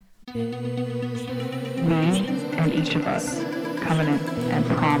We, and each of us, covenant and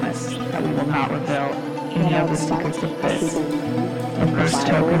promise that we will not reveal any of the secrets of this, the first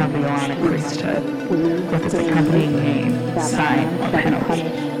token of the Aaronic priesthood, with its accompanying name, sign, or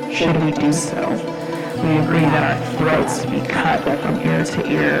penalty. Should we do so, we agree that our throats be cut from ear to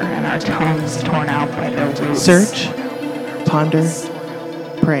ear and our tongues torn out by their roots. Search, ponder,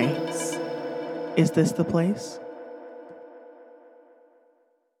 pray. Is this the place?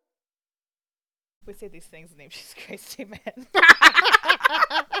 We say these things in the name of Jesus Christ, amen.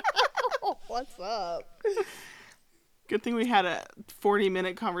 What's up? Good thing we had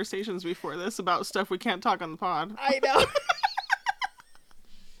 40-minute conversations before this about stuff we can't talk on the pod. I know.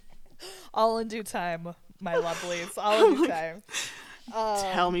 All in due time, my lovelies. All in due time.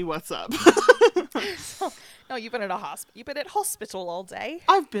 Tell me what's up. No, you've been at a hospital. You've been at hospital all day.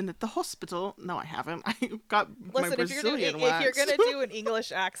 I've been at the hospital. No, I haven't. I got my Listen, Brazilian if wax. you're gonna do an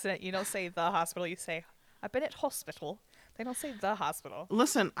English accent, you don't say the hospital. You say, "I've been at hospital." They don't say the hospital.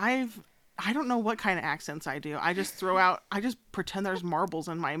 Listen, I don't know what kind of accents I do. I just I just pretend there's marbles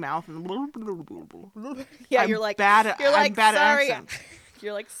in my mouth and Yeah, I'm you're like, bad at, you're I'm like, bad sorry. at accents.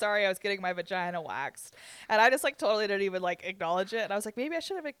 You're like, sorry, I was getting my vagina waxed. And I just, like, totally didn't even, like, acknowledge it. And I was like, maybe I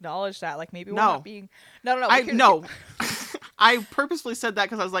should have acknowledged that. Like, maybe we're not being... No. No. I purposefully said that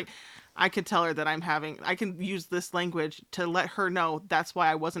because I was like, I could tell her that I can use this language to let her know that's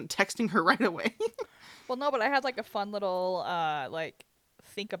why I wasn't texting her right away. Well, no, but I had, like, a fun little, like,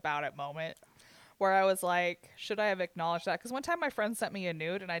 think about it moment where I was like, should I have acknowledged that? Because one time my friend sent me a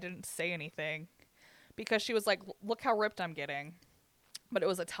nude and I didn't say anything because she was like, look how ripped I'm getting. But it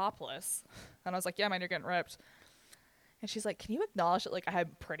was a topless. And I was like, yeah, man, you're getting ripped. And she's like, can you acknowledge that, like,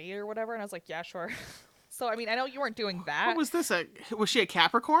 I'm pretty or whatever? And I was like, yeah, sure. So, I mean, I know you weren't doing that. What was this? Was she a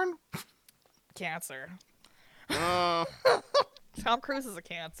Capricorn? Cancer. Oh. Tom Cruise is a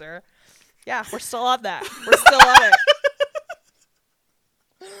Cancer. Yeah, we're still on that. We're still on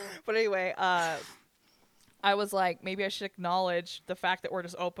it. But anyway, I was like, maybe I should acknowledge the fact that we're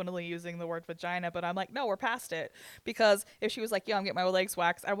just openly using the word vagina, but I'm like, no, we're past it. Because if she was like, yeah, I'm getting my legs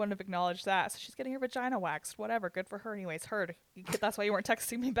waxed, I wouldn't have acknowledged that. So she's getting her vagina waxed. Whatever. Good for her. Anyways, heard. That's why you weren't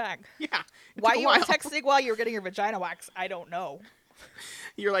texting me back. Yeah. Why you weren't texting while you were getting your vagina waxed, I don't know.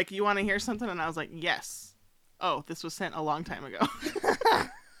 You're like, you want to hear something? And I was like, yes. Oh, this was sent a long time ago.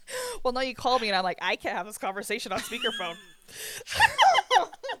 Well, no, you called me and I'm like, I can't have this conversation on speakerphone.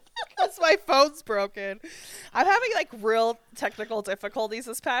 Because my phone's broken. I'm having like real technical difficulties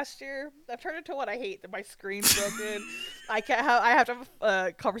this past year. I've turned into what I hate. That my screen's broken. I have to have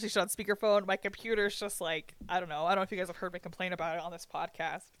a conversation on speakerphone. My computer's just like, I don't know if you guys have heard me complain about it on this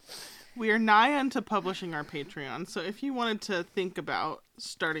podcast. We are nigh into publishing our Patreon, so if you wanted to think about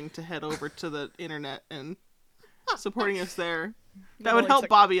starting to head over to the internet and supporting us there, that would help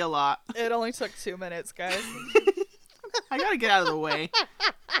Bobby a lot. It only took 2 minutes, guys. I gotta get out of the way.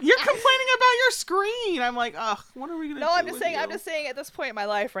 You're complaining about your screen. I'm like, ugh, what are we gonna do? No, I'm just saying at this point in my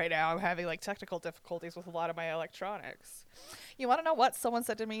life right now, I'm having like technical difficulties with a lot of my electronics. You want to know what someone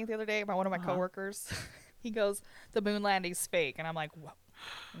said to me the other day by one of my coworkers? He goes, the moon landing's fake. And I'm like,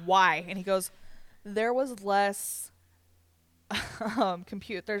 why? And he goes, there was less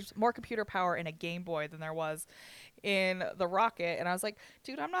there's more computer power in a Game Boy than there was in the rocket. And I was like,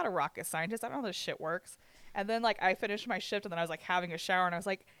 dude, I'm not a rocket scientist. I don't know how this shit works. And then, like, I finished my shift, and then I was, like, having a shower, and I was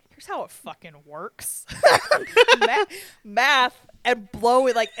like, here's how it fucking works. Math and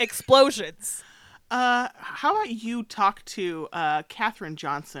blowing, like, explosions. How about you talk to Katherine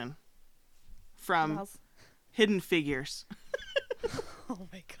Johnson from Hidden Figures? Oh,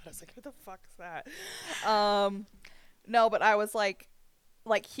 my God. I was like, who the fuck is that? No, but I was, like,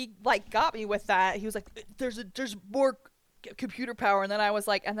 he, like, got me with that. He was like, there's more computer power. And then I was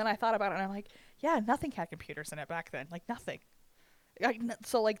like, and then I thought about it, and I'm like, yeah, nothing had computers in it back then. Like, nothing.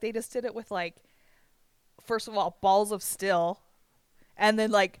 So, like, they just did it with, like, first of all, balls of steel. And then,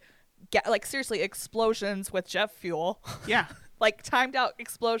 like, seriously, explosions with jet fuel. Yeah. Like, timed out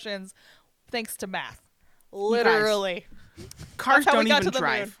explosions thanks to math. Literally. Cars don't even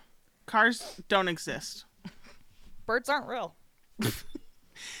drive. Cars don't exist. Birds aren't real.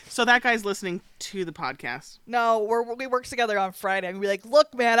 So that guy's listening to the podcast. No, we work together on Friday and we're like,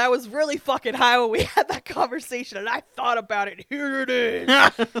 look, man, I was really fucking high when we had that conversation and I thought about it. Here it is.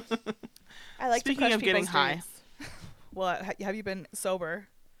 I like Speaking to of getting high. What? Have you been sober?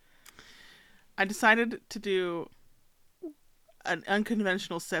 I decided to do an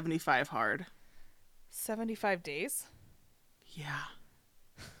unconventional 75 hard. 75 days? Yeah.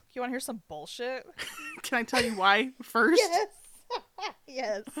 You want to hear some bullshit? Can I tell you why first? Yes.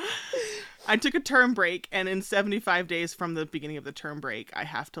 Yes. I took a term break, and in 75 days from the beginning of the term break, I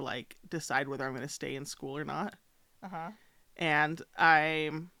have to like decide whether I'm going to stay in school or not. Uh-huh. And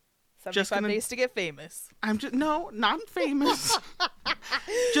I'm 75 just gonna, days to get famous. I'm just no, not famous.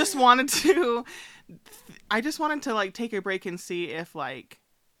 just wanted to. I just wanted to like take a break and see if like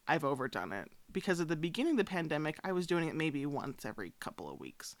I've overdone it, because at the beginning of the pandemic, I was doing it maybe once every couple of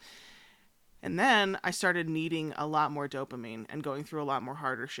weeks. And then I started needing a lot more dopamine and going through a lot more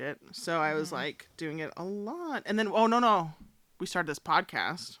harder shit. So I was like doing it a lot. And then, oh, no. We started this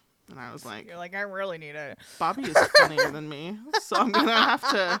podcast. And I was like, You're like, I really need it. Bobby is funnier than me. So I'm going to have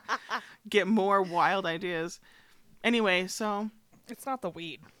to get more wild ideas. Anyway, so. It's not the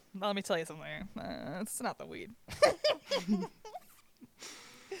weed. Let me tell you something. It's not the weed.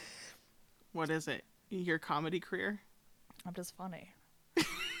 What is it? Your comedy career? I'm just funny.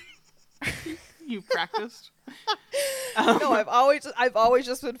 You practiced? No, I've always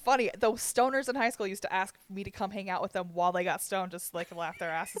just been funny. Those stoners in high school used to ask me to come hang out with them while they got stoned, just like laugh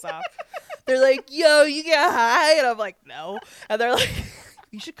their asses off. They're like, "Yo, you get high?" And I'm like, "No." And they're like,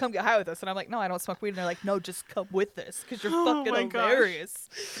 "You should come get high with us." And I'm like, "No, I don't smoke weed." And they're like, "No, just come with us because you're fucking my hilarious."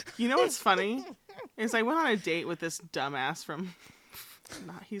 You know what's funny? Is I went on a date with this dumbass from...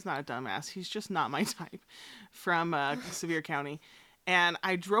 he's not a dumbass. He's just not my type. From Sevier County. And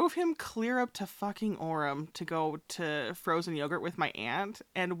I drove him clear up to fucking Orem to go to Frozen Yogurt with my aunt.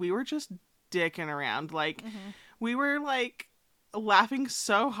 And we were just dicking around. Like, we were, like, laughing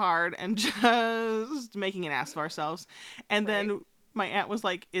so hard and just making an ass of ourselves. And then my aunt was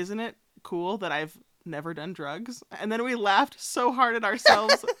like, "Isn't it cool that I've never done drugs?" And then we laughed so hard at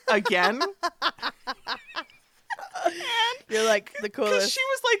ourselves again. You're like the Because coolest. she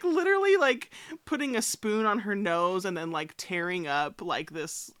was like literally like putting a spoon on her nose and then like tearing up like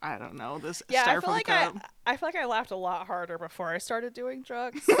this, I don't know, this Yeah, styrofoam cup. I feel like I laughed a lot harder before I started doing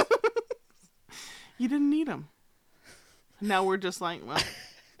drugs. You didn't need them. Now we're just like, well,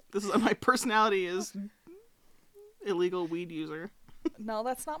 this is my personality is illegal weed user. No,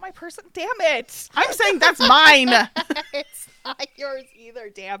 that's not my person. Damn it! I'm saying that's mine. It's not yours either.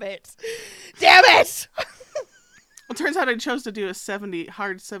 Damn it! Damn it! Well, turns out I chose to do a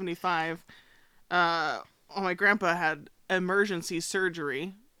hard 75. My grandpa had emergency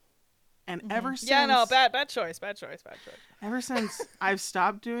surgery, and ever since bad choice. Ever since I've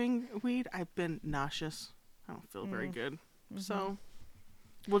stopped doing weed, I've been nauseous. I don't feel very good. So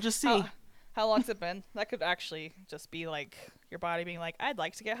we'll just see. How long's it been? That could actually just be like your body being like, "I'd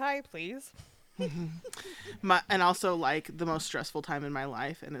like to get high, please." And also like the most stressful time in my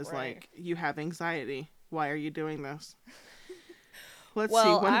life, and is like, you have anxiety. Why are you doing this? Let's see.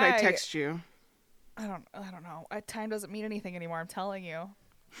 When did I text you? I don't know. Time doesn't mean anything anymore. I'm telling you.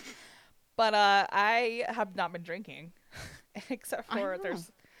 But I have not been drinking, except for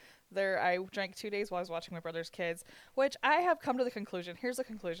I drank 2 days while I was watching my brother's kids, which I have come to the conclusion. Here's the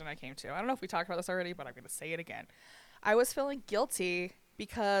conclusion I came to. I don't know if we talked about this already, but I'm going to say it again. I was feeling guilty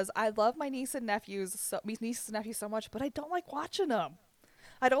because I love my nieces and nephews so much, but I don't like watching them.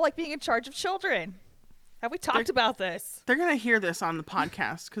 I don't like being in charge of children. Have we talked about this? They're going to hear this on the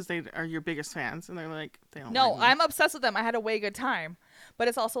podcast because they are your biggest fans, and they're like, they don't No, like me. I'm obsessed with them. I had a way good time. But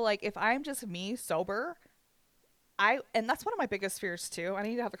it's also like, if I'm just me, sober, and that's one of my biggest fears too. I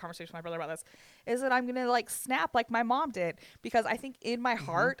need to have a conversation with my brother about this. Is that I'm gonna like snap like my mom did, because I think in my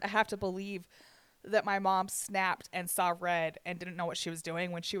heart I have to believe that my mom snapped and saw red and didn't know what she was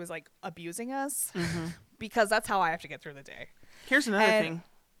doing when she was like abusing us, because that's how I have to get through the day. Here's another thing,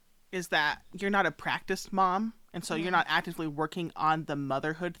 is that you're not a practiced mom, and so you're not actively working on the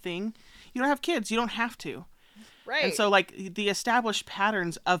motherhood thing. You don't have kids. You don't have to. Right. And so, like, the established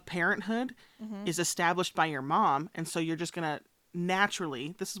patterns of parenthood is established by your mom. And so you're just going to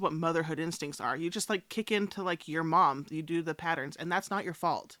naturally, this is what motherhood instincts are. You just, like, kick into, like, your mom. You do the patterns. And that's not your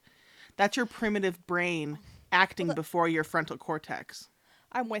fault. That's your primitive brain acting before your frontal cortex.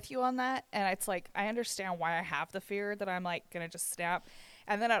 I'm with you on that. And it's like, I understand why I have the fear that I'm, like, going to just snap.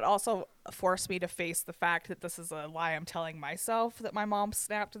 And then it also forced me to face the fact that this is a lie I'm telling myself, that my mom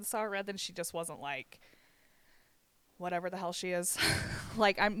snapped and saw red, and she just wasn't, like, whatever the hell she is.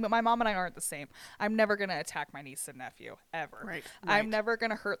 Like, my mom and I aren't the same. I'm never going to attack my niece and nephew, ever. Right. I'm never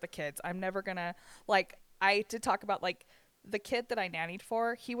going to hurt the kids. I'm never going to, like, I did talk about, like, the kid that I nannied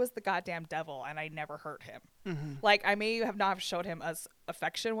for, he was the goddamn devil, and I never hurt him. Like, I may have not showed him as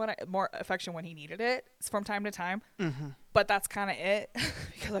more affection when he needed it from time to time, but that's kind of it,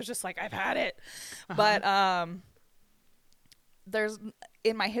 because I was just like, I've had it. But there's,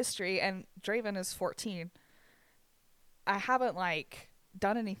 in my history, and Draven is 14, I haven't, like,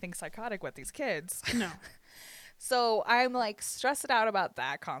 done anything psychotic with these kids. No. So I'm like stressed out about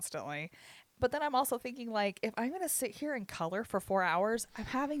that constantly. But then I'm also thinking like, if I'm going to sit here and color for 4 hours, I'm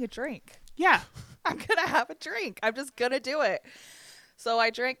having a drink. Yeah. I'm going to have a drink. I'm just going to do it. So I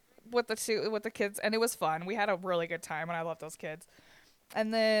drank with the kids, and it was fun. We had a really good time, and I love those kids.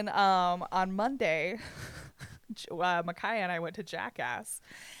 And then on Monday, Micaiah and I went to Jackass.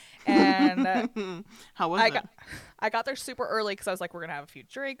 And How was it? I got there super early because I was like, we're gonna have a few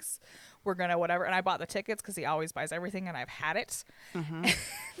drinks, we're gonna whatever, and I bought the tickets because he always buys everything, and I've had it.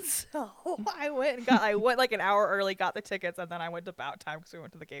 So I went like an hour early, got the tickets, and then I went to Bout Time because we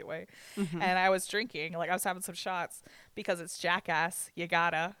went to the Gateway, and I was drinking, like I was having some shots because it's Jackass, you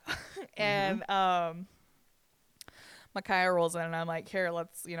gotta, and Micaiah rolls in and I'm like, here,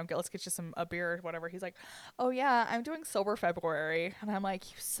 let's get you a beer or whatever. He's like, oh yeah, I'm doing sober February. And I'm like,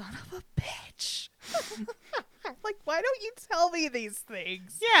 you son of a bitch. Like, why don't you tell me these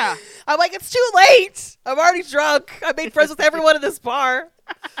things? Yeah. I'm like, it's too late. I'm already drunk. I made friends with everyone in this bar.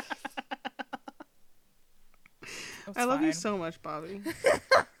 I love you so much, Bobby.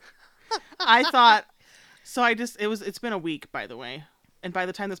 I thought, it's been a week, by the way. And by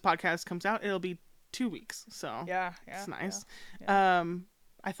the time this podcast comes out, it'll be 2 weeks, so yeah, it's nice. Yeah.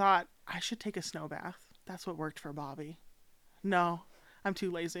 I thought I should take a snow bath. That's what worked for Bobby. No, I'm too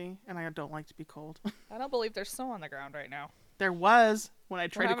lazy, and I don't like to be cold. I don't believe there's snow on the ground right now. There was when I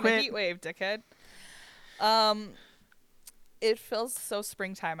tried to We're having quit. a heat wave, dickhead. It feels so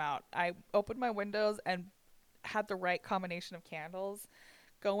springtime out. I opened my windows and had the right combination of candles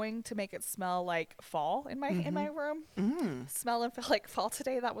going to make it smell like fall in my room. Smell and feel like fall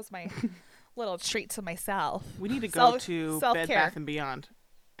today. That was my little treat to myself. We need to go to self-care. Bed Bath and Beyond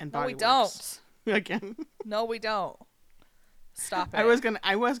and Body Works. Don't. Again. No, we don't. Stop it. I was gonna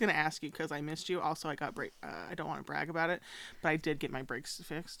ask you because I missed you. Also, I got I don't want to brag about it, but I did get my brakes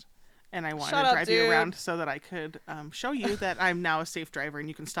fixed, and I wanted to drive you around so that I could show you that I'm now a safe driver and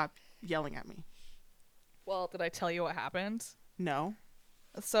you can stop yelling at me. Well, did I tell you what happened? No.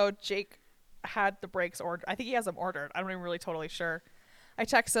 So Jake had the brakes ordered. I think he has them ordered. I'm not even really totally sure. I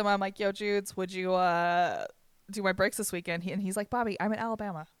text him. I'm like, yo, Judes, would you do my brakes this weekend? And he's like, Bobby, I'm in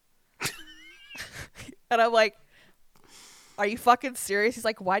Alabama. And I'm like, are you fucking serious? He's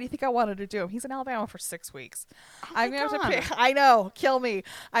like, why do you think I wanted to do him? He's in Alabama for 6 weeks. I'm going to have to pay. I know. Kill me.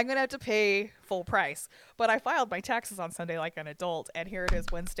 I'm going to have to pay full price. But I filed my taxes on Sunday like an adult. And here it is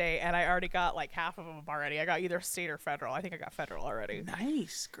Wednesday. And I already got like half of them already. I got either state or federal. I think I got federal already.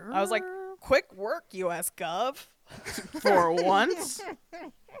 Nice, girl. I was like, quick work, U.S. Gov. For once.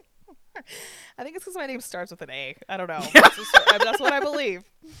 I think it's because my name starts with an A. I don't know. That's what I believe.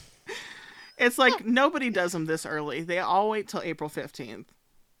 It's like nobody does them this early. They all wait till April 15th.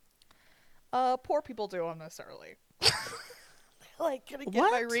 Poor people do them this early. Like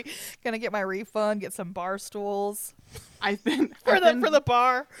gonna get my refund, get some bar stools. I've been for the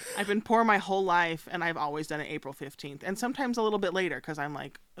bar. I've been poor my whole life, and I've always done it April 15th, and sometimes a little bit later because I'm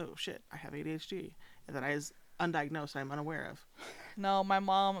like, oh shit, I have ADHD that is undiagnosed. I'm unaware of. No, my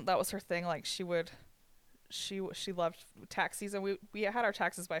mom, that was her thing. Like she loved tax season. We had our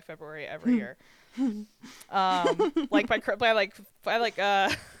taxes by February every year.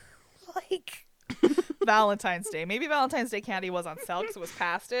 Like Valentine's Day. Maybe Valentine's Day candy was on sale because it was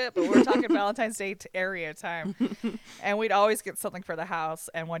past it, but we're talking Valentine's Day area time. And we'd always get something for the house.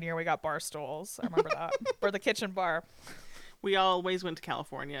 And one year we got bar stools. I remember that for the kitchen bar. We always went to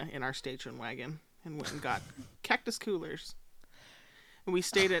California in our station wagon and went and got cactus coolers. And we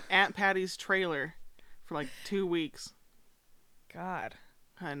stayed at Aunt Patty's trailer for like 2 weeks. God.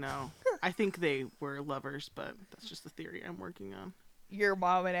 I know. I think they were lovers, but that's just the theory I'm working on. Your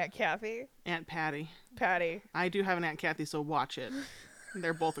mom and Aunt Kathy? Aunt Patty. Patty. I do have an Aunt Kathy, so watch it.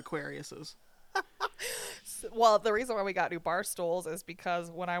 They're both Aquariuses. Well, the reason why we got new bar stools is because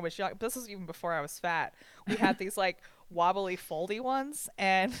when I was young, this was even before I was fat, we had these like wobbly foldy ones,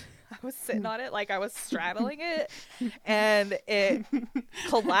 and I was sitting on it like I was straddling it, and it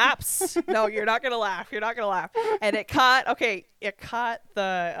collapsed. No, you're not gonna laugh. You're not gonna laugh. And it caught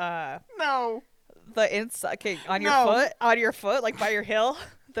the the inside, okay, on your foot, like by your heel,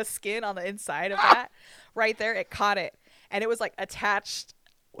 the skin on the inside of that, right there, it caught it, and it was like attached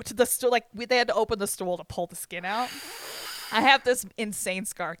to the stool. Like they had to open the stool to pull the skin out. I have this insane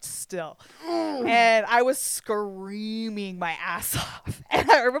scar still, and I was screaming my ass off. And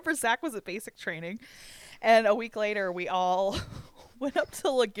I remember Zach was at basic training, and a week later we all went up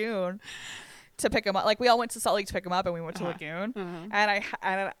to Lagoon to pick him up. Like we all went to Salt Lake to pick him up, and we went to Lagoon. And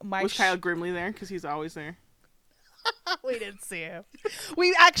was Kyle Grimley there? Because he's always there. We didn't see him.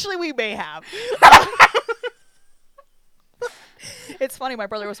 We may have. It's funny. My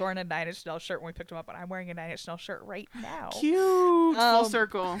brother was wearing a Nine Inch Nails shirt when we picked him up, and I'm wearing a Nine Inch Nails shirt right now. Cute. Full Um,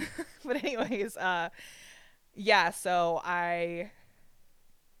 circle. But anyways, yeah. So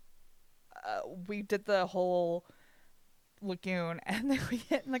we did the whole lagoon, and then we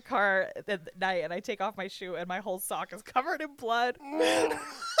get in the car at night, and I take off my shoe, and my whole sock is covered in blood.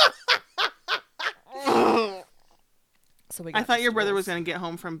 So we got I thought the your brother was stools. gonna get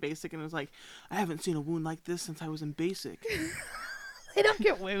home from basic and was like, I haven't seen a wound like this since I was in basic. They don't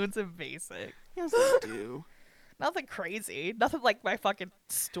get wounds in basic. Yes, they do. Nothing crazy. Nothing like my fucking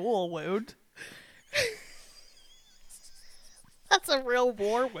stool wound. That's a real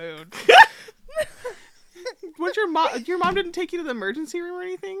war wound. What's your mom? Your mom didn't take you to the emergency room or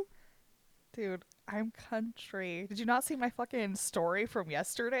anything? Dude, I'm country. Did you not see my fucking story from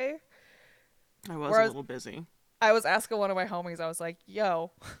yesterday? I was Whereas- a little busy. I was asking one of my homies, I was like, yo.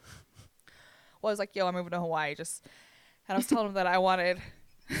 I'm moving to Hawaii. And I was telling him that I wanted.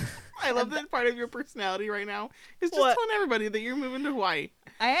 I love that part of your personality right now. Is just What? telling everybody that you're moving to Hawaii.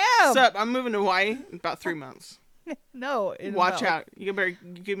 I am. Sup, I'm moving to Hawaii in about 3 months. No. Watch no. out. You better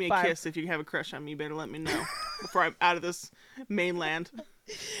give me a 5. kiss if you have a crush on me. You better let me know before I'm out of this mainland.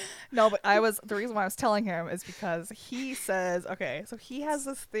 No, but the reason why I was telling him is because he says, okay, so he has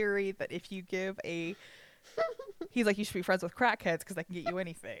this theory that if you give he's like, you should be friends with crackheads because they can get you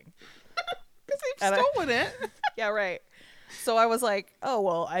anything. Because they've And I- stolen it. Yeah, right. So I was like, oh,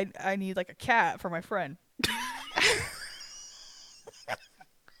 well, I need like a cat for my friend.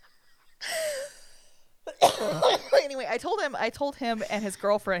 Anyway, I told him and his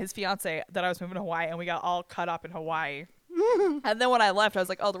girlfriend, his fiance, that I was moving to Hawaii, and we got all cut up in Hawaii. And then when I left, I was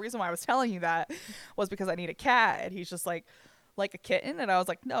like, oh, the reason why I was telling you that was because I need a cat. And he's just like a kitten? And I was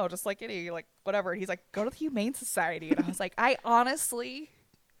like, no, just like any, like, whatever. And he's like, go to the Humane Society. And I was like, I honestly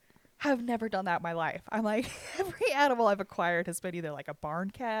have never done that in my life. I'm like, every animal I've acquired has been either like a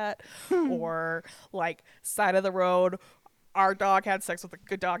barn cat or like side of the road. Our dog had sex with a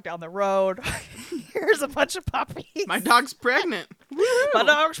good dog down the road. Here's a bunch of puppies. My dog's pregnant. My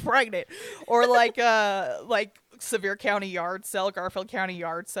dog's pregnant. Or like Sevier County yard sale, Garfield County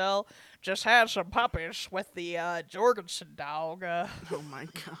yard sale. Just had some puppies with the Jorgensen dog. Oh my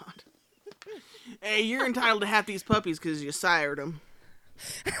god. Hey, you're entitled to have these puppies because you sired them.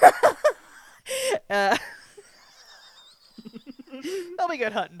 They'll be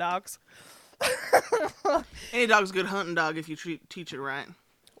good hunting dogs. Any dog's a good hunting dog if you teach it right.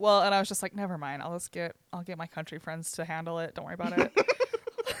 Well, and I was just like, never mind. I'll get my country friends to handle it. Don't worry about it.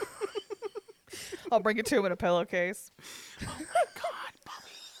 I'll bring it to him in a pillowcase. Oh my god, Bobby.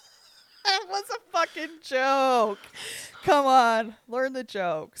 That was a fucking joke. Come on, learn the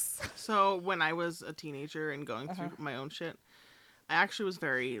jokes. So when I was a teenager and going through my own shit, I actually was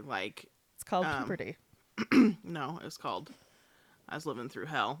very like, It's called puberty. no, it was called, I was living through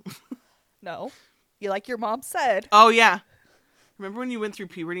hell. No, you like your mom said. Oh yeah. Remember when you went through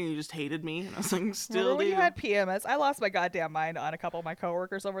puberty and you just hated me? And I was like, still Remember when do. you had PMS? I lost my goddamn mind on a couple of my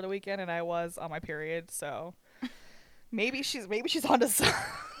coworkers over the weekend, and I was on my period. So maybe she's onto some.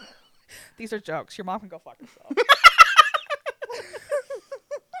 These are jokes. Your mom can go fuck herself.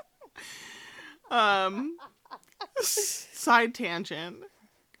 Side tangent.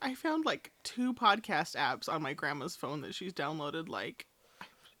 I found like 2 podcast apps on my grandma's phone that she's downloaded. Like,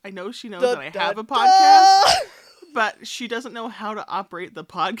 I know she knows that I have a podcast, but she doesn't know how to operate the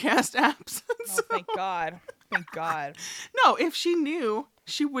podcast apps. Oh, thank God. Thank God. No, if she knew,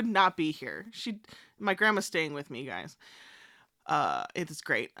 she would not be here. My grandma's staying with me, guys. It is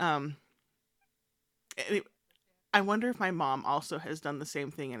great. I wonder if my mom also has done the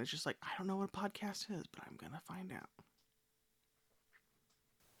same thing, and it's just like, I don't know what a podcast is, but I'm gonna find out.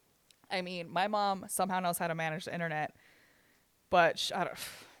 I mean, my mom somehow knows how to manage the internet, but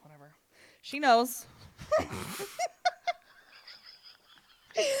whatever. She knows. I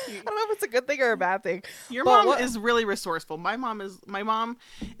don't know if it's a good thing or a bad thing. Your But mom what- is really resourceful. My mom is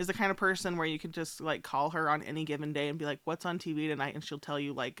the kind of person where you can just like call her on any given day and be like, "What's on TV tonight?" and she'll tell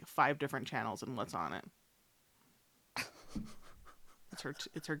you like 5 different channels and what's on it.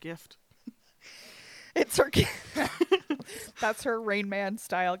 It's her gift. It's her. That's her Rain Man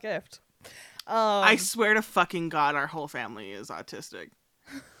style gift. I swear to fucking God, our whole family is autistic.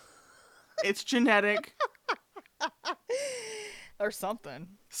 It's genetic. Or something.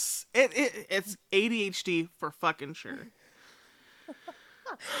 It's ADHD for fucking sure.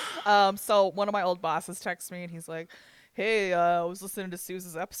 So one of my old bosses texts me and he's like, hey, I was listening to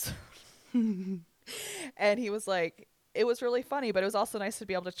Suze's episode. And he was like, it was really funny, but it was also nice to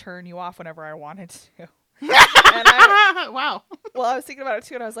be able to turn you off whenever I wanted to. And Wow. I was thinking about it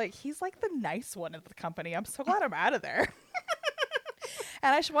too, and I was like, he's like the nice one of the company. I'm so glad I'm out of there.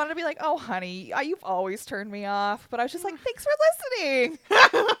 And I just wanted to be like, oh, honey, you've always turned me off. But I was just like, thanks for listening.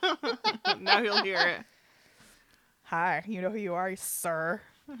 Now he'll hear it. Hi, you know who you are, sir.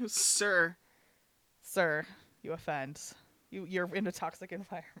 Sir. Sir, you offend. You're in a toxic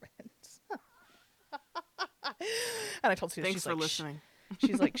environment. And I told Susan, Thanks she's for like, listening.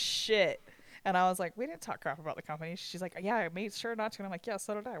 She's like, shit. And I was like, we didn't talk crap about the company. She's like, yeah, I made sure not to. And I'm like, yeah,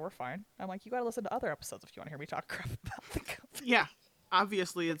 so did I. We're fine. I'm like, you got to listen to other episodes if you want to hear me talk crap about the company. Yeah.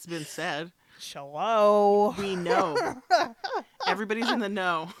 Obviously, it's been said. Hello. We know. Everybody's in the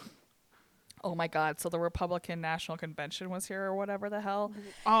know. Oh my God. So the Republican National Convention was here or whatever the hell.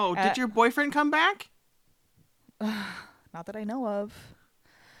 Oh, did your boyfriend come back? Not that I know of.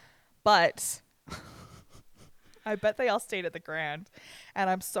 But I bet they all stayed at the Grand. And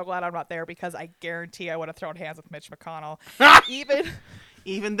I'm so glad I'm not there because I guarantee I would have thrown hands with Mitch McConnell.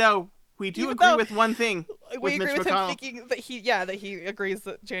 Even though we do agree with one thing. We agree with him thinking that he agrees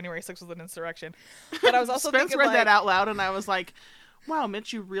that January 6th was an insurrection. But I was also Spence thinking, read that out loud and I was like, wow,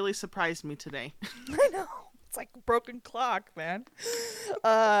 Mitch, you really surprised me today. I know. It's like a broken clock, man.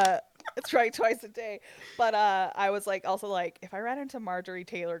 It's right twice a day. But I was like, also like, if I ran into Marjorie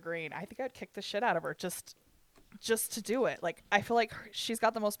Taylor Greene, I think I'd kick the shit out of her just to do it. Like, I feel like she's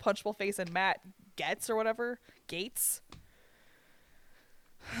got the most punchable face, and Matt Gaetz or whatever, Gates.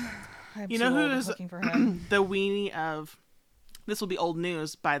 You know who's looking for him? the weenie of, this will be old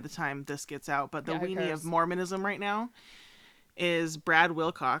news by the time this gets out, but the weenie of Mormonism right now is Brad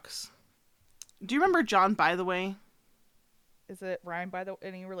Wilcox. Do you remember John By the Way? Is it Ryan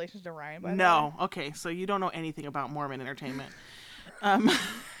any relation to Ryan by the way? No. Okay, so you don't know anything about Mormon entertainment.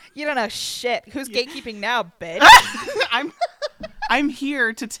 You don't know shit. Who's gatekeeping now, bitch? I'm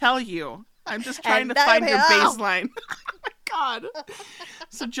here to tell you. I'm just trying to find your baseline. Oh my God.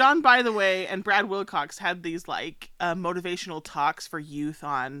 So John By the Way and Brad Wilcox had these like motivational talks for youth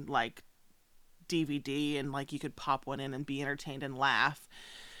on like DVD, and like you could pop one in and be entertained and laugh.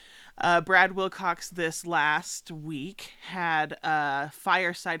 Brad Wilcox this last week had a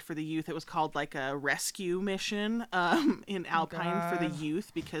fireside for the youth. It was called like a rescue mission in Alpine for the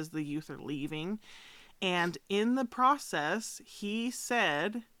youth because the youth are leaving. And in the process, he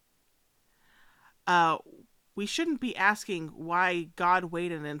said, we shouldn't be asking why God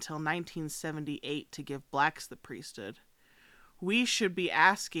waited until 1978 to give blacks the priesthood. We should be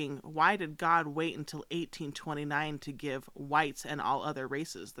asking, why did God wait until 1829 to give whites and all other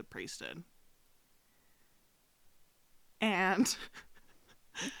races the priesthood? And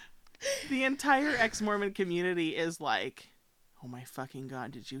the entire ex-Mormon community is like, oh my fucking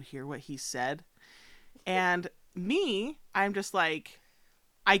God, did you hear what he said? And me, I'm just like,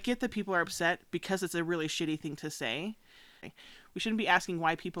 I get that people are upset because it's a really shitty thing to say. We shouldn't be asking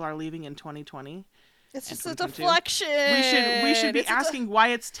why people are leaving in 2020. It's just a deflection. We should be asking why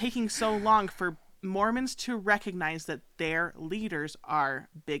it's taking so long for Mormons to recognize that their leaders are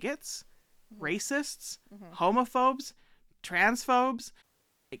bigots, racists, homophobes, transphobes.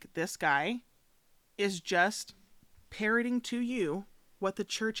 Like, this guy is just parroting to you what the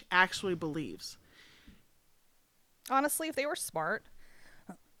church actually believes. Honestly, if they were smart,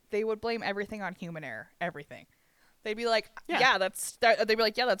 they would blame everything on human error. Everything. They'd be like, they'd be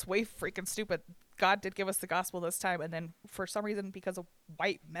like, yeah, that's way freaking stupid. God did give us the gospel this time, and then for some reason, because of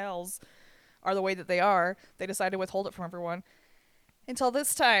white males are the way that they are, they decided to withhold it from everyone until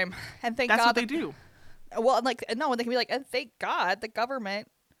this time. And thank God that's what they do. Well, and like, no, and they can be like, and thank God the government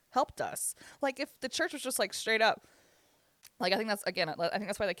helped us. Like, if the church was just like straight up, like, I think that's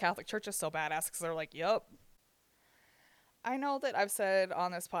why the Catholic Church is so badass, because they're like, yep. I know that I've said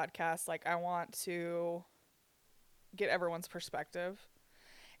on this podcast, like, I want to get everyone's perspective.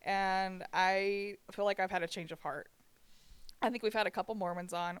 And I feel like I've had a change of heart. I think we've had a couple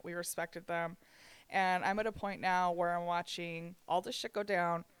Mormons on. We respected them. And I'm at a point now where I'm watching all this shit go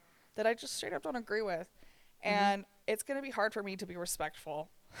down that I just straight up don't agree with. And it's going to be hard for me to be respectful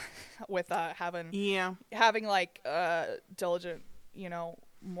with having like diligent,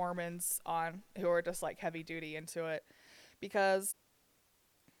 Mormons on who are just like heavy duty into it. Because,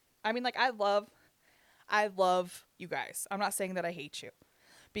 I mean, like, I love you guys. I'm not saying that I hate you.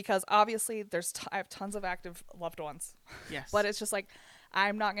 Because obviously I have tons of active loved ones. Yes. But it's just like,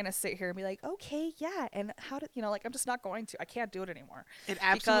 I'm not going to sit here and be like, okay, yeah. And how did, like, I'm just not going to. I can't do it anymore. It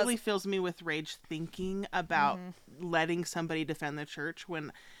absolutely fills me with rage thinking about letting somebody defend the church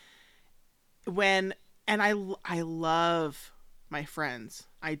when, and I love my friends.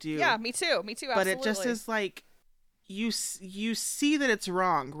 I do. Yeah, me too. Absolutely. But it just is like, you see that it's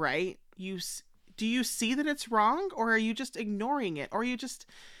wrong, right? Do you see that it's wrong, or are you just ignoring it? Or you just,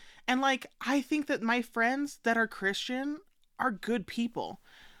 and like, I think that my friends that are Christian are good people.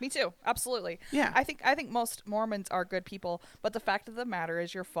 Me too. Absolutely. Yeah. I think most Mormons are good people, but the fact of the matter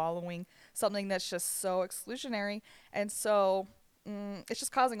is you're following something that's just so exclusionary, and so it's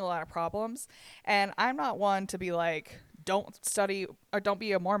just causing a lot of problems. And I'm not one to be like, don't study or don't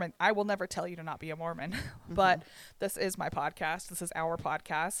be a Mormon. I will never tell you to not be a Mormon. But this is my podcast. This is our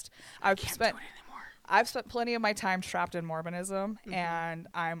podcast. Can't do it anymore. I've spent plenty of my time trapped in Mormonism, and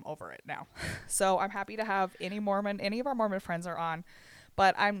I'm over it now. So I'm happy to have any of our Mormon friends are on,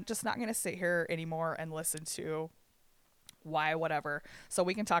 but I'm just not going to sit here anymore and listen to why whatever. So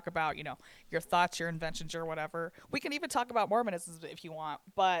we can talk about, your thoughts, your inventions, or whatever. We can even talk about Mormonism if you want,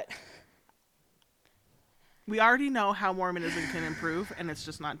 but We already know how Mormonism can improve, and it's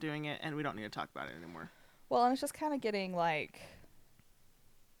just not doing it, and we don't need to talk about it anymore. well, and it's just kind of getting like,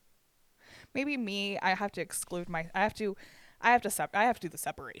 maybe me, I have to exclude I have to do the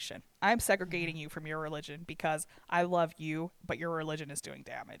separation. I'm segregating you from your religion because I love you, but your religion is doing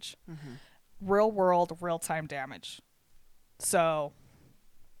damage. Real world, real time damage. So,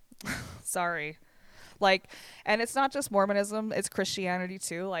 sorry. Like, and it's not just Mormonism, it's Christianity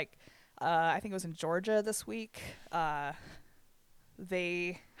too. Like, I think it was in Georgia this week.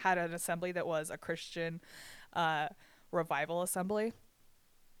 They had an assembly that was a Christian revival assembly.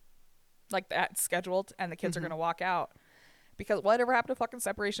 Like that scheduled, and the kids are going to walk out. Because whatever happened to fucking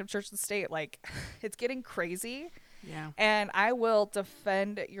separation of church and state? Like, it's getting crazy. Yeah. And I will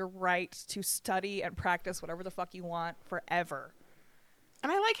defend your right to study and practice whatever the fuck you want forever.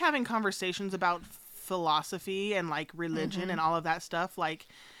 And I like having conversations about philosophy and like religion and all of that stuff. Like,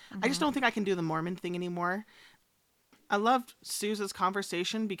 I just don't think I can do the Mormon thing anymore. I loved Suze's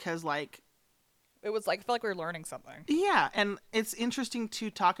conversation because like, It was like, I felt like we were learning something. yeah, and it's interesting to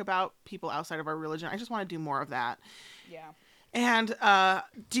talk about people outside of our religion. I just want to do more of that. Yeah. And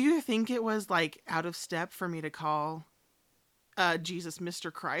do you think it was like out of step for me to call Jesus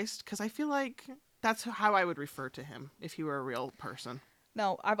Mr. Christ? Because I feel like that's how I would refer to him if he were a real person.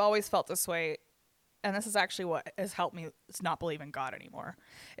 No, I've always felt this way. And this is actually what has helped me not believe in God anymore.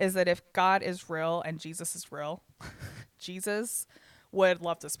 Is that if God is real and Jesus is real, Jesus would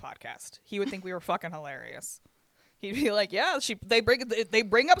love this podcast. He would think we were fucking hilarious. He'd be like, yeah, they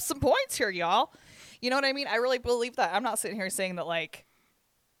bring up some points here, y'all. You know what I mean? I really believe that. I'm not sitting here saying that, like,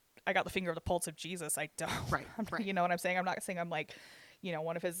 I got the finger of the pulse of Jesus. I don't. Right, right. You know what I'm saying? I'm not saying I'm like,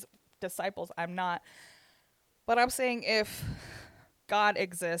 one of his disciples. I'm not. But I'm saying if God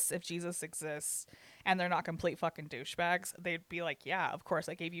exists, if Jesus exists, and they're not complete fucking douchebags, they'd be like, yeah, of course,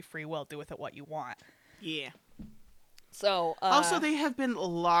 I gave you free will. Do with it what you want. Yeah. So Also, they have been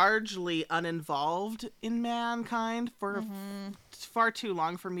largely uninvolved in mankind for far too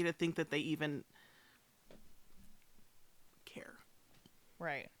long for me to think that they even care.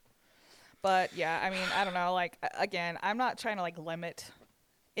 right. But yeah, I mean, I don't know. Like, again, I'm not trying to like limit.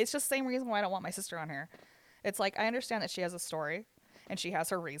 It's just the same reason why I don't want my sister on here. It's like, I understand that she has a story and she has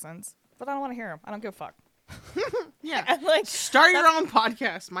her reasons, but I don't want to hear them. I don't give a fuck. Yeah. And like, Start your own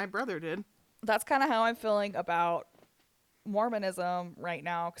podcast. My brother did. that's kind of how I'm feeling about Mormonism right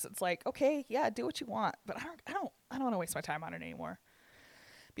now, because it's like, okay, yeah, do what you want, but I don't want to waste my time on it anymore,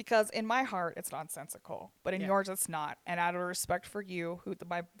 because in my heart it's nonsensical, but in yours it's not. And out of respect for you,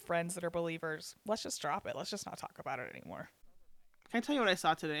 my friends that are believers, let's just drop it. Let's just not talk about it anymore. Can I tell you what I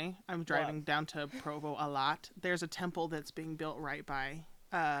saw today? I'm driving down to Provo a lot. There's a temple that's being built right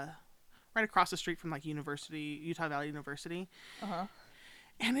across the street from like Utah Valley University.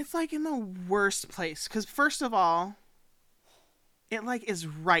 And it's like in the worst place, because first of all, it like is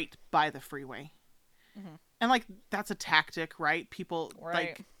right by the freeway. And like, that's a tactic, right? People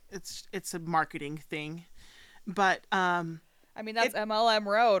like, it's a marketing thing. But I mean, that's MLM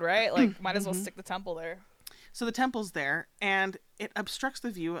Road, right? Like, might as well stick the temple there. So the temple's there, and it obstructs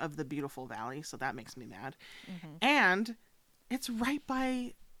the view of the beautiful valley, so that makes me mad. And it's right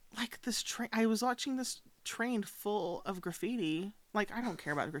by like this train. I was watching this train full of graffiti. Like, I don't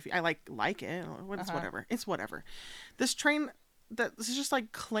care about graffiti. I like it. It's whatever. It's whatever. This train this is just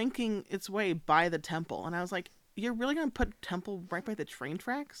like clanking its way by the temple, and I was like, you're really gonna put temple right by the train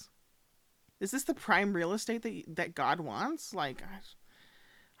tracks? Is this the prime real estate that God wants? Like,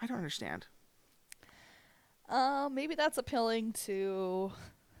 I don't understand. Maybe that's appealing to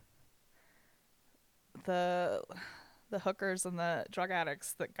the hookers and the drug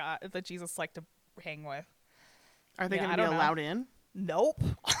addicts that Jesus liked to hang with. Are they Yeah, going I to be don't know. allowed in? Nope.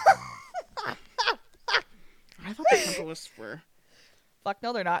 I thought the temple was for... Fuck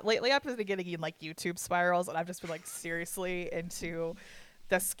no, they're not. Lately, I've been getting in like YouTube spirals, and I've just been like seriously into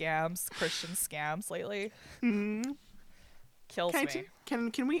the scams, Christian scams lately. kills Can,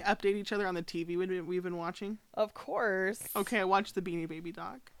 me. can we update each other on the TV we've been watching? Of course. Okay, I watched the Beanie Baby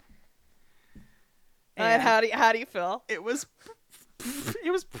doc. And how do you feel? It was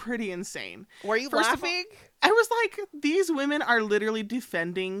pretty insane. Were you First of all, laughing? I was like, these women are literally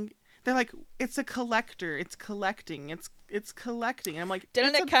defending. They're like, it's a collector. It's collecting. It's collecting. I'm like,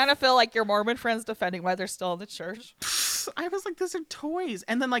 Didn't it kind of feel like your Mormon friends defending why they're still in the church? I was like, these are toys.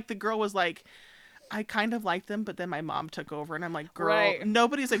 And then like the girl was like, I kind of liked them, but then my mom took over, and I'm like, girl, Right.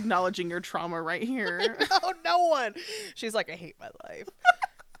 nobody's acknowledging your trauma right here. No one. She's like, I hate my life.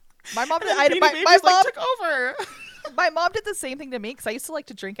 My mom did. And then Beanie Babies, like, took over. My mom did the same thing to me because I used to like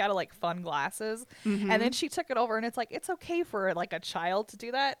to drink out of like fun glasses, and then she took it over, and it's like it's okay for like a child to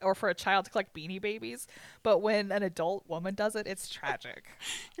do that, or for a child to collect Beanie Babies, but when an adult woman does it, it's tragic.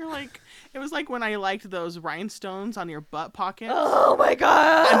 You're like, it was like when I liked those rhinestones on your butt pocket. Oh my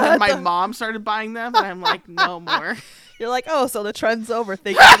god! And then my mom started buying them, and I'm like, no more. You're like, oh, so the trend's over.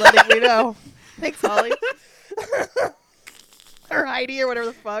 Thank you for letting me know. Thanks, Holly. Or Heidi, or whatever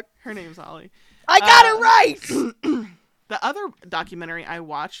the fuck. Her name's Holly. I got it right. The other documentary I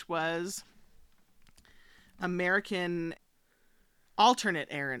watched was American Alternate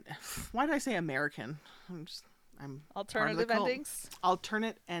Aaron. Why did I say American? I'm Alternative part of the cult. endings.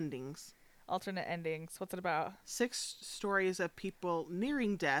 Alternate endings. Alternate endings. What's it about? 6 stories of people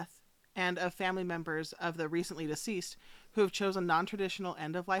nearing death and of family members of the recently deceased who have chosen non-traditional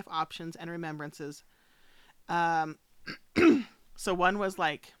end-of-life options and remembrances. So one was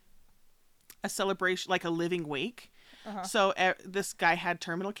like a celebration, like a living wake. So this guy had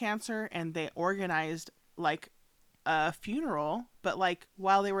terminal cancer, and they organized like a funeral, but like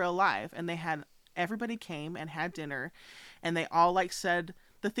while they were alive, and they had everybody came and had dinner, and they all like said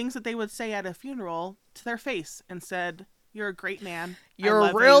the things that they would say at a funeral to their face and said, "You're a great man. You're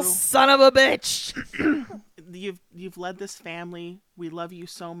a real son of a bitch. You've led this family. We love you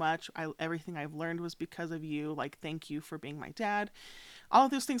so much. Everything I've learned was because of you. Like, thank you for being my dad." All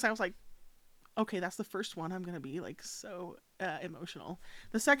of those things. I was like, okay, that's the first one. I'm gonna be like so emotional.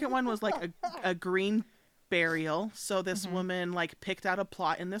 The second one was like a green burial. So this woman like picked out a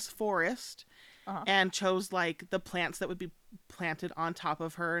plot in this forest and chose like the plants that would be planted on top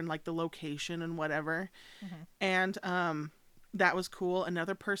of her and like the location and whatever. And that was cool.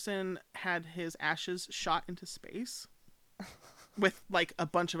 Another person had his ashes shot into space with like a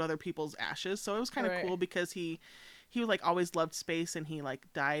bunch of other people's ashes. So it was kind of cool because he like always loved space, and he like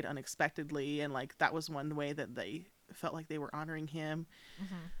died unexpectedly, and like that was one way that they felt like they were honoring him.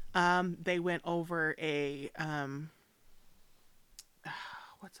 They went over a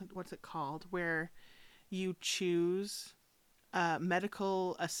what's it called, where you choose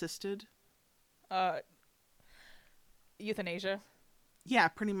medical assisted Euthanasia. Yeah,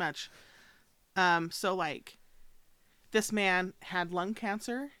 pretty much. So like this man had lung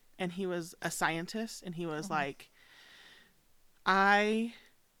cancer, and he was a scientist, and he was like, I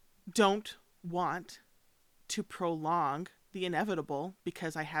don't want to prolong the inevitable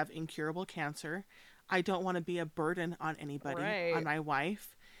because I have incurable cancer. I don't want to be a burden on anybody, on my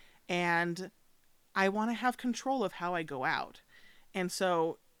wife, and I want to have control of how I go out. And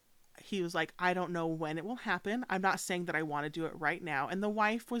so he was like, I don't know when it will happen. I'm not saying that I want to do it right now. And the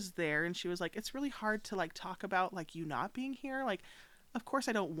wife was there, and she was like, it's really hard to like talk about like you not being here. Like, of course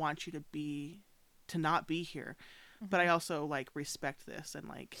I don't want you to not be here, but I also like respect this, and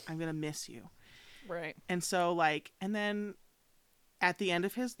like I'm gonna miss you. Right. And so like, and then at the end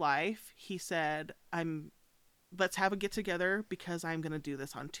of his life, he said, let's have a get together because I'm gonna do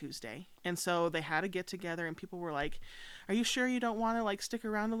this on Tuesday. And so they had a get together, and people were like, are you sure you don't want to like stick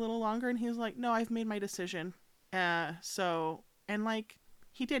around a little longer? And he was like, no, I've made my decision. So, and like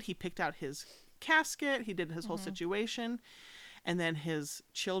he picked out his casket, he did his whole situation, and then his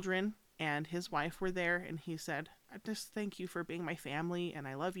children and his wife were there, and he said, I just thank you for being my family, and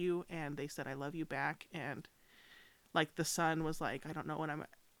I love you. And they said, I love you back. And like the son was like, I don't know when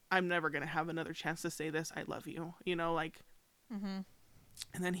I'm never going to have another chance to say this. I love you, you know, like, and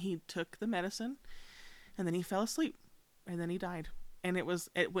then he took the medicine, and then he fell asleep, and then he died. And it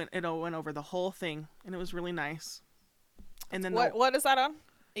went over the whole thing, and it was really nice. And then what is that on?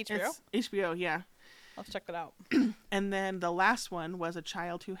 HBO? It's HBO. Yeah. I'll check that out. And then the last one was a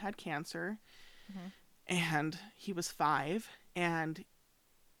child who had cancer, and he was 5, and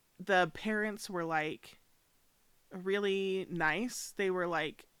the parents were like really nice. They were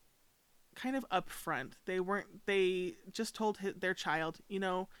like kind of upfront. They just told their child, you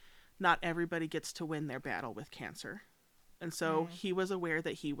know, not everybody gets to win their battle with cancer. And so he was aware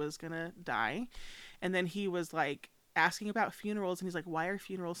that he was going to die. And then he was like asking about funerals, and he's like, why are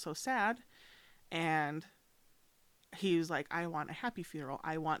funerals so sad? And he's like, I want a happy funeral.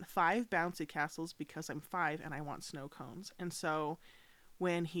 I want 5 bouncy castles because I'm 5 and I want snow cones. And so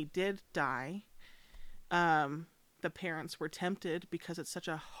when he did die, the parents were tempted, because it's such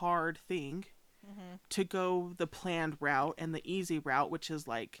a hard thing, to go the planned route and the easy route, which is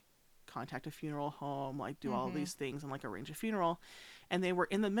like contact a funeral home, like do all these things and like arrange a funeral. And they were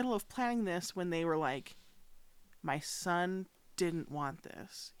in the middle of planning this when they were like, my son didn't want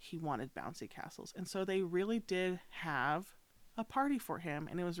this. He wanted bouncy castles. And so they really did have a party for him,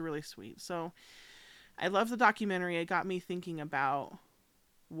 and it was really sweet. So I love the documentary. It got me thinking about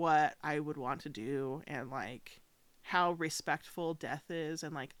what I would want to do, and like how respectful death is.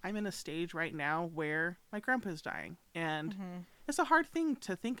 And like, I'm in a stage right now where my grandpa's dying, and it's a hard thing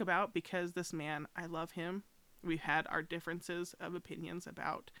to think about, because this man, I love him. We've had our differences of opinions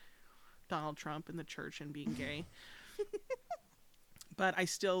about Donald Trump and the church and being gay. But I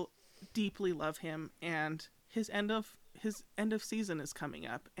still deeply love him, and his end of season is coming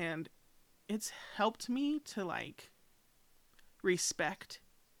up, and it's helped me to like respect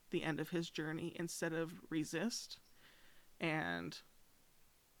the end of his journey instead of resist, and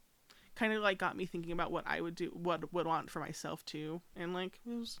kind of like got me thinking about what I would do, what would want for myself too. And like,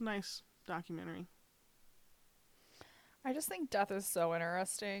 it was a nice documentary. I just think death is so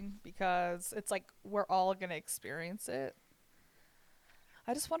interesting because it's like we're all going to experience it.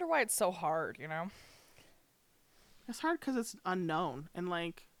 I just wonder why it's so hard, you know? It's hard because it's unknown. And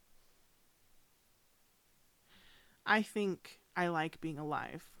like, I think I like being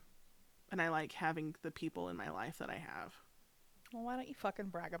alive, and I like having the people in my life that I have. Well, why don't you fucking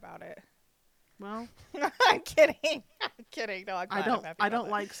brag about it? Well, I'm kidding. I'm kidding. No, I'm glad I'm happy I about don't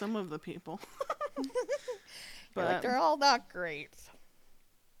it. like some of the people. You're like, they're all not great.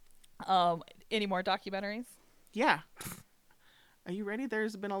 Any more documentaries? Yeah. Are you ready?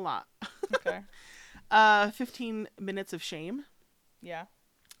 There's been a lot. Okay. 15 Minutes of Shame. Yeah.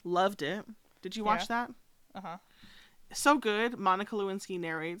 Loved it. Did you watch that? Uh-huh. So good. Monica Lewinsky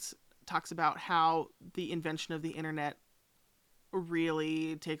narrates, talks about how the invention of the internet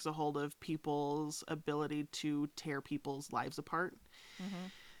really takes a hold of people's ability to tear people's lives apart.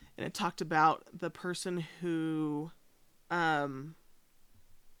 And it talked about the person who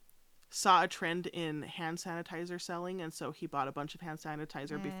saw a trend in hand sanitizer selling, and so he bought a bunch of hand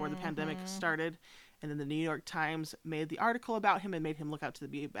sanitizer before the pandemic started, and then the New York Times made the article about him and made him look out to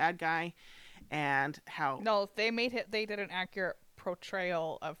be a bad guy, and how... No, they did an accurate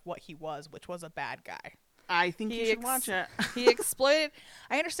portrayal of what he was, which was a bad guy. I think you should watch it. He exploited.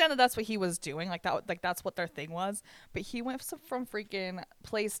 I understand that that's what he was doing, like that's what their thing was. But he went from freaking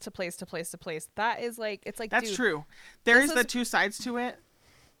place to place to place to place. That is like, it's like, that's dude, true. There is the two sides to it,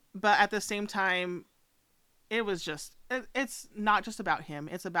 but at the same time, it was just. It's not just about him.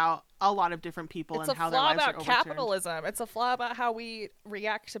 It's about a lot of different people and how their lives are overturned. It's a flaw about capitalism. It's a flaw about how we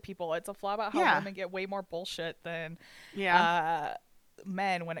react to people. It's a flaw about how women get way more bullshit than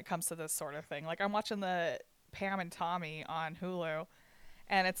men when it comes to this sort of thing. Like, I'm watching the Pam and Tommy on Hulu,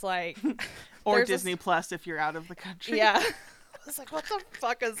 and it's like or Disney Plus if you're out of the country. I was like, what the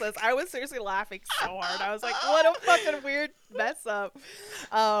fuck is this? I was seriously laughing so hard. I was like, what a fucking weird mess up.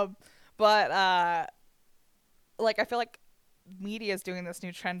 But like, I feel like media is doing this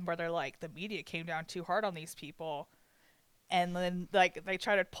new trend where they're like, the media came down too hard on these people. And then, like, they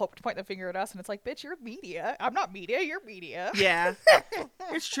try to point the finger at us, and it's like, bitch, you're media. I'm not media. You're media. Yeah,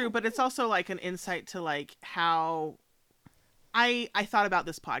 it's true, but it's also, like, an insight to, like, how... I thought about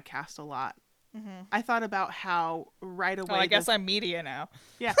this podcast a lot. I thought about how right away... Oh, I guess I'm media now.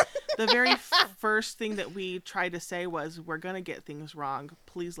 Yeah. The very first thing that we tried to say was, we're going to get things wrong.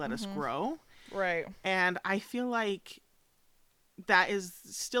 Please let us grow. Right. And I feel like... that is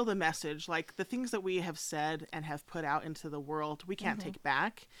still the message. Like, the things that we have said and have put out into the world, we can't take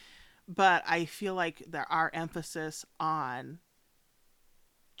back. But I feel like our emphasis on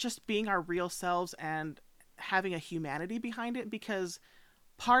just being our real selves and having a humanity behind it, because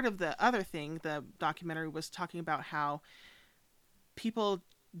part of the other thing, the documentary was talking about how people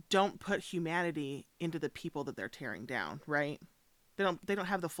don't put humanity into the people that they're tearing down, right? They don't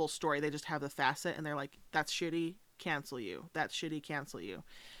have the full story. They just have the facet, and they're like, that's shitty. Cancel you. That's shitty. Cancel you.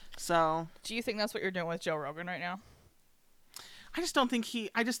 So, do you think that's what you're doing with Joe Rogan right now? I just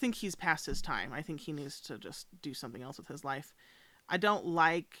think he's past his time. I think he needs to just do something else with his life. I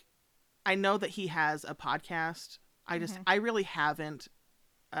know that he has a podcast. I really haven't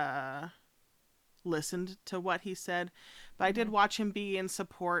listened to what he said, but I did watch him be in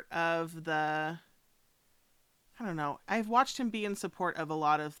support of I don't know. I've watched him be in support of a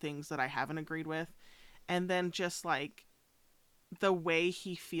lot of things that I haven't agreed with. And then just like the way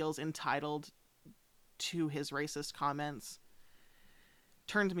he feels entitled to his racist comments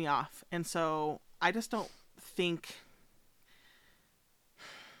turned me off. And so I just don't think,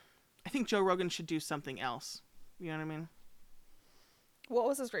 I think Joe Rogan should do something else. You know what I mean? What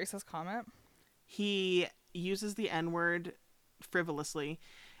was his racist comment? He uses the N-word frivolously,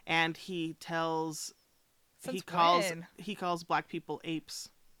 and he tells, Since when? he calls black people apes.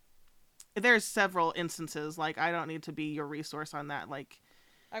 There's several instances. Like, I don't need to be your resource on that. Like,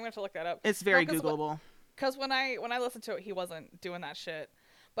 I'm gonna have to look that up. it's very Googleable. Because when I listened to it, he wasn't doing that shit.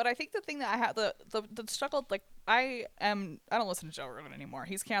 But I think the thing that I had the struggle, like, I don't listen to Joe Rogan anymore.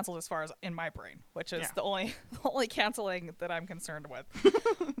 He's canceled as far as in my brain, which is the only canceling that I'm concerned with.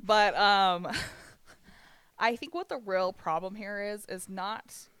 But I think what the real problem here is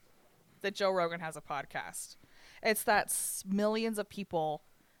not that Joe Rogan has a podcast. It's that millions of people,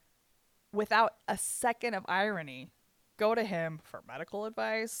 without a second of irony, go to him for medical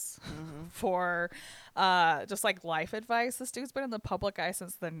advice, for just like life advice. This dude's been in the public eye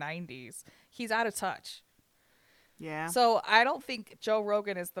since the 90s. He's out of touch. Yeah. So I don't think Joe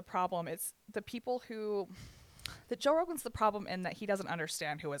Rogan is the problem. It's the people who... that Joe Rogan's the problem in that he doesn't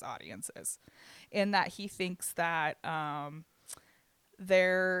understand who his audience is. In that he thinks that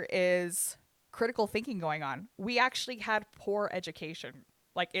there is critical thinking going on. We actually had poor education.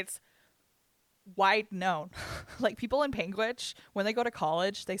 Like, it's wide known. Like, people in Panguitch, when they go to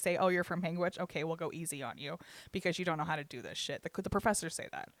college, they say, oh, you're from Panguitch? Okay, we'll go easy on you because you don't know how to do this shit. The professors say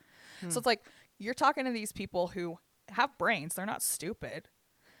that. So it's like, you're talking to these people who have brains. They're not stupid,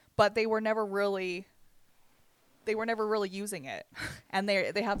 but they were never really using it. And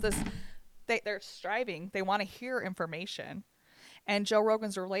they have this, they're striving. They want to hear information. And Joe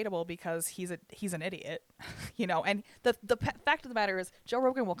Rogan's relatable because he's an idiot, you know. And the fact of the matter is, Joe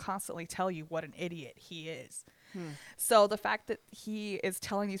Rogan will constantly tell you what an idiot he is. So the fact that he is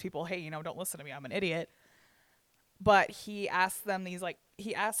telling these people, hey, you know, don't listen to me, I'm an idiot. But he asks them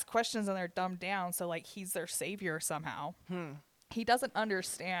he asks questions and they're dumbed down. So like, he's their savior somehow. He doesn't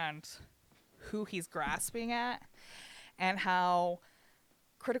understand who he's grasping at and how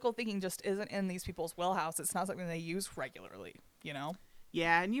critical thinking just isn't in these people's wheelhouse. It's not something they use regularly, you know?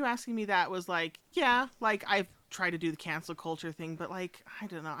 Yeah, and you asking me that was like, yeah, like, I've tried to do the cancel culture thing, but like, I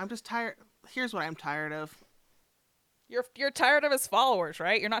don't know. I'm just tired. Here's what I'm tired of. You're tired of his followers,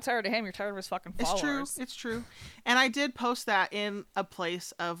 right? You're not tired of him. You're tired of his fucking followers. It's true. And I did post that in a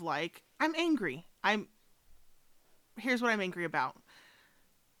place of like, I'm angry. Here's what I'm angry about.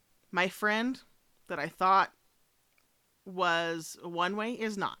 My friend that I thought was one way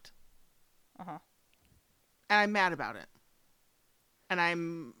is not. And I'm mad about it. And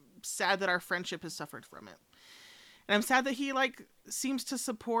I'm sad that our friendship has suffered from it. And I'm sad that he like seems to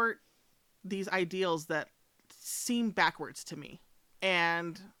support these ideals that seem backwards to me.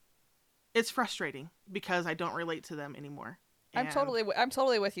 And it's frustrating because I don't relate to them anymore. I'm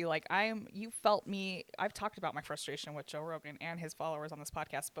totally with you. Like, you felt me. I've talked about my frustration with Joe Rogan and his followers on this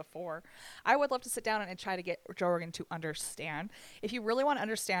podcast before. I would love to sit down and try to get Joe Rogan to understand. If you really want to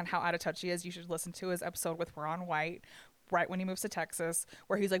understand how out of touch he is, you should listen to his episode with Ron White, right when he moves to Texas,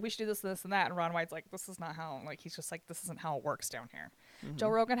 where he's like, we should do this and this and that. And Ron White's like, this is not how, like, he's just like, this isn't how it works down here. Joe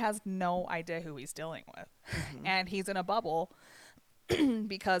Rogan has no idea who he's dealing with. And he's in a bubble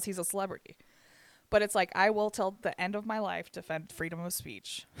because he's a celebrity. But it's like, I will till the end of my life defend freedom of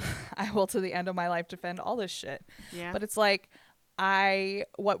speech. I will to the end of my life defend all this shit. Yeah. But it's like,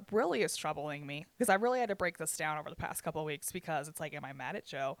 what really is troubling me, because I really had to break this down over the past couple of weeks, because it's like, am I mad at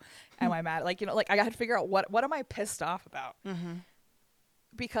Joe? Am I mad? Like, you know, like, I got to figure out what am I pissed off about?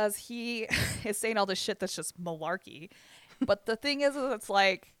 Because he is saying all this shit that's just malarkey. But the thing is it's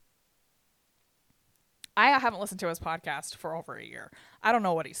like, I haven't listened to his podcast for over a year. I don't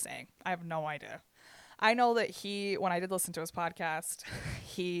know what he's saying. I have no idea. I know that when I did listen to his podcast,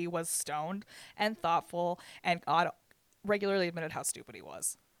 he was stoned and thoughtful and regularly admitted how stupid he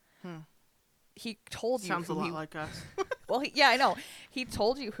was. He told you. Sounds a lot like us. Well, yeah, I know. He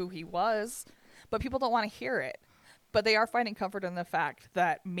told you who he was, but people don't want to hear it. But they are finding comfort in the fact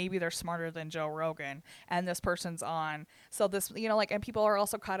that maybe they're smarter than Joe Rogan and this person's on. So this, you know, like, and people are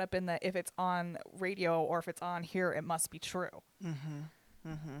also caught up in the, if it's on radio or if it's on here, it must be true.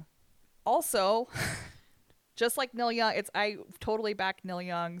 Also, just like Neil Young, I totally back Neil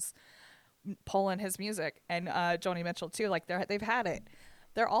Young's pulling his music, and Joni Mitchell too. Like, they've had it.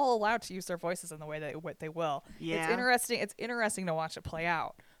 They're all allowed to use their voices in the way that they will. Yeah. It's interesting to watch it play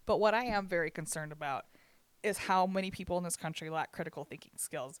out. But what I am very concerned about is how many people in this country lack critical thinking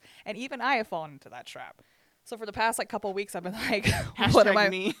skills, and even I have fallen into that trap. So for the past couple of weeks, I've been like, "What am I?"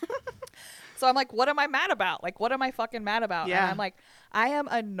 me. So I'm like, "What am I mad about? Like, what am I fucking mad about?" Yeah. And I'm like, I am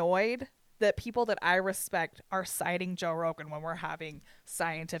annoyed the people that I respect are citing Joe Rogan when we're having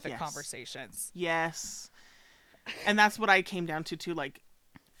scientific Yes. conversations. Yes. And that's what I came down to too. Like,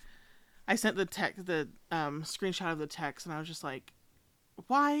 I sent the screenshot of the text, and I was just like,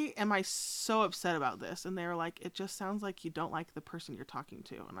 why am I so upset about this? And they were like, it just sounds like you don't like the person you're talking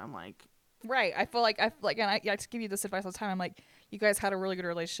to. And I'm like, Right. I feel like, and I to give you this advice all the time. I'm like, you guys had a really good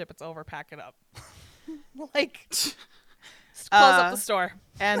relationship. It's over. Pack it up. Like, close up the store.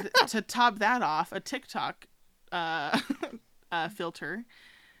 and to top that off, a TikTok filter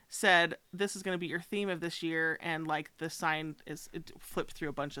said, this is going to be your theme of this year. And like the sign it flipped through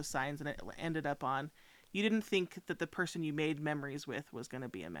a bunch of signs, and it ended up on, you didn't think that the person you made memories with was going to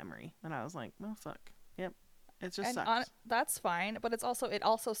be a memory. And I was like, well, fuck. Yep. It just sucks. That's fine, but it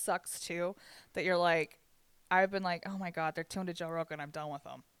also sucks too that you're like, I've been like, oh my god, they're tuned to Joe Rogan, I'm done with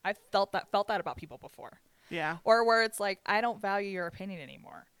them. I felt that about people before. Yeah. Or where it's like, I don't value your opinion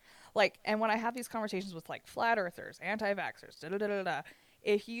anymore. Like, and when I have these conversations with like flat earthers, anti-vaxxers,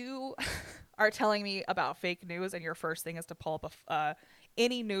 if you are telling me about fake news and your first thing is to pull up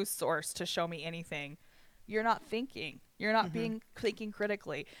any news source to show me anything, you're not thinking. You're not thinking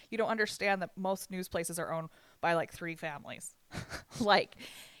critically. You don't understand that most news places are owned by like 3 families. Like,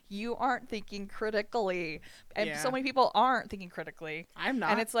 you aren't thinking critically. And so many people aren't thinking critically. I'm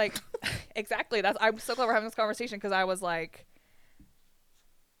not. And it's like, exactly. I'm so glad we're having this conversation, because I was like,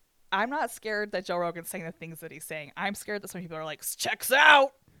 I'm not scared that Joe Rogan's saying the things that he's saying. I'm scared that some people are like, checks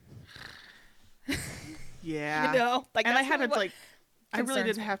out. Yeah. You know? Like, and I that's had to really what like, I really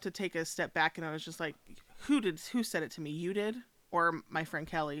concerns did me. have to take a step back, and I was just like, who said it to me? You did? Or my friend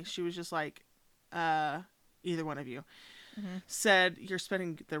Kelly? She was just like, either one of you said, you're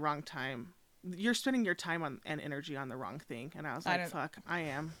spending the wrong time. You're spending your time on and energy on the wrong thing. And I was like, fuck, I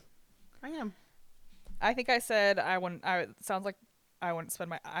am. I think I said I wouldn't. It sounds like I wouldn't spend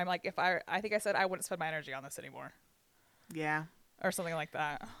my. I'm like, I think I said I wouldn't spend my energy on this anymore, Yeah. or something like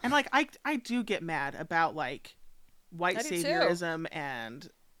that. And like, I do get mad about like white I do too. saviorism and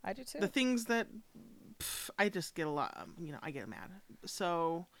I do too. the things that I just get a lot, I get mad.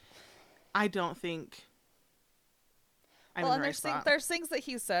 So I don't think I'm in the right spot. There's things that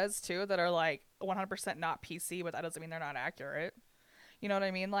he says too that are like 100% not PC, but that doesn't mean they're not accurate. You know what I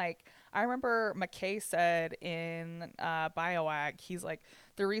mean? Like, I remember McKay said in BioWag, he's like,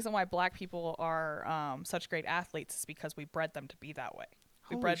 the reason why black people are such great athletes is because we bred them to be that way.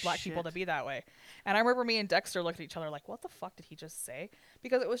 We Holy bred black people to be that way. And I remember me and Dexter looked at each other like, what the fuck did he just say?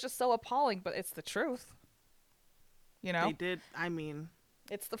 Because it was just so appalling, but it's the truth. You know? They did. I mean,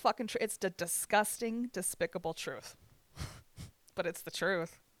 It's the fucking truth. It's the disgusting, despicable truth. But it's the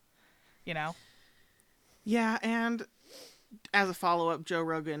truth. You know? yeah. And as a follow-up, Joe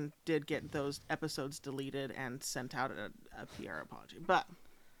Rogan did get those episodes deleted and sent out a PR apology. But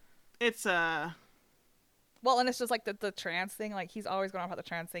it's Well, and it's just like the trans thing. Like, he's always going on about the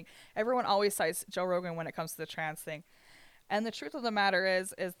trans thing. Everyone always cites Joe Rogan when it comes to the trans thing. And the truth of the matter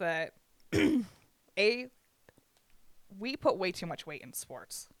is that we put way too much weight in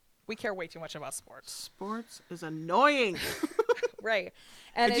sports. We care way too much about sports. sports is annoying. Right.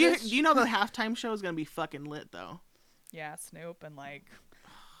 And do you know the halftime show is gonna be fucking lit though? yeah, Snoop and like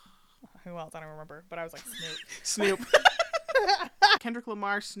who else? I don't remember, but I was like Snoop. Snoop. Kendrick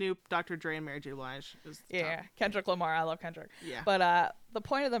Lamar, Snoop, Dr. Dre, and Mary J. Blige. Is the Yeah, top. Kendrick Lamar. I love Kendrick. Yeah. But the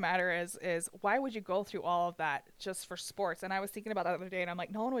point of the matter is why would you go through all of that just for sports? And I was thinking about that the other day, and I'm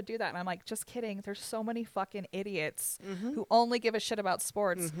like, no one would do that. And I'm like, just kidding. There's so many fucking idiots who only give a shit about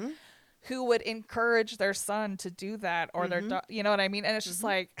sports, who would encourage their son to do that, or their, you know what I mean? And it's just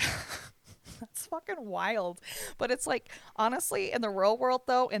like, that's fucking wild. But it's like, honestly, in the real world,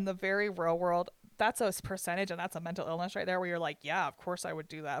 though, in the very real world, that's a percentage, and that's a mental illness right there, where you're like, yeah, of course I would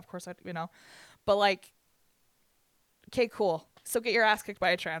do that. Of course you know. But like, okay, cool. So get your ass kicked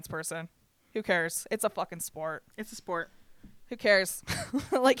by a trans person. Who cares? It's a fucking sport. It's a sport. Who cares?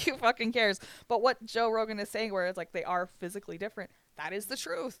 Like, who fucking cares? But what Joe Rogan is saying, where it's like they are physically different, that is the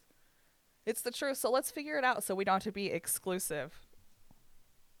truth. It's the truth. So let's figure it out so we don't have to be exclusive.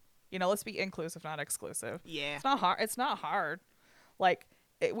 You know, let's be inclusive, not exclusive. Yeah. It's not hard. It's not hard. Like,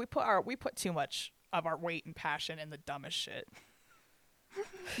 we put too much of our weight and passion in the dumbest shit.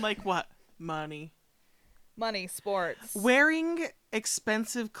 Like what? Money. Money, sports, Wearing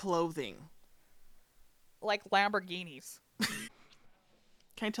expensive clothing. like Lamborghinis.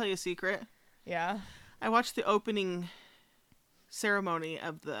 Can I tell you a secret? Yeah. I watched the opening ceremony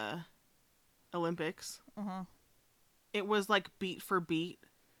of the Olympics. It was like beat for beat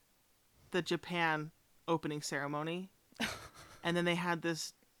the Japan opening ceremony. And then they had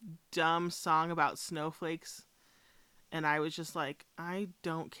this dumb song about snowflakes. And I was just like, I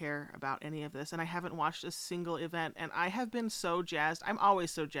don't care about any of this. And I haven't watched a single event. And I have been so jazzed. I'm always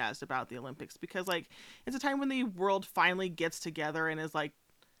so jazzed about the Olympics because, like, it's a time when the world finally gets together and is like,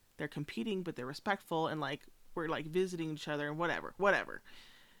 they're competing, but they're respectful. And, like, we're, like, visiting each other and whatever.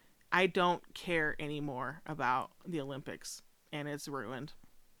 I don't care anymore about the Olympics. And it's ruined.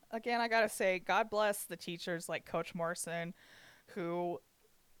 Again, I gotta say, God bless the teachers like Coach Morrison, who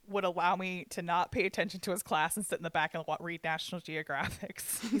would allow me to not pay attention to his class and sit in the back and read National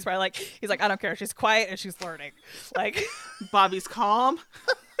Geographics. He's probably like, I don't care. She's quiet and she's learning. Like, Bobby's calm.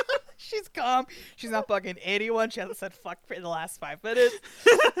 she's calm. She's not bugging anyone. She hasn't said fuck in the last 5 minutes.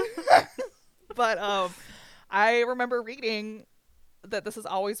 But I remember reading that this has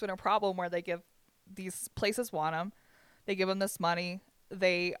always been a problem where they give these places want them. They give them this money.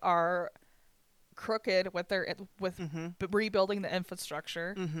 They are crooked with rebuilding the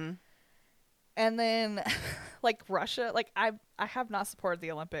infrastructure. Mm-hmm. And then like Russia, like I have not supported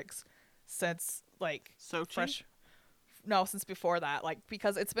the Olympics since like Sochi? since before that, like,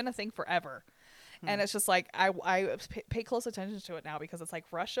 because it's been a thing forever. And it's just like I pay close attention to it now because it's like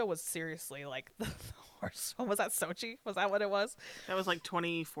Russia was seriously like the worst one. Was that Sochi? Was that what it was? That was like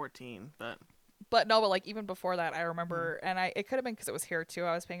 2014, but like even before that, I remember, and it could have been because it was here too.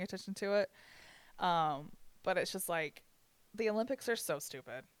 I was paying attention to it. But it's just like the Olympics are so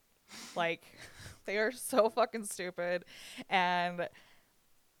stupid. Like, they are so fucking stupid. And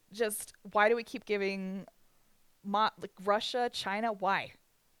just why do we keep giving like Russia, China? Why?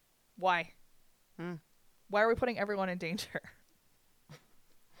 Why are we putting everyone in danger?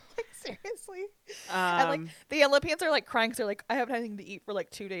 Like, seriously? And like the Olympians are like crying because they're like, I haven't had anything to eat for like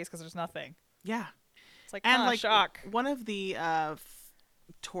 2 days because there's nothing. Yeah. It's like, and like shock. One of the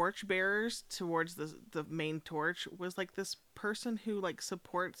torch bearers towards the main torch was like this person who like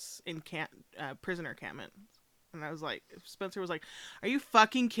supports in prisoner encampment. And I was like, Spencer was like, are you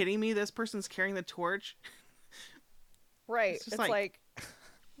fucking kidding me? This person's carrying the torch. Right. It's like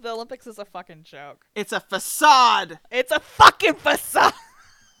the Olympics is a fucking joke. It's a facade. It's a fucking facade.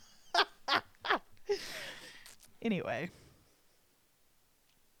 Anyway.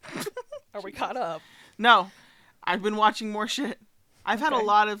 Are we caught up? No. I've been watching more shit. I've had a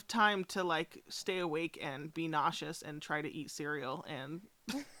lot of time to like stay awake and be nauseous and try to eat cereal and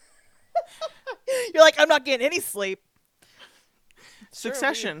You're like, I'm not getting any sleep.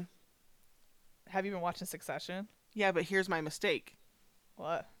 Succession. Have you been watching Succession? Yeah, but here's my mistake.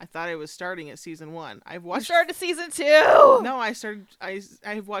 What? I thought I was starting at season 1. You started season 2. No,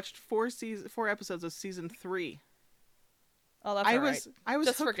 I've watched 4 episodes of season 3. Oh, that's alright. I was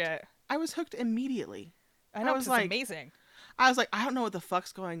just hooked. Forget. I was hooked immediately. I know, was it's like, amazing. I was like, I don't know what the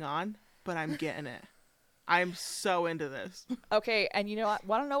fuck's going on, but I'm getting it. I'm so into this. Okay, and you know what?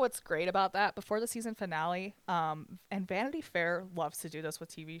 Want to know what's great about that? Before the season finale, and Vanity Fair loves to do this with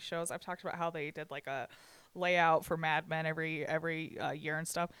TV shows. I've talked about how they did like a layout for Mad Men every year and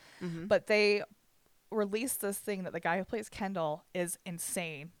stuff. Mm-hmm. But they released this thing that the guy who plays Kendall is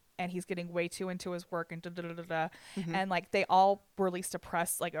insane, and he's getting way too into his work and Mm-hmm. and like they all released a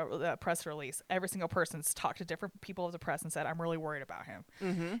press release. Every single person's talked to different people of the press and said, I'm really worried about him.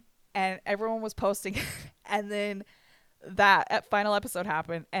 Mm-hmm. And everyone was posting and then that final episode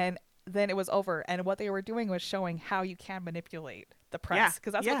happened and then it was over, and what they were doing was showing how you can manipulate the press,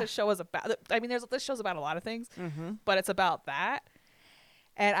 because that's what this show is about. I mean, this show's about a lot of things, but it's about that.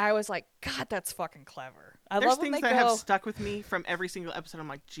 And I was like, God, that's fucking clever. There's things that have stuck with me from every single episode. I'm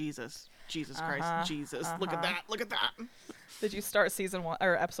like, Jesus Christ, Jesus, look at that. Did you start season 1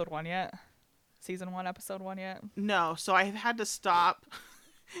 or episode 1 yet? Season 1, episode 1 yet? No, so I had to stop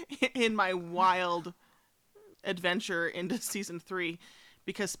in my wild adventure into season 3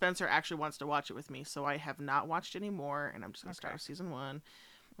 because Spencer actually wants to watch it with me. So I have not watched any more, and I'm just going to start with season 1. And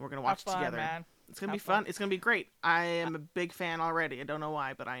we're going to watch it together. Man. It's going to be fun. It's going to be great. I am a big fan already. I don't know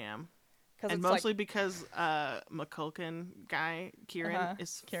why, but I am. And mostly because McCulkin guy, Kieran,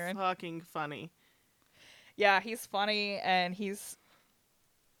 is fucking funny. Yeah, he's funny, and he's...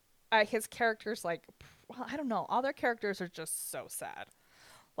 his characters, like... Well, I don't know. All their characters are just so sad.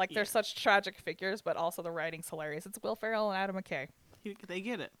 Like, they're such tragic figures, but also the writing's hilarious. It's Will Ferrell and Adam McKay. They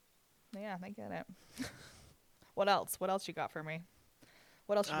get it. Yeah, they get it. What else? What else you got for me?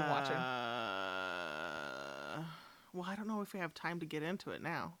 What else you been watching? Well, I don't know if we have time to get into it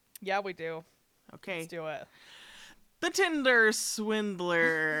now. Yeah, we do. Okay. Let's do it. The Tinder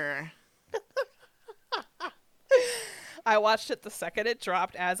Swindler. I watched it the second it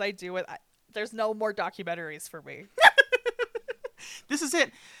dropped, as I do it. There's no more documentaries for me. This is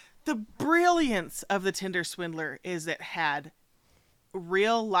it. The brilliance of The Tinder Swindler is it had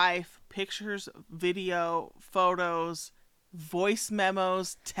real life pictures, video, photos, voice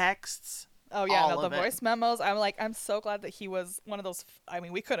memos, texts. Oh yeah, all no, the of it. voice memos. I'm so glad that he was one of those. I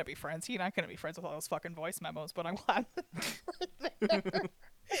mean, we couldn't be friends. He and I couldn't be friends with all those fucking voice memos. But I'm glad.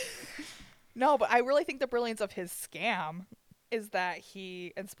 No, but I really think the brilliance of his scam is that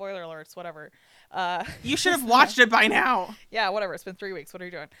he, and spoiler alerts, whatever. You should have watched it by now. Yeah, whatever. It's been 3 weeks. What are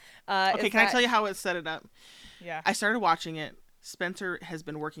you doing? Okay, can I tell you how it set it up? Yeah. I started watching it. Spencer has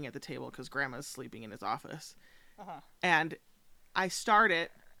been working at the table because Grandma's sleeping in his office. Uh-huh. And I start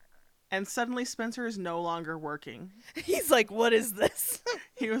it, and suddenly Spencer is no longer working. He's like, what is this?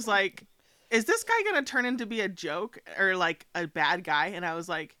 He was like, is this guy going to turn into be a joke or like a bad guy? And I was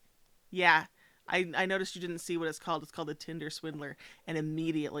like, yeah. I noticed you didn't see what it's called. It's called a Tinder swindler. And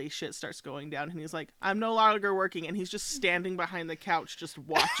immediately shit starts going down. And he's like, I'm no longer working. And he's just standing behind the couch just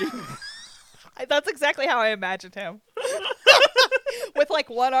watching. That's exactly how I imagined him. With like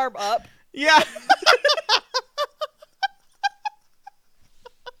one arm up. Yeah.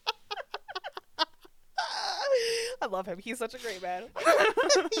 I love him. He's such a great man.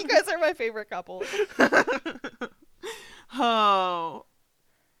 You guys are my favorite couple. Oh,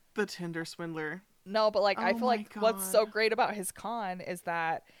 the Tinder swindler. No, but like I Oh feel my like what's so God. great about his con is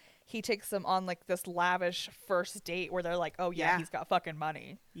that he takes them on like this lavish first date where they're like, oh yeah, Yeah. he's got fucking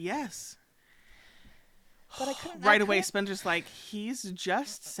money. Yes. But I couldn't Right away, Spencer's like, he's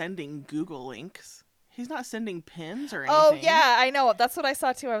just sending Google links. He's not sending pins or anything. Oh yeah, I know. That's what I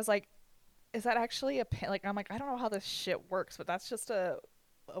saw too. I was like, is that actually a pin? Like I'm like, I don't know how this shit works, but that's just a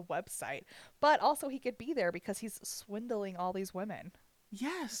website. But also he could be there because he's swindling all these women.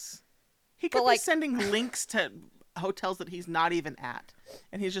 Yes. He But, could be like- sending links to hotels that he's not even at.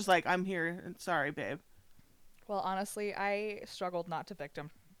 And he's just like, I'm here. Sorry, babe. Well, honestly, I struggled not to victim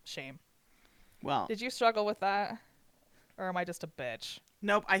shame. Well, Did you struggle with that? Or am I just a bitch?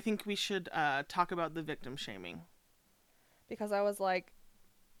 nope. I think we should talk about the victim shaming. Because I was like,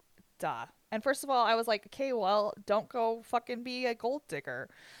 duh. And first of all, I was like, okay, well, don't go fucking be a gold digger.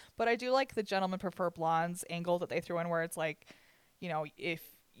 But I do like the gentlemen prefer blondes angle that they threw in where it's like, you know, if,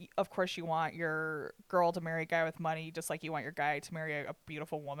 of course, you want your girl to marry a guy with money, just like you want your guy to marry a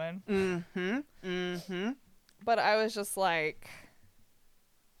beautiful woman. Mm-hmm. Mm-hmm. But I was just like,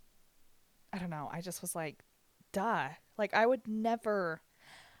 I don't know. I just was like, duh. Like, I would never,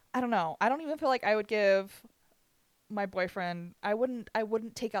 I don't know. I don't even feel like I would give my boyfriend, I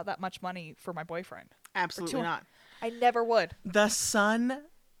wouldn't take out that much money for my boyfriend. Absolutely two- not. I never would. The son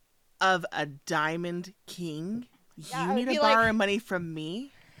of a diamond king. Yeah, I You would need to be like- borrow money from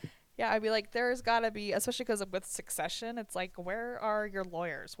me? Yeah, I'd be like, there's got to be, especially because with Succession, it's like, where are your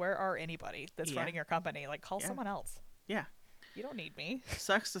lawyers? Where are anybody that's Yeah. running your company? Like, call Yeah. someone else. Yeah. You don't need me.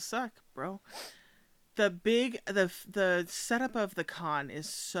 Sucks to suck, bro. The setup of the con is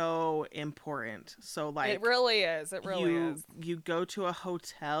so important. So like It really is. It really is. you go to a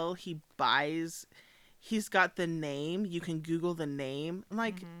hotel, he's got the name, you can Google the name.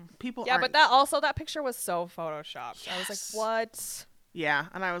 Like people Yeah, aren't, but that picture was so photoshopped. I was Yes. like, what? yeah,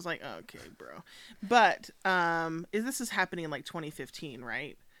 and I was like, okay, bro. But this is happening in like 2015,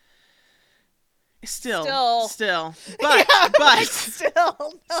 right? Still. But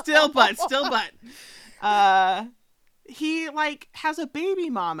he like has a baby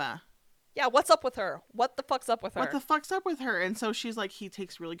mama. Yeah, what's up with her? What the fuck's up with her? What the fuck's up with her? And so she's like, he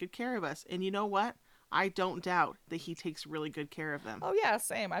takes really good care of us. And you know what? I don't doubt that he takes really good care of them. Oh yeah,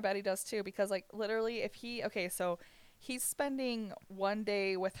 same. I bet he does too. Because like literally, so he's spending one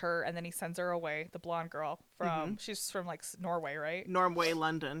day with her, and then he sends her away. The blonde girl from she's from like Norway, right? Norway,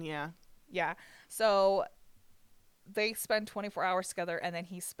 London, yeah. Yeah. So they spend 24 hours together, and then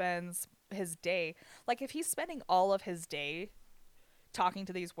he spends his day. Like if he's spending all of his day talking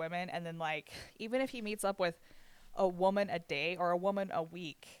to these women, and then like even if he meets up with a woman a day or a woman a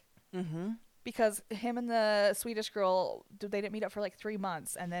week. Mm-hmm. Because him and the Swedish girl, they didn't meet up for like 3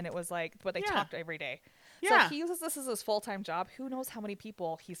 months, and then it was like, but they Yeah. talked every day. Yeah. So he uses this as his full-time job. Who knows how many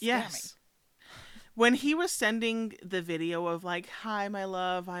people he's scamming? Yes. When he was sending the video of like, hi, my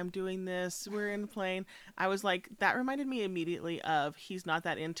love, I'm doing this, we're in the plane, I was like, that reminded me immediately of He's Not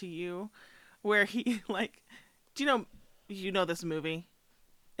That Into You, where he like, do you know this movie?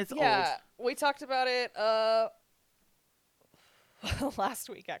 It's Yeah, we talked about it last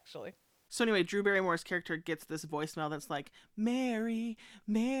week, actually. So anyway, Drew Barrymore's character gets this voicemail that's like, Mary,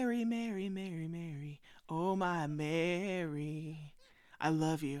 Mary, Mary, Mary, Mary, oh my Mary, I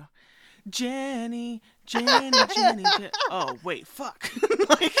love you. Jenny, Jenny, Jenny, oh, wait, fuck.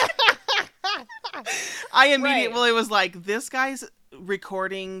 Like, I immediately was like, this guy's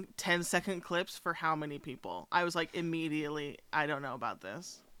recording 10-second clips for how many people? I was like, immediately, I don't know about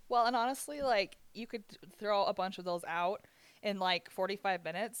this. Well, and honestly, like, you could throw a bunch of those out in like 45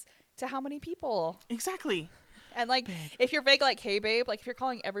 minutes to how many people? Exactly. And like, if you're vague, like, hey, babe, like, if you're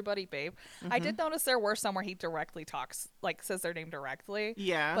calling everybody babe, I Mm-hmm. did notice there were some where he directly talks, like, says their name directly.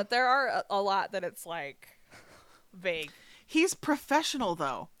 Yeah. But there are a lot that it's like vague. He's professional,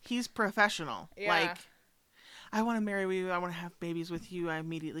 though. He's professional. Yeah. Like, I want to marry you. I want to have babies with you. I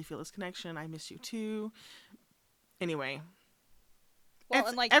immediately feel this connection. I miss you too. Anyway. Well,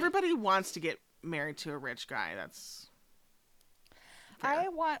 and like, everybody wants to get married to a rich guy. That's fair.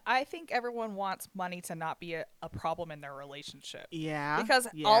 I think everyone wants money to not be a problem in their relationship. Yeah. Because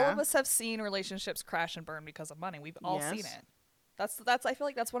yeah. all of us have seen relationships crash and burn because of money. We've all seen Yes. it. That's I feel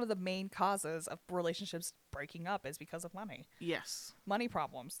like that's one of the main causes of relationships breaking up is because of money. Yes. Money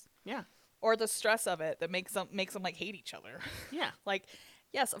problems. Yeah. Or the stress of it that makes them like hate each other. Yeah. Like,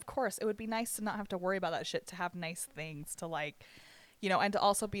 yes, of course, it would be nice to not have to worry about that shit, to have nice things, to like, you know, and to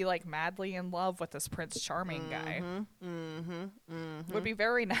also be like madly in love with this Prince Charming guy. Would be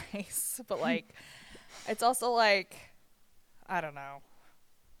very nice, but like, it's also like, I don't know.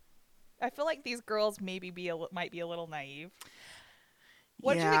 I feel like these girls maybe might be a little naive.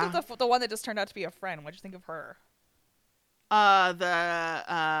 What did you think of the one that just turned out to be a friend? What did you think of her? The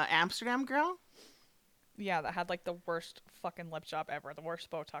Amsterdam girl? Yeah, that had like the worst fucking lip job ever, the worst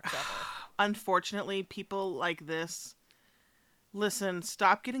Botox ever. Unfortunately, people like this. Listen,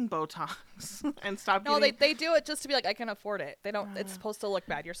 stop getting Botox and stop No, getting... they do it just to be like, I can afford it. They don't. It's supposed to look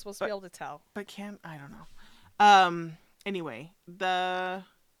bad. You're supposed to be able to tell. But I don't know. Anyway, I'm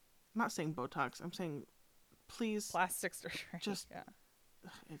not saying Botox. I'm saying, please, Plastic surgery. Just- yeah.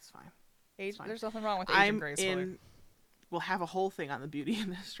 it's fine. Age. fine. There's nothing wrong with aging gracefully. We'll have a whole thing on the beauty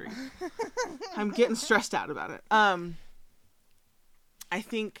industry. I'm getting stressed out about it. I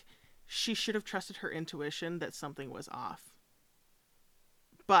think she should have trusted her intuition that something was off.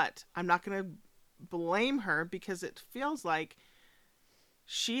 But I'm not going to blame her because it feels like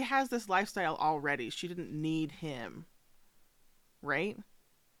she has this lifestyle already. She didn't need him. Right?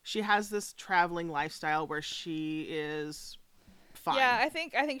 She has this traveling lifestyle where she is fine. Yeah, I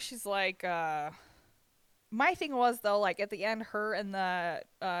think she's like. My thing was though, like at the end, her and the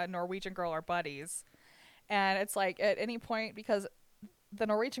Norwegian girl are buddies, and it's like at any point, because the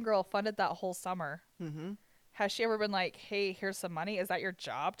Norwegian girl funded that whole summer. Mm-hmm. Has she ever been like, hey, here's some money? Is that your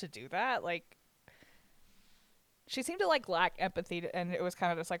job to do that? Like, she seemed to like lack empathy, and it was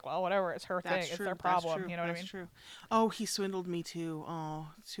kind of just like, well, whatever, it's her thing, it's their problem. You know what I mean? That's true. Oh, he swindled me too. Oh,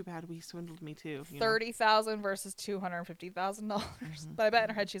 it's too bad he swindled me too. You know? $30,000 versus $250,000. But I bet in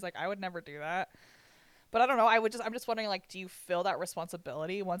her head she's like, I would never do that. But I don't know. I'm just wondering, like, do you feel that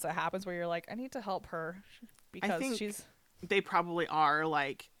responsibility once it happens, where you're like, I need to help her because think she's. They probably are.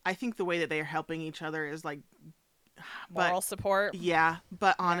 Like, I think the way that they are helping each other is like Moral support. Yeah,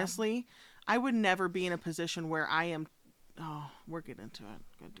 but honestly, I would never be in a position where I am. Oh, we're getting into it.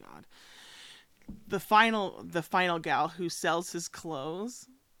 Good God. The final gal who sells his clothes.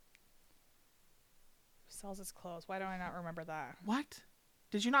 Sells his clothes. Why do I not remember that? What?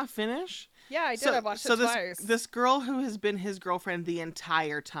 Did you not finish? Yeah, I did. I watched it twice. This girl who has been his girlfriend the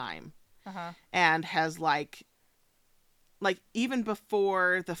entire time, and has like even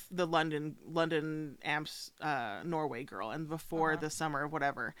before the London Amps Norway girl, and before the summer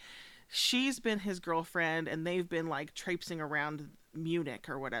whatever, she's been his girlfriend, and they've been like traipsing around Munich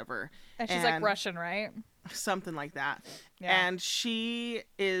or whatever. And she's like Russian, right? Something like that. Yeah. And she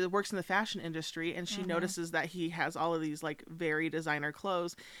works in the fashion industry, and she notices that he has all of these like very designer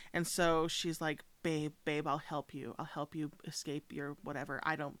clothes, and so she's like, babe, I'll help you escape your whatever.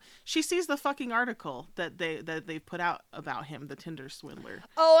 She sees the fucking article that they put out about him, the Tinder swindler.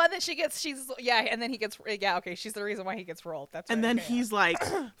 Oh, and then and then he gets okay, she's the reason why he gets rolled. That's right. And then he's like,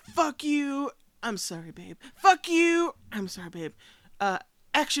 fuck you, I'm sorry babe, fuck you, I'm sorry babe,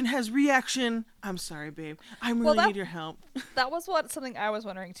 action has reaction, I'm sorry babe, I really need your help. That was something I was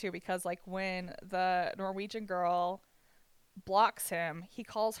wondering too, because like when the Norwegian girl blocks him, he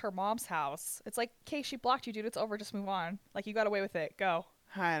calls her mom's house. It's like, okay, she blocked you, dude, it's over, just move on, like, you got away with it, go.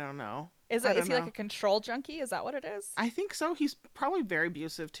 I don't know. Is he like a control junkie? Is that what it is? I think so. He's probably very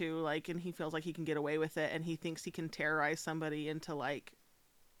abusive too, like, and he feels like he can get away with it, and he thinks he can terrorize somebody into like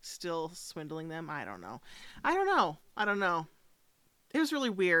still swindling them. I don't know. It was really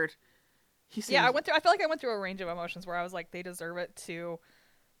weird. I feel like I went through a range of emotions where I was like, they deserve it too.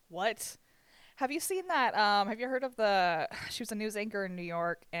 What? Have you seen that? Have you heard of she was a news anchor in New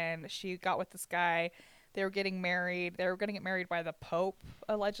York, and she got with this guy. They were getting married. They were going to get married by the Pope,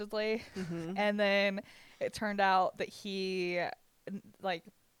 allegedly. Mm-hmm. And then it turned out that he, like,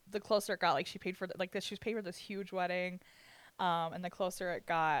 the closer it got, like, she was paid for this huge wedding. And the closer it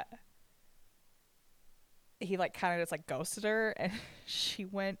got, he like kind of just like ghosted her, and she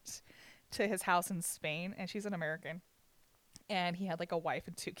went to his house in Spain, and she's an American, and he had like a wife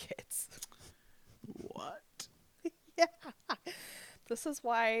and 2 kids. What? Yeah. This is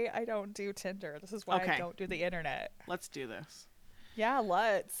why I don't do Tinder. This is why I don't do the internet. Let's do this. Yeah,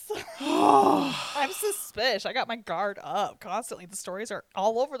 let's. I'm suspicious. I got my guard up constantly. The stories are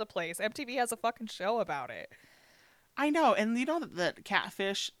all over the place. MTV has a fucking show about it. I know, and you know that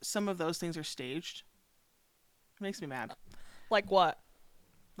Catfish, some of those things are staged. It makes me mad. Like what?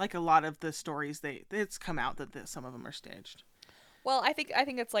 Like a lot of the stories, it's come out that some of them are staged. Well, I think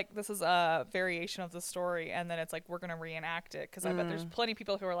it's like this is a variation of the story, and then it's like we're gonna reenact it because I bet there's plenty of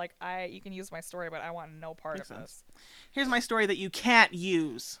people who are like, you can use my story, but I want no part of this. Here's my story that you can't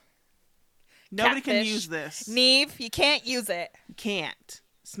use. Nobody can use this. Neve, you can't use it. You can't.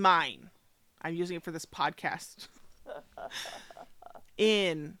 It's mine. I'm using it for this podcast.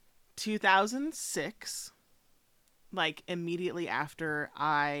 In 2006, like immediately after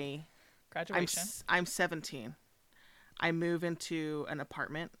Graduation. I'm 17. I move into an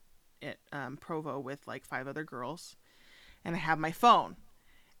apartment at Provo with like 5 other girls, and I have my phone,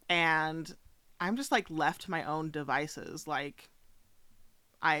 and I'm just like left to my own devices. Like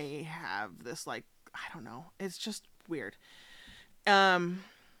I have this like, I don't know. It's just weird.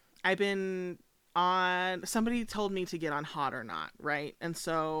 I've been on, somebody told me to get on Hot or Not, right? And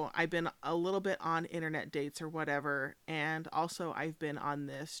so I've been a little bit on internet dates or whatever, and also I've been on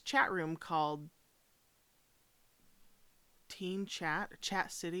this chat room called Teen Chat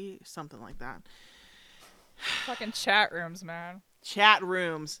City, something like that. Fucking chat rooms, man. Chat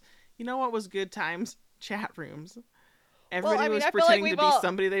rooms. You know what was good times? Chat rooms. Everybody was I feel pretending like to be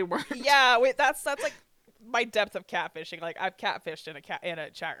somebody they weren't. Yeah, wait, that's like my depth of catfishing. Like I've catfished in a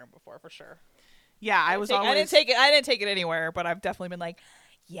chat room before, for sure. Yeah, I didn't take it anywhere, but I've definitely been like,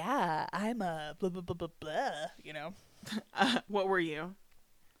 yeah, I'm a blah blah blah blah blah. You know. What were you?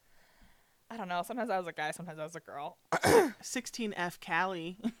 I don't know. Sometimes I was a guy, sometimes I was a girl. 16F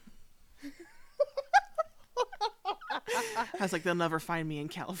Cali. I was like, they'll never find me in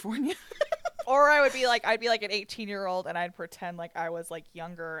California. Or I'd be like an 18-year-old, and I'd pretend like I was like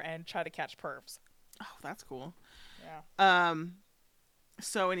younger and try to catch pervs. Oh, that's cool. Yeah.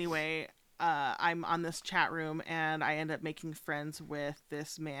 So anyway, I'm on this chat room, and I end up making friends with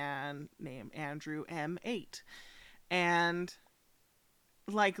this man named Andrew M8. And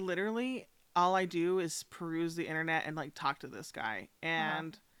like literally all I do is peruse the internet and like talk to this guy,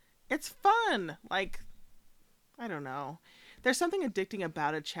 and it's fun. Like, I don't know. There's something addicting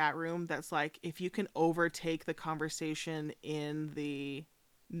about a chat room that's like, if you can overtake the conversation in the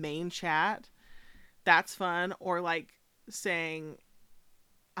main chat, that's fun. Or like saying,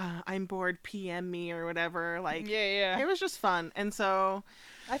 I'm bored, PM me or whatever. Like, yeah. It was just fun. And so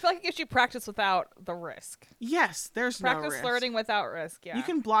I feel like it gives you practice without the risk. yes, there's Practice no risk. flirting without risk, yeah. You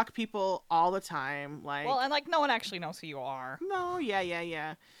can block people all the time. Like, well, and like no one actually knows who you are. no,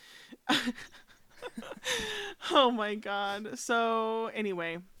 yeah. Oh my god. So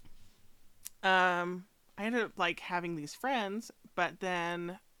anyway, I ended up like having these friends, but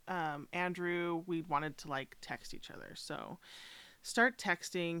then Andrew, we wanted to like text each other. So start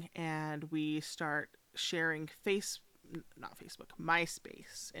texting, and we start sharing MySpace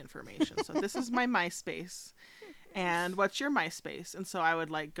information. So this is my MySpace, and what's your MySpace? And so I would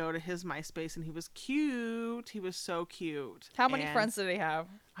like go to his MySpace, and he was cute. He was so cute. How many friends did he have?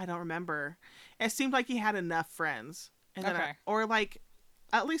 I don't remember. It seemed like he had enough friends, and then okay. or like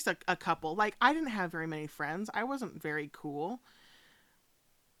at least a couple. Like, I didn't have very many friends. I wasn't very cool.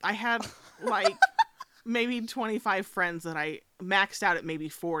 I had like maybe 25 friends that I maxed out at maybe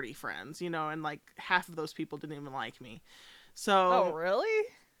 40 friends, you know, and like half of those people didn't even like me. So oh, really?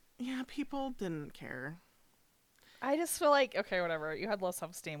 Yeah, people didn't care. I just feel like, okay, whatever. You had low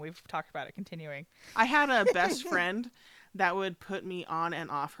self-esteem. We've talked about it. Continuing. I had a best friend that would put me on and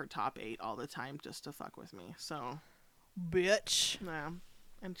off her top 8 all the time just to fuck with me. So, bitch. yeah.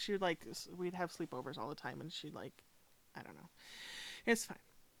 And she would like, we'd have sleepovers all the time, and she'd like, I don't know. It's fine.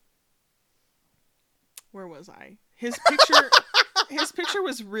 Where was I? His picture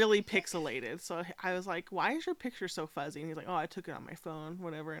was really pixelated. So I was like, why is your picture so fuzzy? And he's like, oh, I took it on my phone,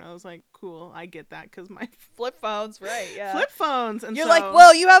 whatever. And I was like, cool, I get that, because my flip phones, right? Yeah, flip phones. And you're like,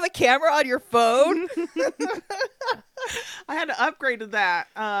 whoa, you have a camera on your phone? I had to upgrade to that.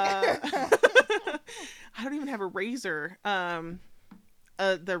 I don't even have a Razr.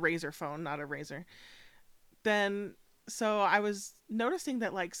 The Razr phone, not a Razr. Then, so I was noticing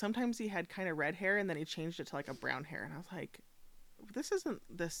that like sometimes he had kind of red hair, and then he changed it to like a brown hair, and I was like, this isn't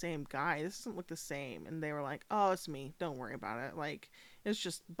the same guy. This doesn't look the same. And they were like, oh, it's me. Don't worry about it. Like, it's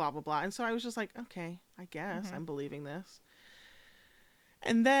just blah, blah, blah. And so I was just like, okay, I guess I'm believing this.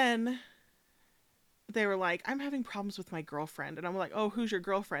 And then they were like, I'm having problems with my girlfriend. And I'm like, oh, who's your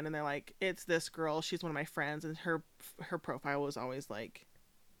girlfriend? And they're like, it's this girl. She's one of my friends. And her profile was always like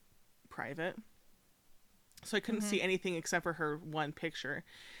private. So I couldn't see anything except for her one picture.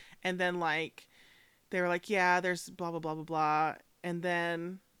 And then like, they were like, yeah, there's blah, blah, blah, blah, blah. And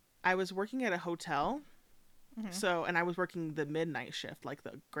then I was working at a hotel. So, and I was working the midnight shift, like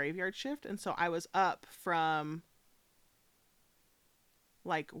the graveyard shift. And so I was up from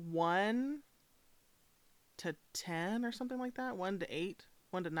like 1 to 10 or something like that. 1 to 8,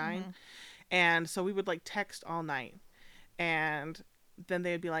 1 to 9. And so we would like text all night. And then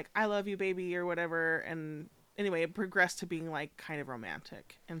they'd be like, I love you, baby, or whatever. And anyway, it progressed to being like kind of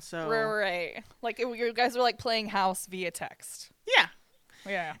romantic. And so Right. Like you guys were like playing house via text. yeah.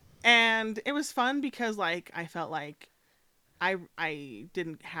 Yeah. And it was fun because like I felt like I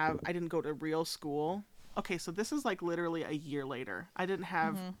didn't go to real school. Okay, so this is like literally a year later. I didn't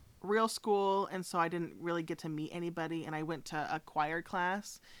have real school, and so I didn't really get to meet anybody, and I went to a choir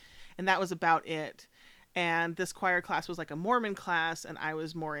class, and that was about it. And this choir class was like a Mormon class, and I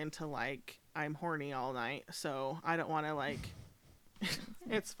was more into like, I'm horny all night, so I don't want to like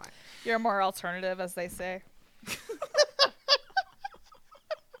it's fine. You're more alternative, as they say.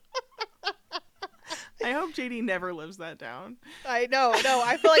 I hope JD never lives that down. I know. No,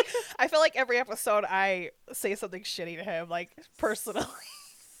 I feel like every episode I say something shitty to him, like personally.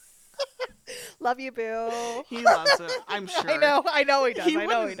 Love you, Boo. He loves it, I'm sure. I know he does. He I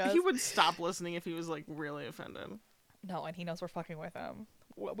know he does. He would stop listening if he was like really offended. No, and he knows we're fucking with him.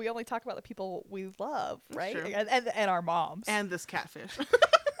 We only talk about the people we love, right? True. And our moms. And this catfish.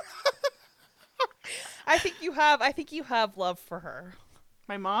 I think you have love for her.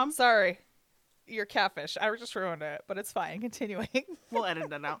 My mom? Sorry. Your catfish. I just ruined it, but it's fine. Continuing. We'll edit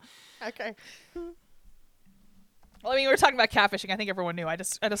that out. Okay. Well, I mean, we were talking about catfishing. I think everyone knew. I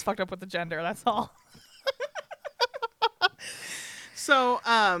just fucked up with the gender. That's all. So,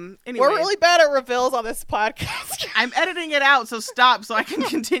 anyway. We're really bad at reveals on this podcast. I'm editing it out, so stop so I can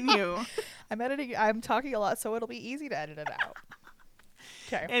continue. I'm talking a lot, so it'll be easy to edit it out.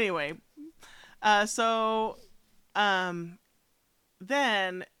 Okay. Anyway.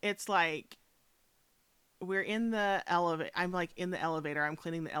 Then it's like, we're in the elevator. I'm like in the elevator. I'm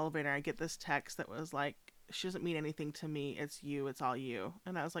cleaning the elevator. I get this text that was like, she doesn't mean anything to me. It's you. It's all you.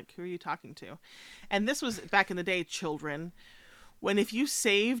 And I was like, who are you talking to? And this was back in the day, children, when if you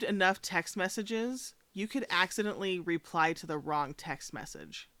saved enough text messages, you could accidentally reply to the wrong text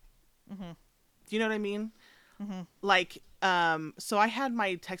message. Do you know what I mean? Like, so I had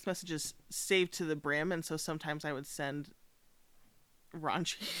my text messages saved to the brim. And so sometimes I would send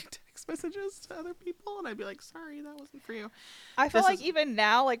raunchy text messages to other people, and I'd be like, sorry, that wasn't for you. I feel like even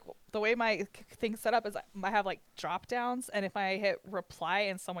now, like the way my thing's set up is I have like drop downs, and if I hit reply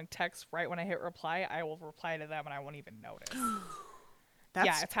and someone texts right when I hit reply, I will reply to them and I won't even notice.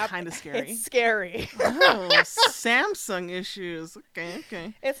 That's kind of scary. It's scary. Oh, Samsung issues.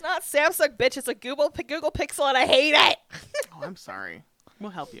 Okay. It's not Samsung, bitch. It's a Google Pixel, and I hate it. Oh, I'm sorry.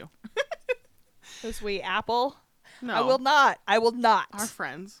 We'll help you. This we Apple. No, I will not. Our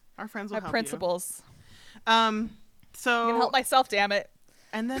friends will help My principles. you. I So can help myself, damn it.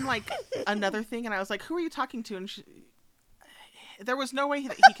 And then like another thing, and I was like, who are you talking to? And there was no way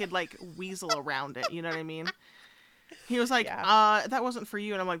that he could like weasel around it. You know what I mean? He was like, that wasn't for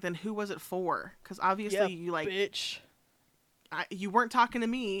you. And I'm like, then who was it for? Because obviously you like, bitch. You weren't talking to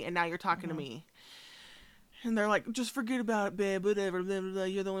me, and now you're talking to me. And they're like, just forget about it, babe, whatever, blah, blah, blah.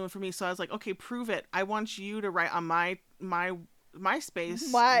 You're the only one for me. So I was like, okay, prove it. I want you to write on my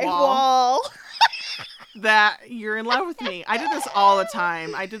MySpace wall that you're in love with me. I did this all the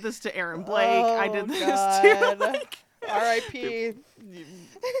time. I did this to Aaron Blake. I did this to like, R.I.P.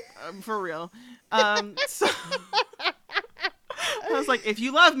 For real. So I was like, if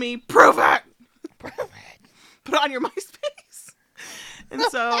you love me, prove it. Put it on your MySpace. And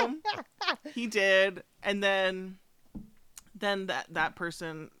so he did. And then that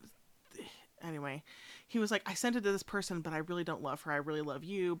person, anyway, he was like, I sent it to this person, but I really don't love her. I really love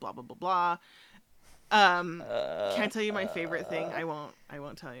you, blah, blah, blah, blah. Can I tell you my favorite thing? I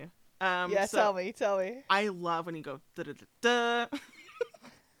won't tell you. Yeah, so tell me. I love when you go da-da-da-da.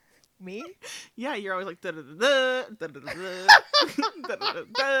 Me? Yeah, you're always like da-da-da-da, da-da-da-da, da-da-da-da,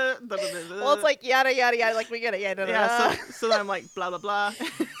 da-da-da-da. Well, it's like yada yada yada, like we get it, Yeah, so then I'm like blah blah blah.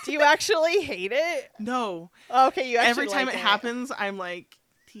 Do you actually hate it? No. Okay, you actually every time like it happens, I'm like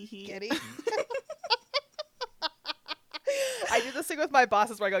tee hee. Giddy. I do this thing with my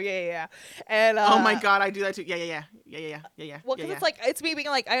bosses where I go, yeah. And oh my god, I do that too. Yeah. Well, because it's like it's me being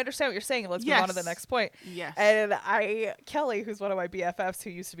like, I understand what you're saying. Let's move on to the Yes. next point. Yes. And Kelly, who's one of my BFFs, who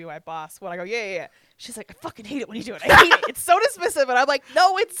used to be my boss, when I go, yeah, she's like, I fucking hate it when you do it. I hate it. It's so dismissive, and I'm like,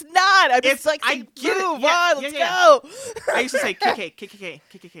 no, it's not. I'm just like, I get it. move Yeah, on, let's yeah. go. I used to say KKK.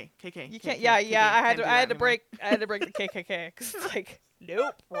 You can't. Yeah. I had to break the KKK because it's like,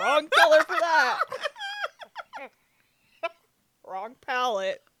 nope, wrong color for that. Wrong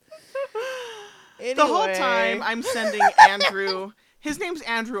palette. The whole Anyway. time I'm sending Andrew. His name's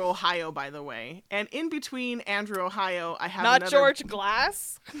Andrew Ohio, by the way. And in between Andrew Ohio, I have Not another... George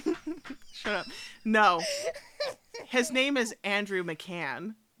Glass. Shut up. No. His name is Andrew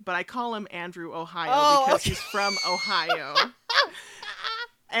McCann, but I call him Andrew Ohio because okay. he's from Ohio.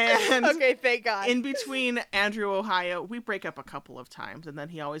 And Okay, thank God. in between Andrew Ohio, we break up a couple of times, and then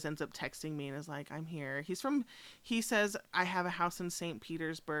he always ends up texting me and is like, I'm here. He says, I have a house in St.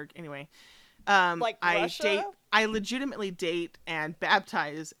 Petersburg. Anyway, Like I Russia? I legitimately date and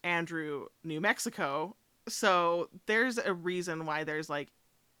baptize Andrew, New Mexico. So there's a reason why there's like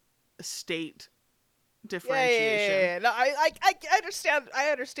state differentiation. Yeah. No, I understand. I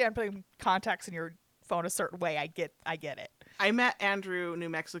understand putting contacts in your phone a certain way. I get it. I met Andrew, New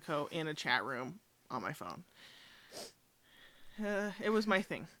Mexico in a chat room on my phone. It was my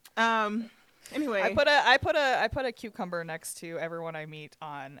thing. Anyway. I put a cucumber next to everyone I meet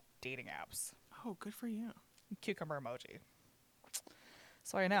on dating apps. Oh, good for you. Cucumber emoji.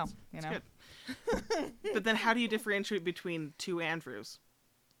 So I know, you know. Good. But then how do you differentiate between two Andrews?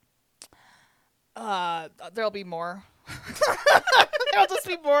 There'll be more. There'll just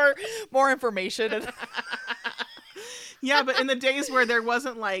be more information. Yeah, but in the days where there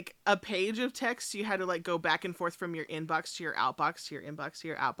wasn't like a page of text, you had to like go back and forth from your inbox to your outbox to your inbox to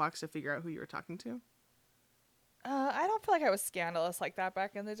your outbox to figure out who you were talking to. I don't feel like I was scandalous like that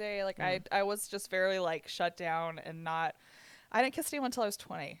back in the day. Like I was just very like shut down and not. I didn't kiss anyone until I was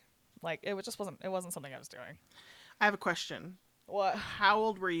 20. Like it wasn't something I was doing. I have a question. What? How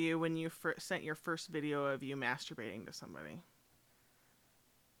old were you when you sent your first video of you masturbating to somebody?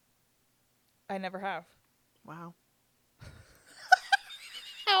 I never have. Wow.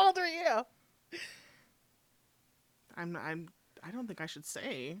 How old are you? I don't think I should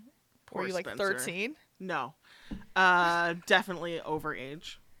say. Were you like Spencer. 13? No. Definitely over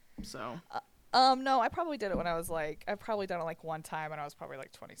age. So. No, I probably did it when I was like, I've probably done it like one time and I was probably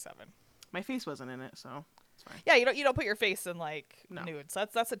like 27. My face wasn't in it, so it's fine. Yeah, you don't put your face in like No. nudes.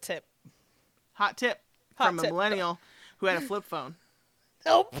 That's a tip. Hot tip Hot from tip. a millennial who had a flip phone.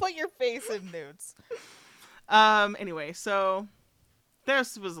 Don't put your face in nudes. Anyway, so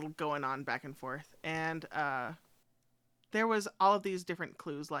this was going on back and forth, and there was all of these different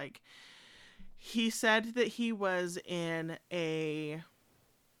clues. Like, he said that he was in a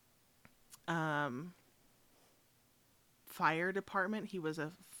fire department. He was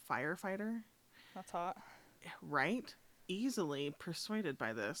a firefighter. That's hot. Right? Easily persuaded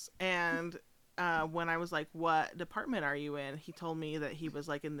by this. And when I was like, what department are you in? He told me that he was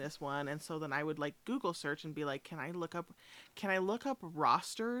like in this one. And so then I would like Google search and be like, can I look up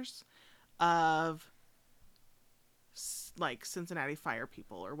rosters of like Cincinnati fire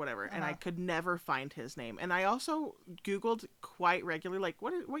people or whatever? And I could never find his name. And I also Googled quite regularly, like,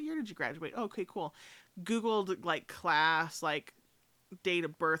 what year did you graduate? Oh, okay, cool. Googled like class, like date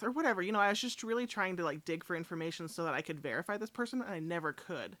of birth or whatever. You know, I was just really trying to like dig for information so that I could verify this person, and I never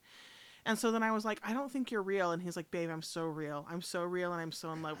could. And so then I was like, I don't think you're real. And he's like, babe, I'm so real. I'm so real, and I'm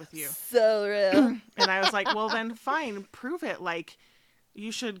so in love with you. So real. And I was like, well, then fine, prove it. Like,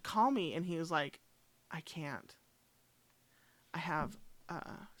 you should call me. And he was like, I can't. I have a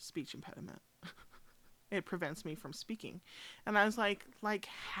speech impediment. It prevents me from speaking. And I was like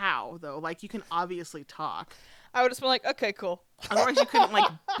how though? Like, you can obviously talk. I would just be like, okay, cool. Otherwise you couldn't like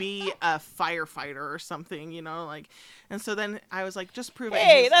be a firefighter or something, you know, like. And so then I was like, just prove it.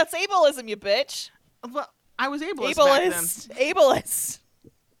 Hey, that's ableism, you bitch. Well, I was ableist back then. Ableist.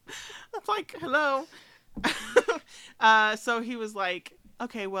 I'm like, hello. So he was like,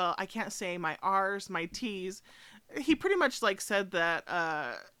 okay, well, I can't say my R's, my T's. He pretty much like said that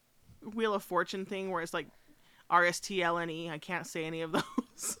Wheel of Fortune thing where it's like RSTLNE. I can't say any of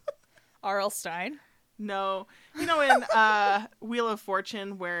those. R.L. Stein. No. You know, in Wheel of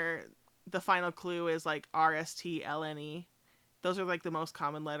Fortune where the final clue is like RSTLNE. Those are like the most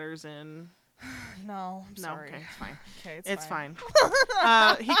common letters in. No, I'm No, sorry. okay, it's fine. Okay, It's fine.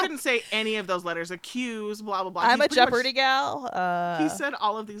 He couldn't say any of those letters. Accuse, blah, blah, blah. I'm He a pretty much- Jeopardy gal. He said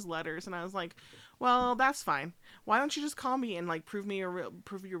all of these letters, and I was like, well, that's fine. Why don't you just call me and like prove you're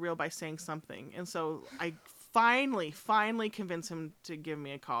real by saying something? And so I finally convince him to give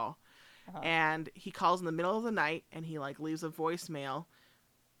me a call. Uh-huh. And he calls in the middle of the night, and he like leaves a voicemail.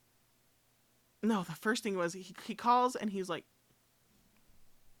 No, the first thing was he calls and he's like,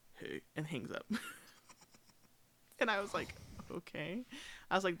 "Hey," and hangs up. And I was like, okay.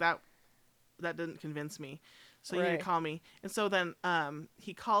 I was like, that didn't convince me. So you need to call me. And so then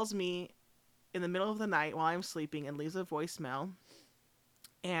he calls me in the middle of the night while I'm sleeping and leaves a voicemail.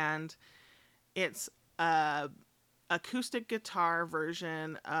 And it's a acoustic guitar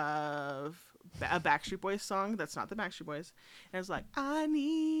version of a Backstreet Boys song that's not the Backstreet Boys. And it's like, I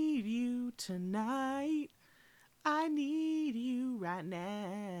need you tonight. I need you right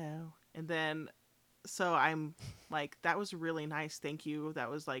now. And then, so I'm like, that was really nice. Thank you.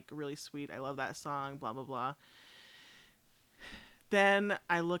 That was like really sweet. I love that song, blah, blah, blah. Then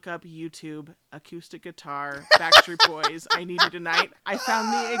I look up YouTube, acoustic guitar, Backstreet Boys, I Need You Tonight. I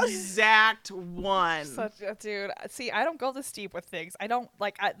found the exact one. Dude, see, I don't go this deep with things. I don't,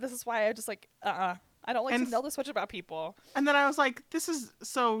 like, this is why I just, like, I don't like to know this much about people. And then I was like, this is,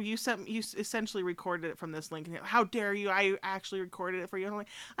 so you essentially recorded it from this link. And how dare you? I actually recorded it for you. And I'm like,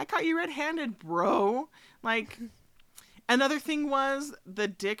 I caught you red-handed, bro. Like... Another thing was the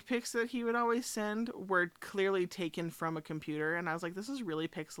dick pics that he would always send were clearly taken from a computer. And I was like, this is really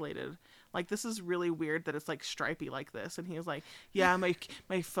pixelated. Like, this is really weird that it's like stripey like this. And he was like, yeah, my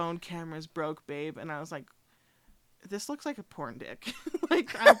phone camera's broke, babe. And I was like, this looks like a porn dick.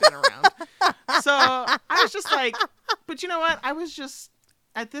 Like, I've been around. So I was just like, but you know what? I was just,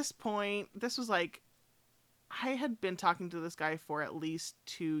 at this point, this was like, I had been talking to this guy for at least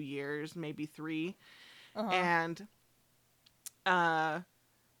 2 years, maybe 3. Uh-huh. And I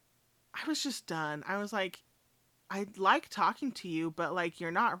was just done. I was like, I like talking to you, but like,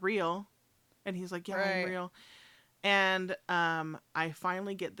 you're not real. And he's like, yeah, I'm real. And I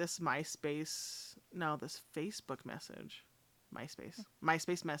finally get this Facebook message.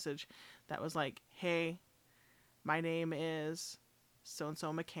 MySpace message that was like, hey, my name is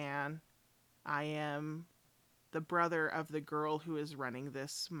so-and-so McCann. I am the brother of the girl who is running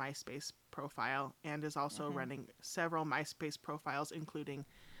this MySpace profile and is also running several MySpace profiles, including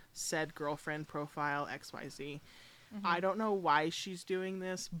said girlfriend profile XYZ. I don't know why she's doing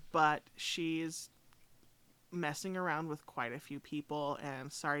this, but she's messing around with quite a few people,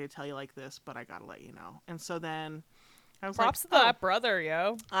 and sorry to tell you like this, but I gotta let you know. And so then I was props like, to that brother,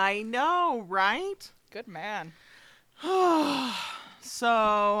 yo. I know, right? Good man. So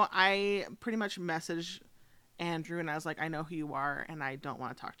I pretty much messaged Andrew and I was like, I know who you are and I don't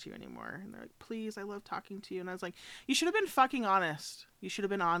want to talk to you anymore. And they're like, please, I love talking to you. And I was like, you should have been fucking honest. You should have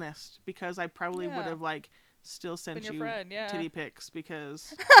been honest, because I probably would have like still sent you titty pics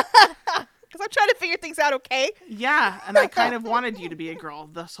because I'm trying to figure things out, okay? Yeah, and I kind of wanted you to be a girl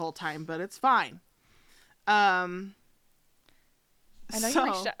this whole time, but it's fine. I know you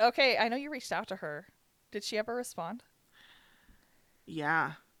reached out. Okay, I know you reached out to her. Did she ever respond?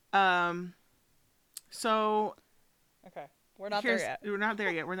 Yeah. So. Okay, we're not there yet. We're not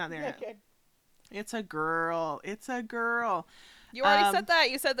there yet. Okay. It's a girl. You already said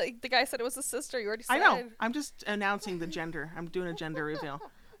that. You said that the guy said it was a sister. You already said. I know. I'm just announcing the gender. I'm doing a gender reveal.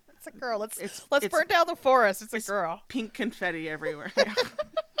 It's a girl. Let's burn down the forest. It's a girl. Pink confetti everywhere.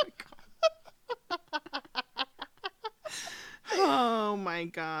 Oh my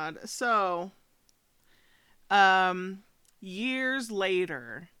god. So, years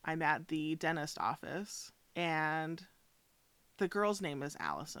later, I'm at the dentist office, and the girl's name is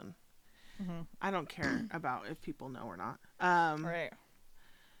Allison. I don't care about if people know or not. Right.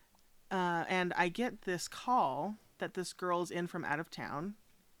 And I get this call that this girl's in from out of town,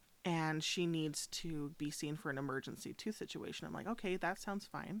 and she needs to be seen for an emergency tooth situation. I'm like, okay, that sounds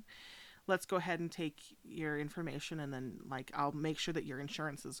fine. Let's go ahead and take your information, and then like I'll make sure that your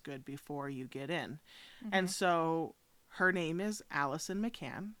insurance is good before you get in. And so her name is Allison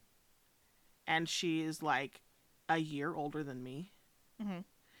McCann, and she is like a year older than me.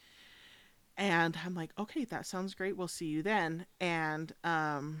 And I'm like, okay, that sounds great. We'll see you then. And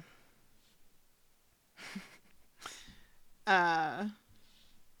I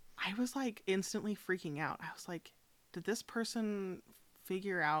was like instantly freaking out. I was like, did this person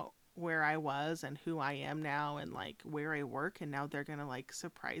figure out where I was and who I am now and like where I work, and now they're gonna like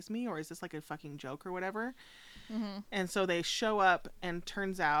surprise me, or is this like a fucking joke or whatever? And so they show up, and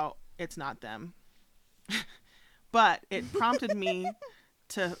turns out it's not them. But it prompted me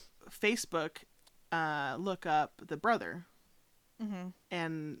to Facebook look up the brother.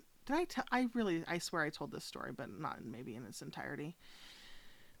 And did I swear I told this story, but not maybe in its entirety.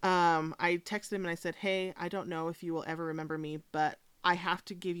 I texted him and I said, hey, I don't know if you will ever remember me, but I have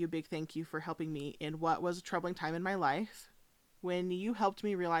to give you a big thank you for helping me in what was a troubling time in my life. When you helped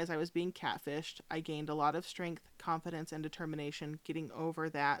me realize I was being catfished, I gained a lot of strength, confidence, and determination. Getting over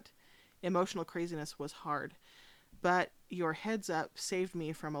that emotional craziness was hard. But your heads up saved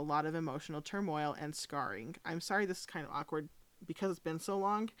me from a lot of emotional turmoil and scarring. I'm sorry this is kind of awkward because it's been so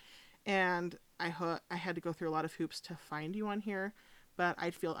long, and I had to go through a lot of hoops to find you on here, but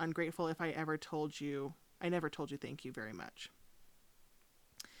I'd feel ungrateful if I never told you thank you very much.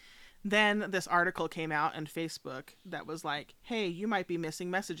 Then this article came out on Facebook that was like, hey, you might be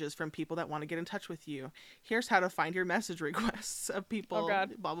missing messages from people that want to get in touch with you. Here's how to find your message requests of people, Oh,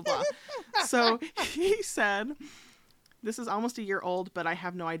 God. blah, blah, blah. So he said, this is almost a year old, but I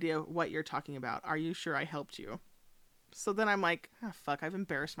have no idea what you're talking about. Are you sure I helped you? So then I'm like, fuck, I've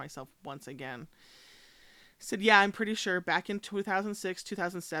embarrassed myself once again. Said, yeah, I'm pretty sure back in 2006,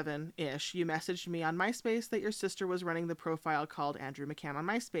 2007-ish, you messaged me on MySpace that your sister was running the profile called Andrew McCann on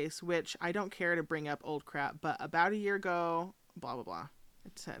MySpace, which I don't care to bring up old crap, but about a year ago, blah, blah, blah.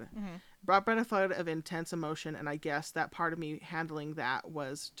 It said, brought back a flood of intense emotion, and I guess that part of me handling that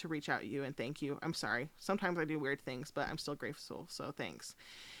was to reach out to you and thank you. I'm sorry. Sometimes I do weird things, but I'm still grateful, so thanks.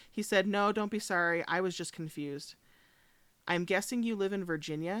 He said, no, don't be sorry. I was just confused. I'm guessing you live in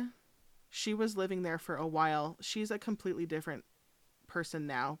Virginia? She was living there for a while. She's a completely different person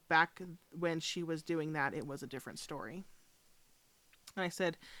now. Back when she was doing that, it was a different story. And I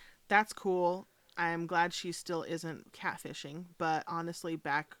said, that's cool. I'm glad she still isn't catfishing. But honestly,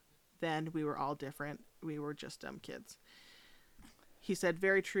 back then, we were all different. We were just dumb kids. He said,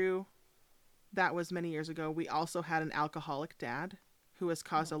 very true. That was many years ago. We also had an alcoholic dad who has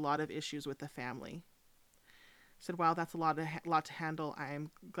caused a lot of issues with the family. Said, wow, that's a lot to handle. I'm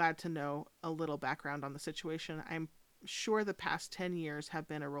glad to know a little background on the situation. I'm sure the past 10 years have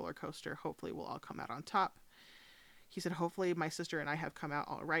been a roller coaster. Hopefully we'll all come out on top. He said, hopefully my sister and I have come out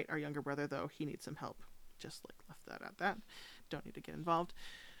all right. Our younger brother, though, he needs some help. Just like left that at that. Don't need to get involved.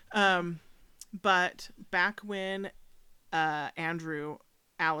 But back when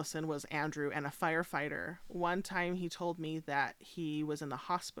Allison was Andrew and a firefighter, one time he told me that he was in the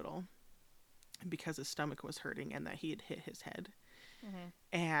hospital because his stomach was hurting and that he had hit his head.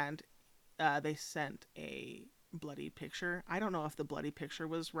 And they sent a bloody picture. I don't know if the bloody picture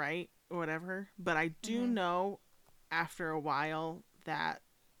was right or whatever, but I do know after a while that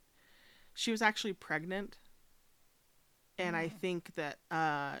she was actually pregnant. And I think that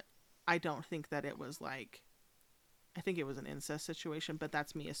I don't think that it was like, I think it was an incest situation, but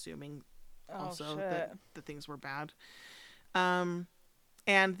that's me assuming also that things were bad. And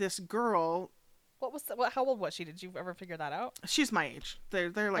this girl, how old was she? Did you ever figure that out? she's my age. They're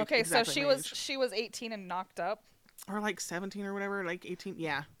like, okay, exactly so my age. she was 18 and knocked up. Or like 17 or whatever, like 18.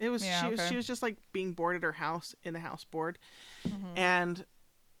 Yeah, it was. Yeah, She was just like being bored at her house in the house board, Mm-hmm. and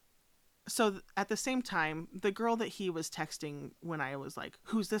so at the same time, the girl that he was texting when I was like,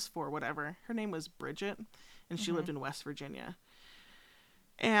 "Who's this for?" Whatever. Her name was Bridget, and she lived in West Virginia.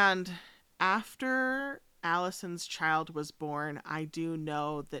 And after Allison's child was born, I do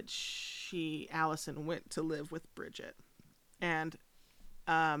know that Allison went to live with Bridget, and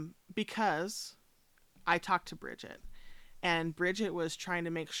because I talked to Bridget, and Bridget was trying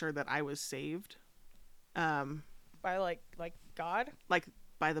to make sure that I was saved, By like God? like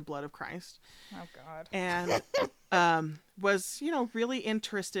by the blood of Christ, Oh God. and was really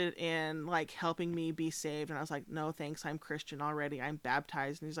interested in like helping me be saved. And I was like, no thanks, I'm Christian already, I'm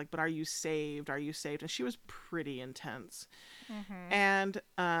baptized. And he's like, but are you saved? And she was pretty intense. And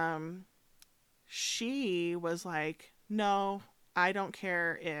she was like, no, I don't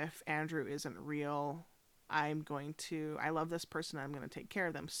care if Andrew isn't real. I love this person. I'm going to take care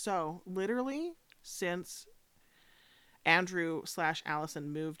of them. So literally since Andrew /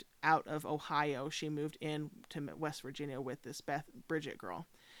 Allison moved out of Ohio, she moved in to West Virginia with this Bridget girl.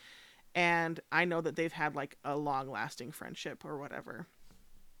 And I know that they've had like a long lasting friendship or whatever.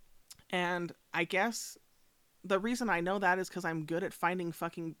 And I guess the reason I know that is because I'm good at finding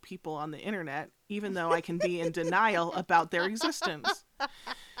fucking people on the internet, even though I can be in denial about their existence.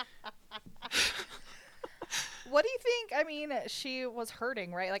 What do you think? I mean, she was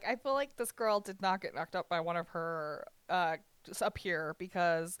hurting, right? Like, I feel like this girl did not get knocked up by one of her just up here,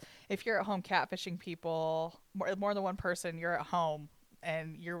 because if you're at home catfishing people, more than one person, you're at home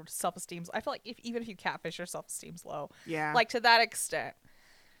and your self-esteem's, I feel like even if you catfish, your self-esteem's low. Yeah. Like, to that extent.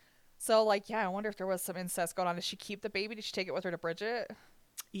 So, like, yeah, I wonder if there was some incest going on. Did she keep the baby? Did she take it with her to Bridget?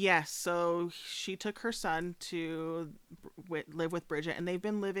 Yes, so she took her son to live with Bridget, and they've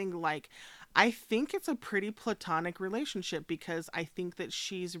been living like, I think it's a pretty platonic relationship, because I think that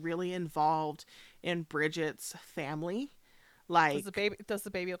she's really involved in Bridget's family. Like, Does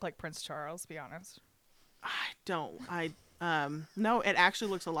the baby look like Prince Charles? Be honest. no, it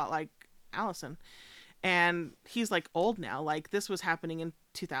actually looks a lot like Allison. And he's like old now. Like, this was happening in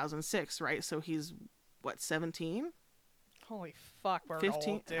 2006, right? So he's what, 17? Holy fuck, we're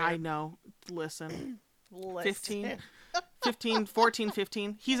 15? old, dude. I know. Listen. Listen. 14,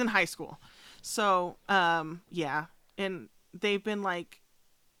 15. He's in high school. So, yeah. And they've been like,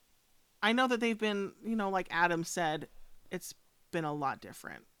 I know that they've been, like Adam said, it's been a lot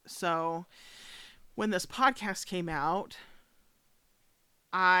different. So when this podcast came out,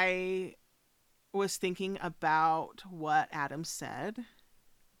 I was thinking about what Adam said,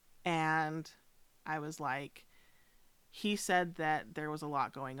 and I was like, he said that there was a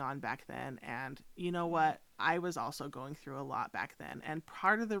lot going on back then, and you know what? I was also going through a lot back then, and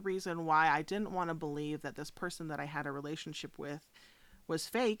part of the reason why I didn't want to believe that this person that I had a relationship with was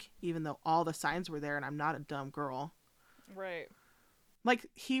fake, even though all the signs were there, and I'm not a dumb girl. Right. Like,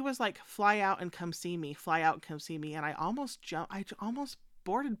 he was like, fly out and come see me, fly out and come see me, and I almost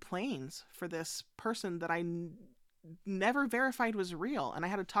boarded planes for this person that I never verified was real, and I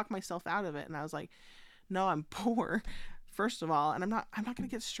had to talk myself out of it, and I was like, no, I'm poor, first of all, and I'm not going to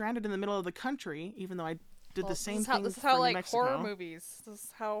get stranded in the middle of the country, even though I did the same thing. This is how for like New Mexico. horror movies. This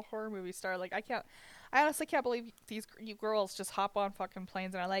is how horror movies start. Like, I honestly can't believe you girls just hop on fucking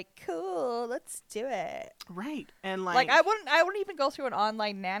planes and are like, cool, let's do it. Right. And like I wouldn't even go through an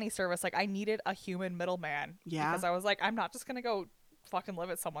online nanny service. Like, I needed a human middleman. Yeah. Because I was like, I'm not just gonna go fucking live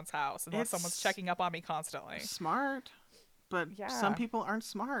at someone's house unless someone's checking up on me constantly. Smart. But yeah. Some people aren't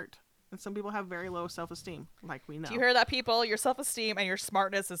smart. And some people have very low self-esteem, like we know. Do you hear that, people? Your self-esteem and your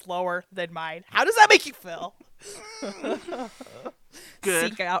smartness is lower than mine. How does that make you feel? Good.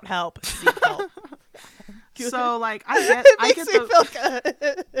 Seek out help. Seek help. So, like, It makes me feel good.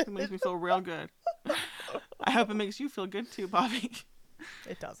 It makes me feel real good. I hope it makes you feel good too, Bobby.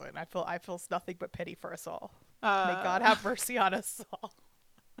 It doesn't. I feel nothing but pity for us all. May God have mercy on us all.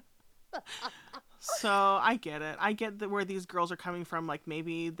 So I get it. I get where these girls are coming from. Like,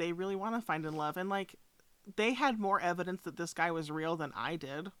 maybe they really want to find in love, and like, they had more evidence that this guy was real than I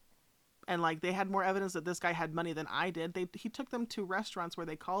did, and like, they had more evidence that this guy had money than I did. He took them to restaurants where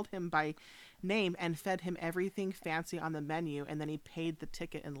they called him by name and fed him everything fancy on the menu, and then he paid the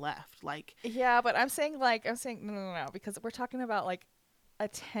ticket and left. Like, yeah, but I'm saying no, because we're talking about like a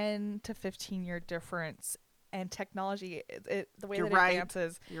 10 to 15 year difference. And technology, the way You're that right. it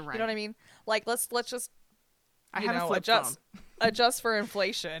advances, You're right. You know what I mean? Like, let's just, I had a flip phone. adjust for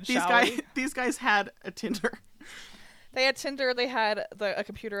inflation. We? These guys had a Tinder. They had Tinder. They had a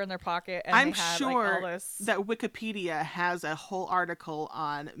computer in their pocket, and I'm they had sure like, all this. that Wikipedia has a whole article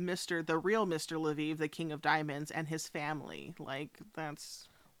on the real Mr. Lviv, the King of Diamonds, and his family. Like, that's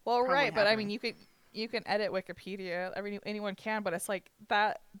right, but I happening. mean, you can edit Wikipedia. Anyone can, but it's like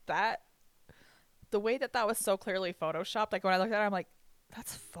that. The way that was so clearly photoshopped, like when I looked at it, I'm like,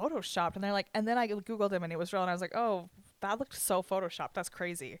 that's photoshopped. And they're like, and then I Googled him and it was real. And I was like, oh, that looked so photoshopped. That's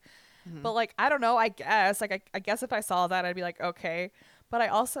crazy. Mm-hmm. But like, I don't know. I guess like, I guess if I saw that, I'd be like, okay. But I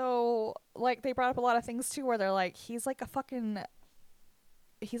also like, they brought up a lot of things too, where they're like, he's like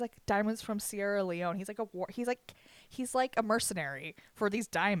diamonds from Sierra Leone. He's like a mercenary for these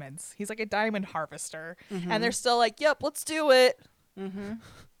diamonds. He's like a diamond harvester. Mm-hmm. And they're still like, yep, let's do it. Mm-hmm.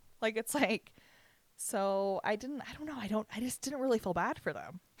 Like, it's like, so I just didn't really feel bad for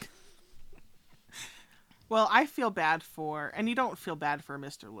them. Well, I feel bad and you don't feel bad for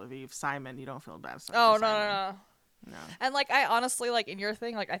Mr. Lviv, Simon. You don't feel bad for Oh, Simon. No. And like, I honestly, like, in your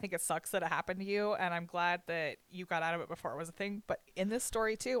thing, like, I think it sucks that it happened to you, and I'm glad that you got out of it before it was a thing. But in this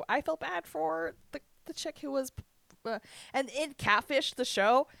story too, I feel bad for the chick who was, and in Catfish, the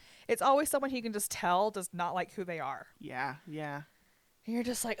show, it's always someone you can just tell does not like who they are. Yeah. And you're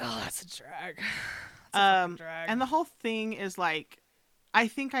just like, oh, that's a drag. Drag. And the whole thing is like, I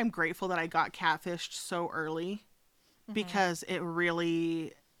think I'm grateful that I got catfished so early, because it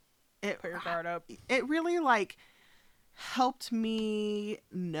really, put your guard up. It really like helped me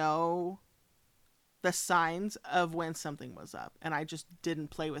know the signs of when something was up, and I just didn't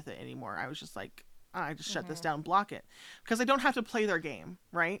play with it anymore. I was just like, I just shut this down, block it, because I don't have to play their game,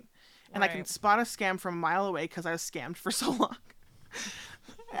 right? And I can spot a scam from a mile away because I was scammed for so long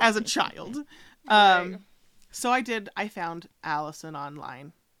as a child. Right. So I found Allison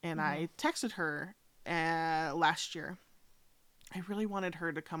online, and I texted her last year. I really wanted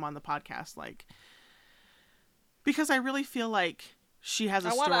her to come on the podcast, like, because I really feel like she has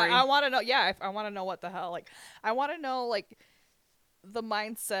a story. I want to know. Yeah, I want to know what the hell. Like, I want to know like the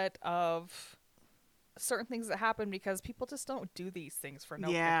mindset of certain things that happen, because people just don't do these things for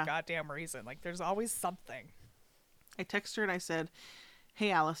no goddamn reason. Like, there's always something. I texted her and I said,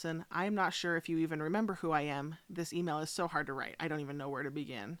 "Hey, Allison, I am not sure if you even remember who I am. This email is so hard to write. I don't even know where to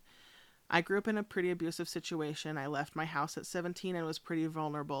begin. I grew up in a pretty abusive situation. I left my house at 17 and was pretty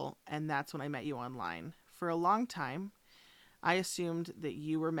vulnerable, and that's when I met you online. For a long time, I assumed that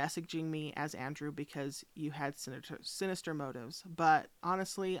you were messaging me as Andrew because you had sinister motives. But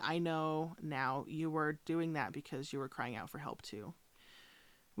honestly, I know now you were doing that because you were crying out for help too.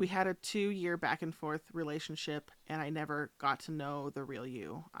 We had a 2-year back and forth relationship, and I never got to know the real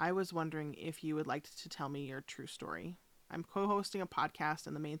you. I was wondering if you would like to tell me your true story. I'm co-hosting a podcast,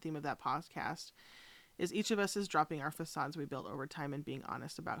 and the main theme of that podcast is each of us is dropping our facades we built over time and being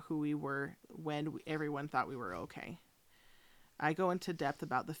honest about who we were when everyone thought we were okay. I go into depth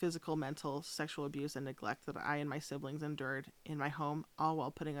about the physical, mental, sexual abuse, and neglect that I and my siblings endured in my home, all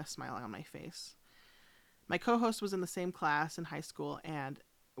while putting a smile on my face. My co-host was in the same class in high school and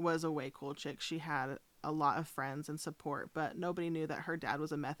was a way cool chick. She had a lot of friends and support, but nobody knew that her dad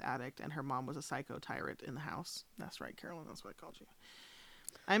was a meth addict and her mom was a psycho tyrant in the house. That's right, Carolyn. That's what I called you.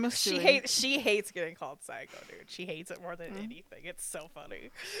 I'm assuming She hates getting called psycho, dude. She hates it more than anything. It's so funny.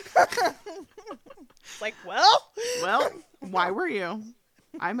 It's like, well, why were you?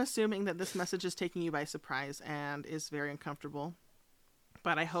 I'm assuming that this message is taking you by surprise and is very uncomfortable.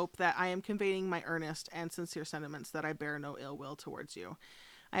 But I hope that I am conveying my earnest and sincere sentiments that I bear no ill will towards you.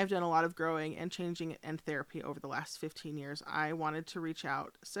 I have done a lot of growing and changing and therapy over the last 15 years. I wanted to reach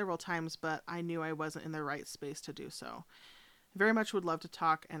out several times, but I knew I wasn't in the right space to do so. Very much would love to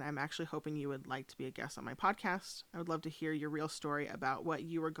talk, and I'm actually hoping you would like to be a guest on my podcast. I would love to hear your real story about what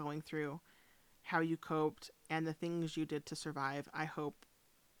you were going through, how you coped, and the things you did to survive. I hope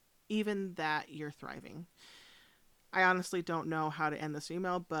even that you're thriving. I honestly don't know how to end this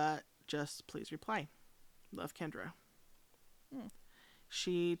email, but just please reply. Love, Kendra.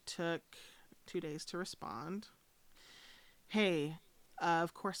 She took 2 days to respond. Hey,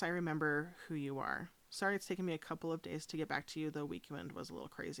 of course I remember who you are. Sorry it's taken me a couple of days to get back to you. The weekend was a little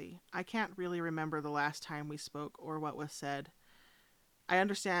crazy. I can't really remember the last time we spoke or what was said. I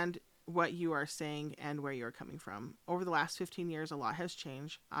understand what you are saying and where you are coming from. Over the last 15 years, a lot has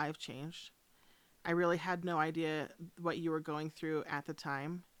changed. I've changed. I really had no idea what you were going through at the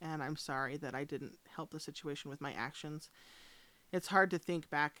time, and I'm sorry that I didn't help the situation with my actions. It's hard to think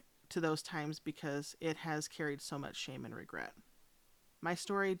back to those times because it has carried so much shame and regret. My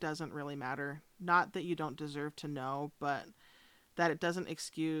story doesn't really matter. Not that you don't deserve to know, but that it doesn't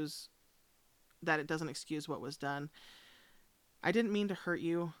excuse what was done. I didn't mean to hurt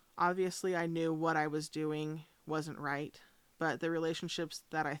you. Obviously, I knew what I was doing wasn't right, but the relationships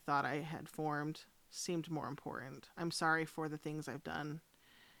that I thought I had formed seemed more important. I'm sorry for the things I've done.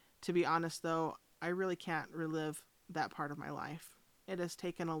 To be honest, though, I really can't relive that part of my life. It has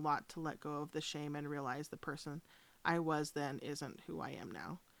taken a lot to let go of the shame and realize the person I was then isn't who I am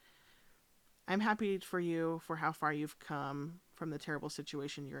now. I'm happy for you for how far you've come from the terrible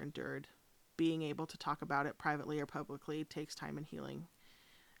situation you endured. Being able to talk about it privately or publicly takes time and healing.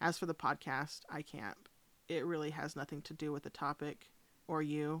 As for the podcast, I can't. It really has nothing to do with the topic or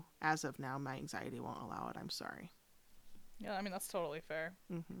you. As of now, my anxiety won't allow it. I'm sorry. yeah, I mean that's totally fair.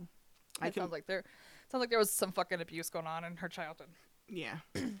 Mm-hmm. Sounds like there was some fucking abuse going on in her childhood. Yeah.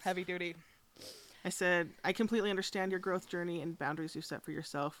 Heavy duty. I said, I completely understand your growth journey and boundaries you set for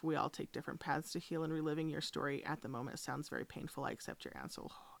yourself. We all take different paths to heal, and reliving your story at the moment sounds very painful. I accept your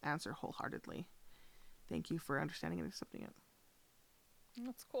answer wholeheartedly. Thank you for understanding and accepting it.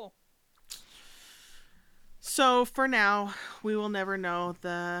 That's cool. So for now, we will never know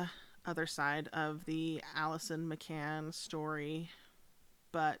the other side of the Allison McCann story,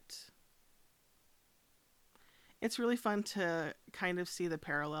 but it's really fun to kind of see the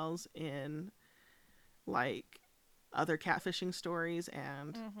parallels in like other catfishing stories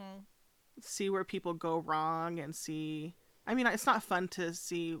and see where people go wrong and see, I mean, it's not fun to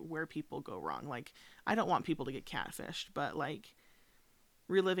see where people go wrong. Like, I don't want people to get catfished, but like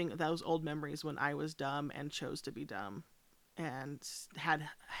reliving those old memories when I was dumb and chose to be dumb and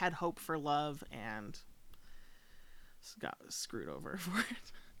had hope for love and got screwed over for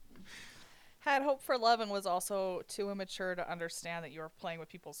it. Had hope for love and was also too immature to understand that you were playing with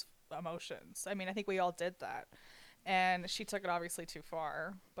people's emotions. I mean, I think we all did that. And she took it obviously too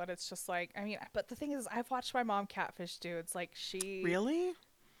far. But it's just like, I mean, but the thing is, I've watched my mom catfish dudes. Like, she... Really?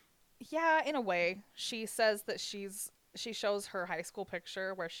 Yeah, in a way. She says that she shows her high school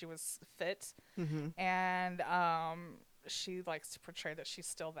picture where she was fit. Mm-hmm. And she likes to portray that she's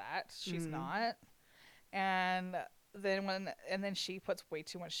still that. She's not. And then she puts way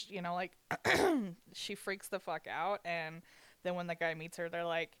too much, you know, like she freaks the fuck out. And then when the guy meets her, they're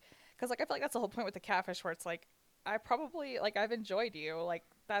like, because like I feel like that's the whole point with the catfish, where it's like I probably like I've enjoyed you. Like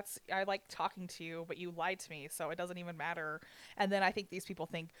that's I like talking to you, but you lied to me, so it doesn't even matter. And then I think these people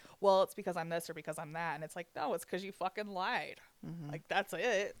think, well, it's because I'm this or because I'm that, and it's like, no, it's because you fucking lied. Like that's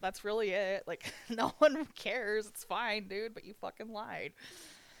it. That's really it. Like no one cares. It's fine, dude, but you fucking lied.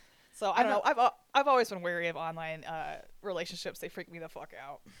 So I don't know. I've always been wary of online relationships. They freak me the fuck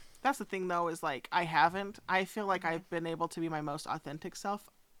out. That's the thing, though, is like I feel like I've been able to be my most authentic self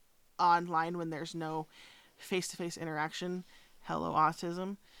online when there's no face-to-face interaction. Hello,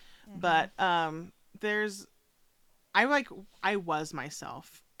 autism. But I was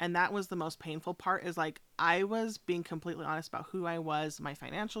myself, and that was the most painful part, is like I was being completely honest about who I was, my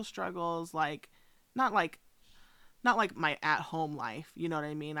financial struggles, like not like my at-home life, you know what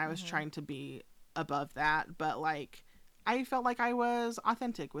I mean? I was trying to be above that, but like I felt like I was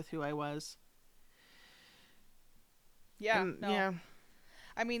authentic with who I was. Yeah, And, no. yeah.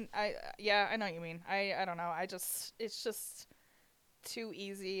 I mean, I know what you mean. I don't know. It's just too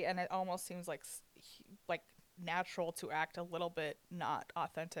easy, and it almost seems like natural to act a little bit not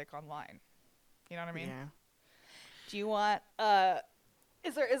authentic online. You know what I mean? Yeah. Do you want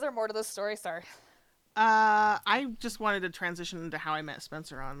is there more to this story? Sorry. I just wanted to transition into how I met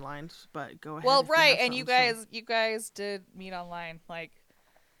Spencer online, but go ahead. Well, if you right, have and you something. guys did meet online, like,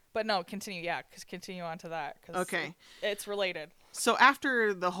 but no, continue. Yeah, continue on to that. 'Cause Okay. it's related. So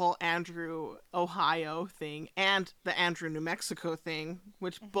after the whole Andrew, Ohio thing and the Andrew, New Mexico thing,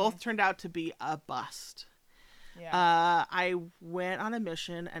 which both turned out to be a bust, Yeah. I went on a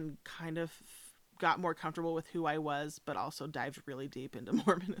mission and kind of got more comfortable with who I was, but also dived really deep into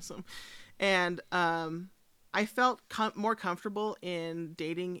Mormonism. And I felt more comfortable in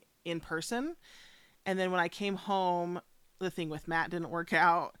dating in person. And then when I came home, the thing with Matt didn't work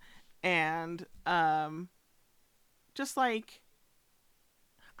out. And just like,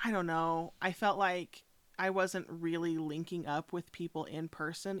 I don't know, I felt like I wasn't really linking up with people in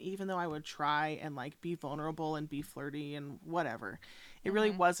person, even though I would try and like be vulnerable and be flirty and whatever. It really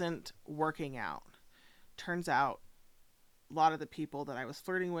wasn't working out. Turns out a lot of the people that I was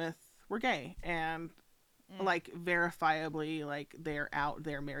flirting with were gay, and like verifiably, like they're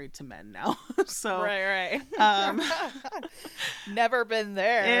married to men now. So right. um Never been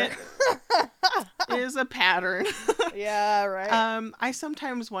there. it is a pattern. Yeah, right. I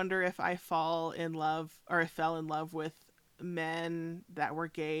sometimes wonder if I fell in love with men that were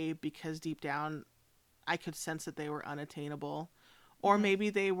gay because deep down I could sense that they were unattainable, or maybe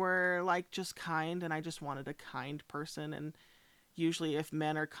they were like just kind and I just wanted a kind person. And usually if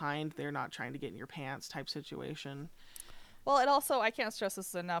men are kind, they're not trying to get in your pants type situation. Well, it also, I can't stress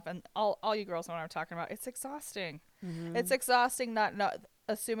this enough, and all you girls know what I'm talking about. It's exhausting. It's exhausting not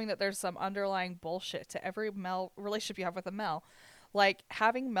assuming that there's some underlying bullshit to every male relationship you have with a male. Like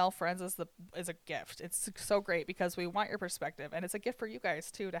having male friends is a gift. It's so great because we want your perspective, and it's a gift for you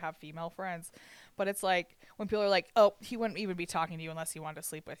guys too to have female friends. But it's like when people are like, "Oh, he wouldn't even be talking to you unless he wanted to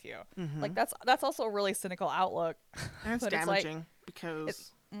sleep with you." Like that's also a really cynical outlook. And it's But it's damaging like,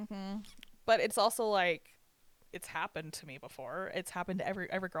 because but it's also like it's happened to me before. It's happened to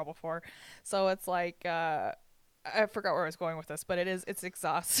every girl before. So it's like I forgot where I was going with this, but it's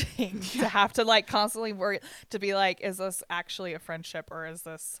exhausting to have to like constantly worry to be like, is this actually a friendship or is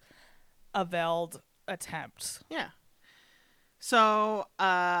this a veiled attempt? yeah. So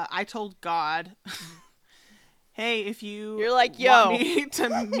I told God, hey, if You're like, want yo. me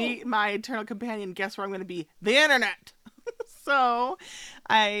to meet my eternal companion, guess where I'm going to be? The internet. So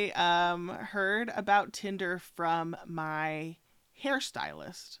I heard about Tinder from my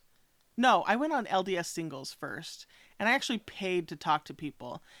hairstylist. No, I went on LDS Singles first, and I actually paid to talk to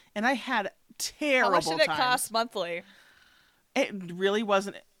people, and I had terrible How much did it times. cost monthly? It really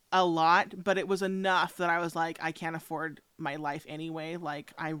wasn't a lot, but it was enough that I was like, I can't afford my life anyway.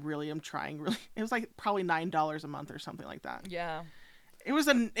 Like, I really am trying. Really, it was like probably $9 a month or something like that. Yeah. It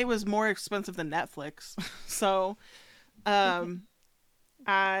was more expensive than Netflix. So, I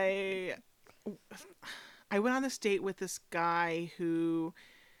went on this date with this guy who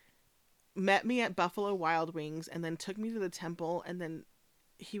met me at Buffalo Wild Wings and then took me to the temple, and then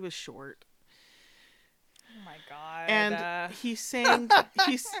he was short. Oh my god. And he sang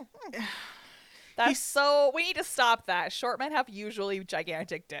That's so we need to stop that. Short men have usually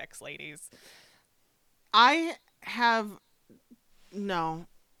gigantic dicks, ladies. I'm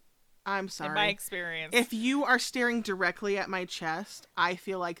sorry. In my experience. If you are staring directly at my chest, I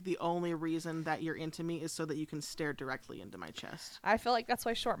feel like the only reason that you're into me is so that you can stare directly into my chest. I feel like that's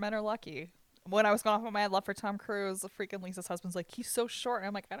why short men are lucky. When I was going off on my love for Tom Cruise, the freaking Lisa's husband's like, he's so short. And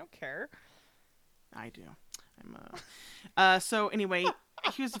I'm like, I don't care. I do. So anyway,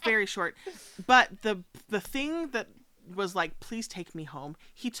 He was very short. But the thing that was like, please take me home.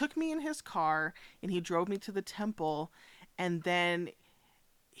 He took me in his car and he drove me to the temple, and then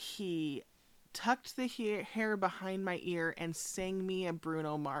he tucked the hair behind my ear and sang me a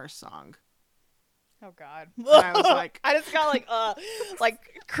Bruno Mars song. Oh God! And I was like, I just got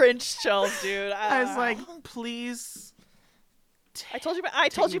like cringe chills, dude. I was like, please. I told you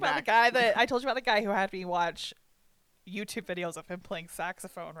about back. the guy who had me watch YouTube videos of him playing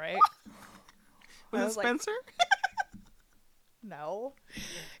saxophone, right? Was I it was like, Spencer? No,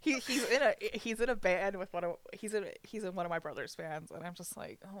 he's in a band with he's in one of my brother's bands, and I'm just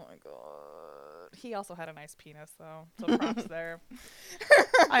like, oh my God. He also had a nice penis though, so props there.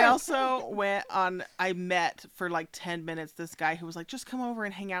 I also I met for like 10 minutes this guy who was like, just come over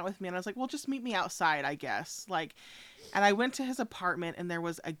and hang out with me. And I was like, well, just meet me outside, I guess. Like, and I went to his apartment and there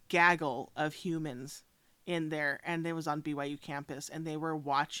was a gaggle of humans in there, and it was on BYU campus, and they were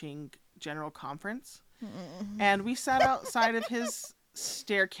watching General Conference. And we sat outside of his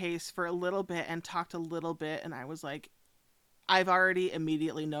staircase for a little bit and talked a little bit. And I was like, I've already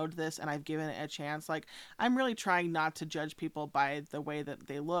immediately known this and I've given it a chance. Like, I'm really trying not to judge people by the way that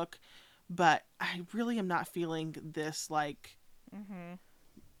they look, but I really am not feeling this, like,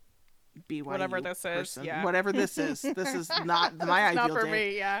 BYU whatever this person. is. Yeah. Whatever this is. This is not my It's ideal not for date.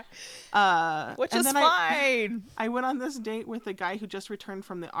 me, yeah. Which and is then fine. I went on this date with a guy who just returned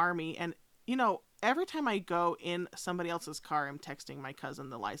from the army, and you know, every time I go in somebody else's car, I'm texting my cousin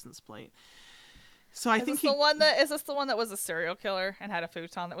the license plate. So I think is this the one that was a serial killer and had a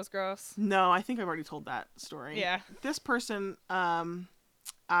futon that was gross? No, I think I've already told that story. Yeah. This person,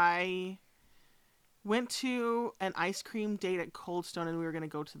 I went to an ice cream date at Cold Stone, and we were going to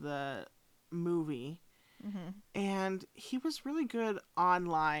go to the movie. And he was really good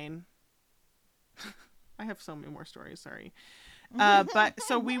online. I have so many more stories, sorry. But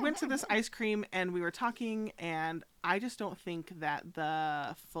so we went to this ice cream and we were talking, and I just don't think that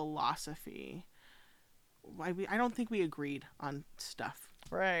the philosophy, I don't think we agreed on stuff.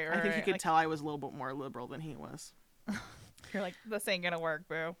 Right. I think he could tell I was a little bit more liberal than he was. You're like, this ain't gonna work,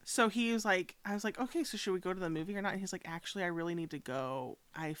 boo. So he was like, I was like, okay, so should we go to the movie or not? And he's like, actually, I really need to go.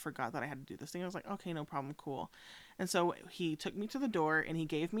 I forgot that I had to do this thing. I was like, okay, no problem, cool. And so he took me to the door and he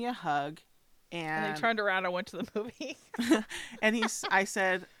gave me a hug. And they turned around and went to the movie. And I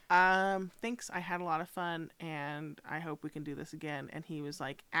said, thanks, I had a lot of fun, and I hope we can do this again. And he was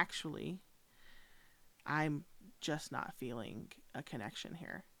like, actually, I'm just not feeling a connection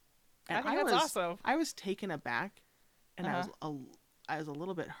here. And I think that's awesome. I was taken aback, and Uh-huh. I was a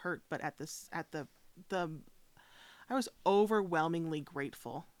little bit hurt, but I was overwhelmingly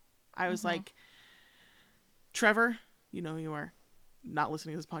grateful. I was like, Trevor, you know who you are, not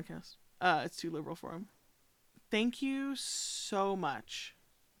listening to this podcast. It's too liberal for him. Thank you so much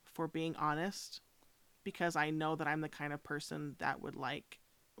for being honest, because I know that I'm the kind of person that would like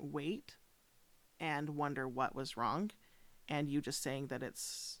wait and wonder what was wrong, and you just saying that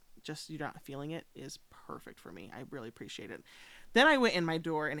it's just you're not feeling it is perfect for me. I really appreciate it. Then I went in my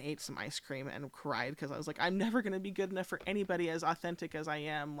door and ate some ice cream and cried because I was like, I'm never going to be good enough for anybody as authentic as I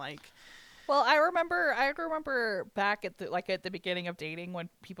am. Like, Well, I remember back at the beginning of dating when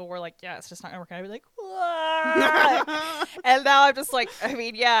people were like, yeah, it's just not gonna work out. I'd be like, what? And now I'm just like, I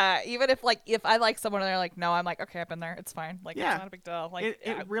mean, yeah, even if I like someone and they're like, no, I'm like, okay, I've been there. It's fine. Like, Yeah. it's not a big deal. Like,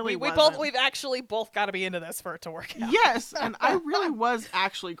 It really we've wasn't. actually both got to be into this for it to work out. yes, and I really was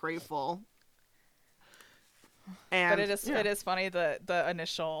actually grateful. And But it is funny the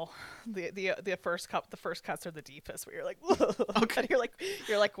initial the first cuts are the deepest where you're like, okay, and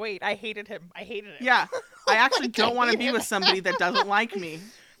you're like wait, I hated him. Yeah, I actually don't want to be with somebody that doesn't like me.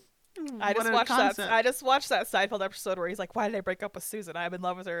 I What just a watched that. concept. I just watched that Seinfeld episode where he's like, "Why did I break up with Susan? I'm in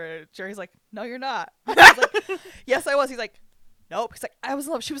love with her." And Jerry's like, "No, you're not." I was like, "Yes, I was." He's like, "Nope." He's like, "I was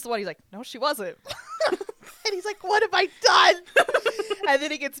in love. She was the one." He's like, "No, she wasn't." And he's like, "What have I done?" And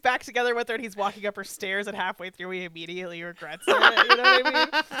then he gets back together with her, and he's walking up her stairs, and halfway through, he immediately regrets it. You know what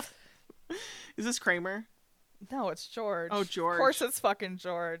I mean? Is this Kramer? No, it's George. Oh, George. Of course, it's fucking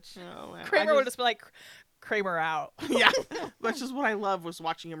George. Oh, man. Kramer would just be like, "Kramer out." Yeah, that's just what I love, was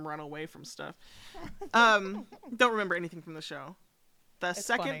watching him run away from stuff. Don't remember anything from the show. The It's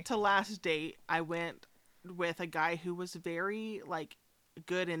second funny. to last date, I went with a guy who was very like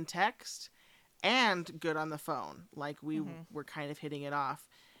good in text and good on the phone. Like we were kind of hitting it off.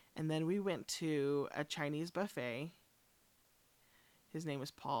 And then we went to a Chinese buffet. His name was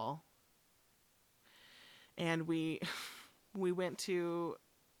Paul. And we went to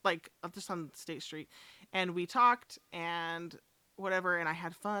like just on State Street, and we talked and whatever, and I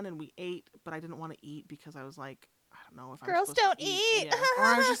had fun and we ate, but I didn't want to eat because I was like, I don't know if I'm Girls supposed don't to eat. Yeah. Or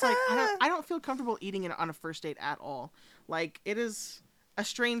I was just like, I don't feel comfortable eating it on a first date at all. Like, it is a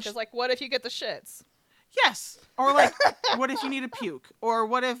strange. Because, like, what if you get the shits? Yes. Or like, what if you need a puke? Or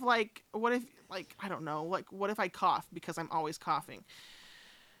what if I don't know, like, what if I cough because I'm always coughing?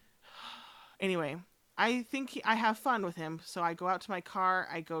 Anyway, I think I have fun with him, so I go out to my car.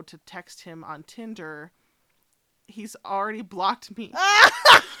 I go to text him on Tinder. He's already blocked me.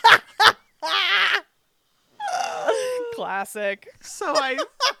 Classic. So I,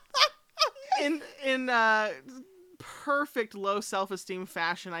 in perfect low self-esteem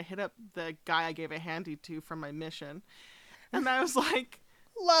fashion, I hit up the guy I gave a handy to from my mission, and I was like,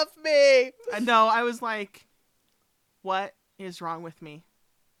 Love me. I was like, what is wrong with me?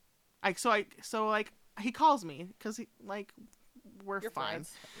 He calls me because we're You're fine.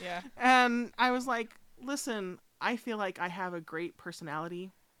 friends. Yeah. And I was like, listen, I feel like I have a great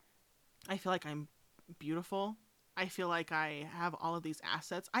personality. I feel like I'm beautiful. I feel like I have all of these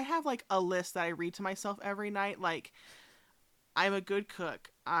assets. I have like a list that I read to myself every night. Like, I'm a good cook.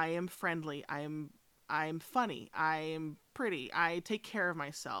 I am friendly. I'm funny. I'm pretty. I take care of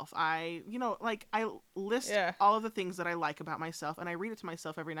myself. I list all of the things that I like about myself, and I read it to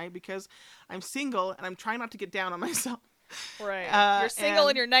myself every night because I'm single and I'm trying not to get down on myself. Right. You're single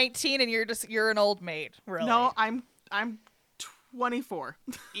and you're 19 and you're an old maid. Really? No, I'm 24.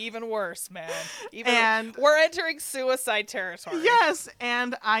 Even worse, man. And we're entering suicide territory. Yes,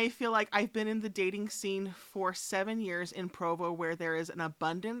 and I feel like I've been in the dating scene for 7 years in Provo, where there is an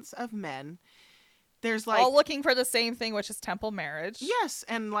abundance of men. There's like all looking for the same thing, which is temple marriage. Yes,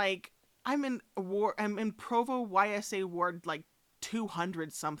 and like I'm in Provo YSA ward like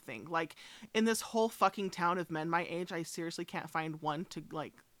 200 something. Like, in this whole fucking town of men my age, I seriously can't find one to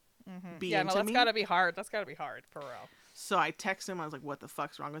like be into that's me. gotta be hard. That's gotta be hard for real. So I texted him. I was like, "What the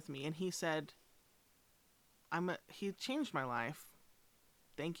fuck's wrong with me?" And he said, he changed my life.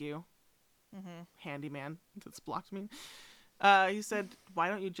 Thank you, handyman that's blocked me. He said, "Why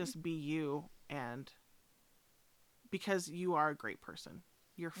don't you just be you?" And because you are a great person,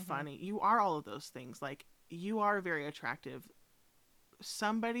 you're funny, you are all of those things. Like, you are very attractive.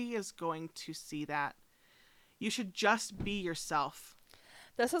 Somebody is going to see that. You should just be yourself.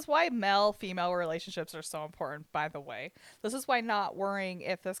 This is why male-female relationships are so important, by the way. This is why not worrying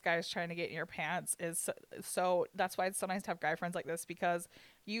if this guy's trying to get in your pants is so that's why it's so nice to have guy friends like this, because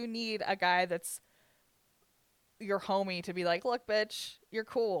you need a guy that's your homie to be like, look, bitch, you're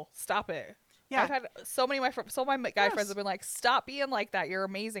cool. Stop it. Yeah. I've had so many of my guy friends have been like, stop being like that. You're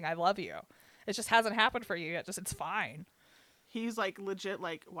amazing. I love you. It just hasn't happened for you yet. It's fine. He's like, legit,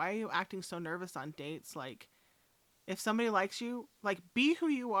 like, why are you acting so nervous on dates? Like, if somebody likes you, like, be who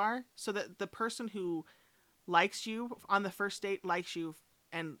you are so that the person who likes you on the first date likes you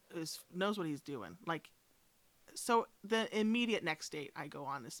and knows what he's doing. Like, so the immediate next date I go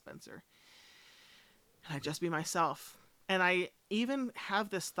on is Spencer. And I just be myself. And I even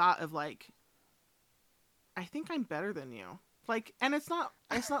have this thought of like, I think I'm better than you. Like, and it's not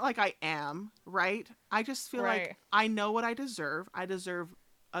like I am, right? I just feel like I know what I deserve. I deserve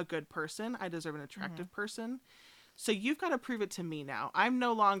a good person. I deserve an attractive person. So you've got to prove it to me now. I'm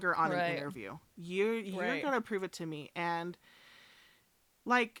no longer on an interview. You're going to prove it to me. And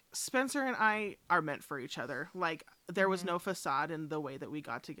like, Spencer and I are meant for each other. Like, there was no facade in the way that we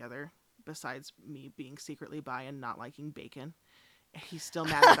got together, besides me being secretly bi and not liking bacon. He's still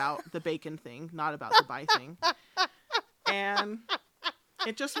mad about the bacon thing, not about the bi thing. And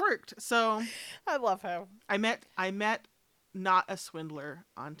it just worked. So I love him. I met not a swindler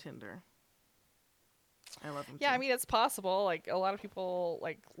on Tinder. I love him too. I mean, it's possible. Like, a lot of people,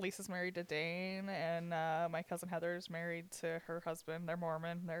 like, Lisa's married to Dane, and my cousin Heather's married to her husband. They're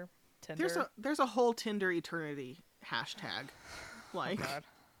Mormon. They're Tinder. There's a whole Tinder eternity hashtag. Like,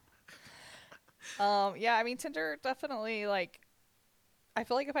 oh, God. I mean, Tinder definitely, like, I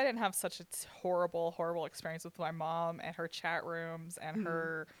feel like if I didn't have such a horrible, horrible experience with my mom and her chat rooms and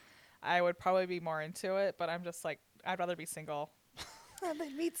her, I would probably be more into it. But I'm just like, I'd rather be single and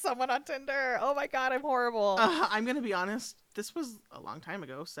then meet someone on Tinder. Oh my God, I'm horrible. I'm going to be honest. This was a long time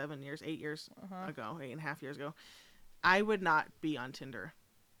ago, 7 years, 8 years ago, 8.5 years ago. I would not be on Tinder.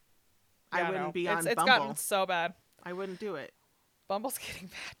 Yeah, I wouldn't be on it's Bumble. gotten so bad. I wouldn't do it. Bumble's getting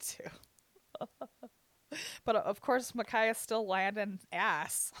bad too. But of course, Micaiah's still landing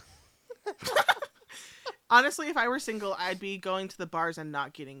ass. Honestly, if I were single, I'd be going to the bars and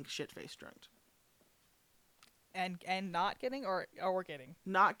not getting shit-faced drunk. And not getting or we're getting?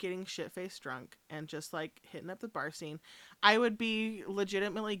 Not getting shit-faced drunk and just like hitting up the bar scene. I would be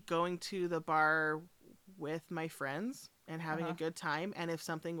legitimately going to the bar with my friends and having a good time. And if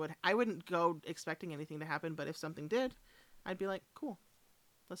something I wouldn't go expecting anything to happen, but if something did, I'd be like, cool,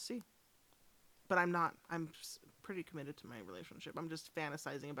 let's see. But I'm not. I'm pretty committed to my relationship. I'm just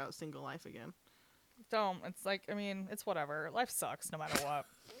fantasizing about single life again. Don't. It's like, I mean, it's whatever. Life sucks no matter what.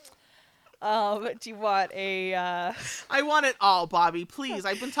 Do you want a, I want it all, Bobby. Please.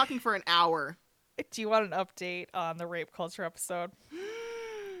 I've been talking for an hour. do you want an update on the rape culture episode?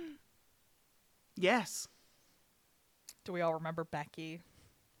 Yes. Do we all remember Becky?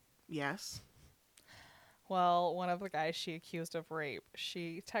 Yes. Well, one of the guys she accused of rape,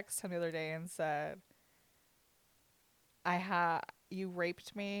 she texted him the other day and said, you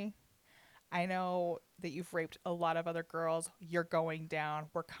raped me. I know that you've raped a lot of other girls. You're going down.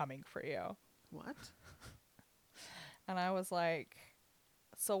 We're coming for you. What? And I was like,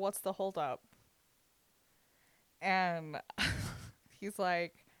 so what's the holdup? And he's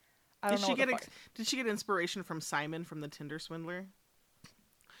like, I don't know. Did she get inspiration from Simon from the Tinder Swindler?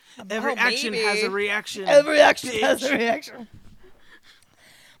 Oh, Every action maybe. has a reaction. Every action bitch. has a reaction.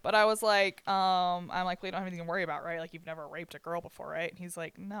 But I was like, I'm like, we don't have anything to worry about, right? Like, you've never raped a girl before, right? And he's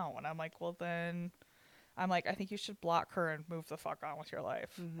like, no. And I'm like, well, then, I'm like, I think you should block her and move the fuck on with your life.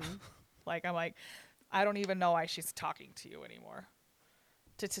 Mm-hmm. Like, I'm like, I don't even know why she's talking to you anymore.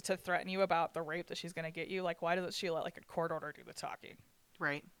 To threaten you about the rape that she's going to get you. Like, why doesn't she let, like, a court order do the talking?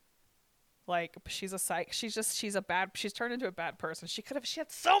 Right. Like, she's a psych. She's turned into a bad person. She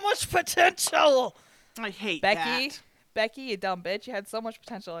had so much potential. I hate Becky. that. Becky, you dumb bitch, you had so much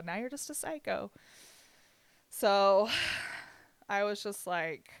potential and now you're just a psycho. So I was just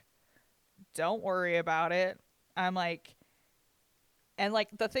like, don't worry about it. I'm like, and like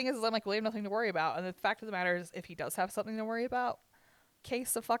the thing is I'm like, we have nothing to worry about. And the fact of the matter is, if he does have something to worry about,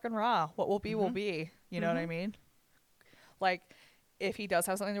 case of fucking raw. What will be will be. You know what I mean? Like, if he does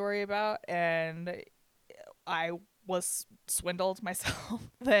have something to worry about and I was swindled myself,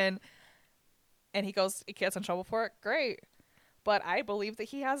 then and he gets in trouble for it, great. But I believe that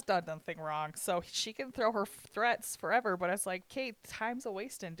he has done nothing wrong. So she can throw her threats forever, but it's like, Kate, time's a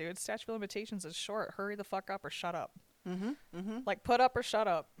wasting, dude. Statute of limitations is short. Hurry the fuck up or shut up. Like, put up or shut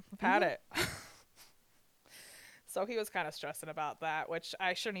up. I've had it. So he was kind of stressing about that, which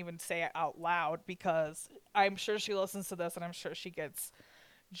I shouldn't even say out loud because I'm sure she listens to this and I'm sure she gets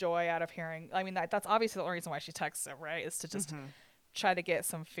joy out of hearing. I mean, that's obviously the only reason why she texts him, right? Is to just try to get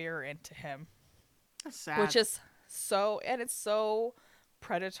some fear into him. That's sad. Which is it's so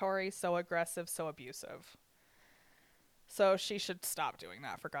predatory, so aggressive, so abusive. So she should stop doing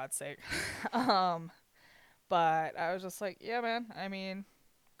that, for God's sake. But I was just like, yeah, man. I mean,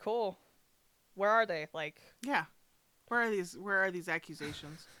 cool. Where are they? Like, yeah. Where are these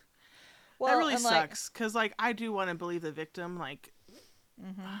accusations? Well, that really sucks. Because, like, I do want to believe the victim. Like,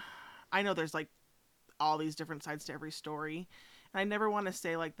 I know there's, like, all these different sides to every story. And I never want to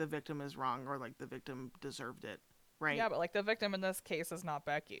say, like, the victim is wrong or, like, the victim deserved it, right? Yeah, but, like, the victim in this case is not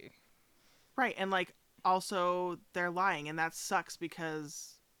Becky. Right, and, like, also they're lying, and that sucks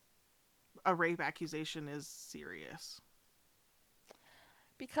because a rape accusation is serious.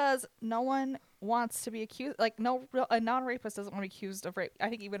 Because no one wants to be accused. Like, a non-rapist doesn't want to be accused of rape. I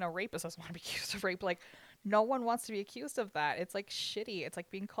think even a rapist doesn't want to be accused of rape. Like, no one wants to be accused of that. It's like shitty. It's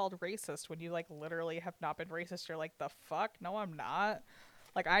like being called racist when you like literally have not been racist. You're like, the fuck? No, I'm not.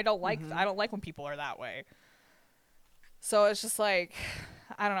 Like, I don't like when people are that way. So it's just like,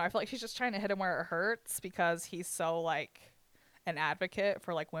 I don't know. I feel like she's just trying to hit him where it hurts because he's so like an advocate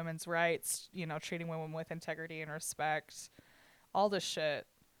for like women's rights, you know, treating women with integrity and respect, all this shit.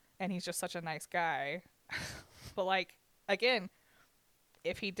 And he's just such a nice guy. But like, again,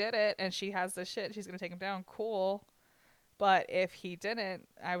 if he did it and she has this shit, she's going to take him down. Cool. But if he didn't,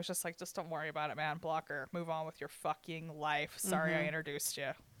 I was just like, just don't worry about it, man. Block her. Move on with your fucking life. Sorry I introduced you.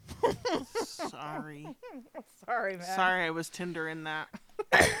 Sorry. Sorry, man. Sorry I was Tinder in that.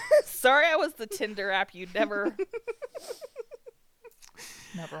 Sorry I was the Tinder app you never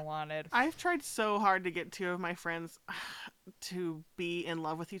wanted. I've tried so hard to get two of my friends to be in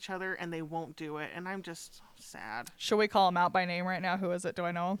love with each other, and they won't do it, and I'm just sad. Should we call him out by name right now? Who is it? Do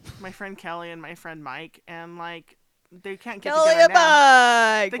I know him? My friend Kelly and my friend Mike, and like they can't get Kelly together and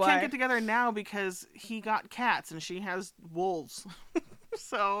now. Mike! They Why? can't get together now because he got cats and she has wolves.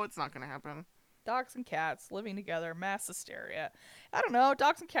 So it's not gonna happen. Dogs and cats living together, mass hysteria. I don't know.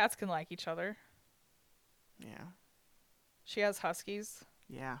 Dogs and cats can like each other. Yeah. She has huskies.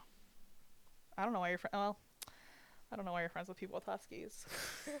 Yeah. I don't know why you're I don't know why you're friends with people with huskies.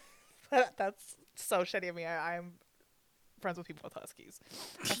 That's so shitty of me. I'm friends with people with huskies.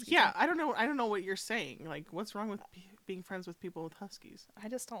 Yeah, I don't know what you're saying. Like, what's wrong with being friends with people with huskies? I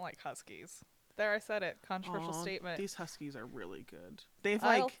just don't like huskies. There, I said it. Controversial Aw, statement. These huskies are really good. They've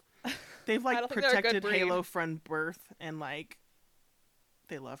I like don't- they've I like don't think they're a good protected breed. Halo from birth, and like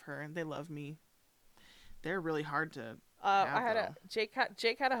they love her and they love me. They're really hard to I have, had though. a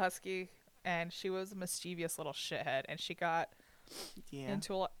Jake had a husky, and she was a mischievous little shithead, and she got Yeah.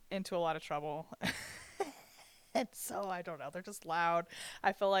 into a lot of trouble. And so I don't know, they're just loud.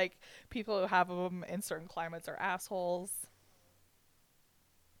 I feel like people who have them in certain climates are assholes.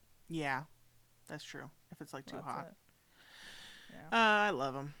 Yeah. That's true. If it's like too That's hot. it. Yeah. I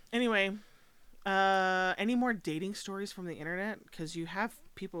love them. Anyway, any more dating stories from the internet? Because you have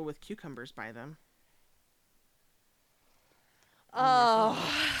people with cucumbers by them. Oh,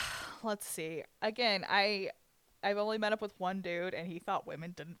 let's see. Again, I've only met up with one dude, and he thought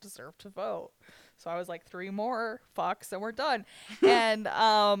women didn't deserve to vote. So I was like, 3 more fucks, and we're done. And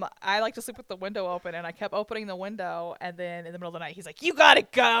I like to sleep with the window open, and I kept opening the window, and then in the middle of the night, he's like, "You gotta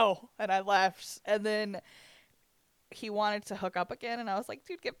go," and I left. And then he wanted to hook up again, and I was like,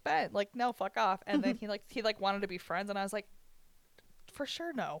 "Dude, get bent. Like, no, fuck off." And then he wanted to be friends, and I was like, "For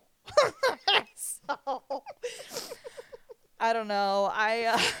sure, no." So I don't know.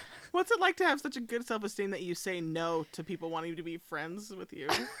 What's it like to have such a good self-esteem that you say no to people wanting to be friends with you?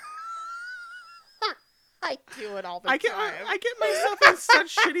 I do it all the I time. get myself in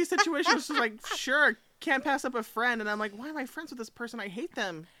such shitty situations. Just like, sure, can't pass up a friend, and I'm like, why am I friends with this person? I hate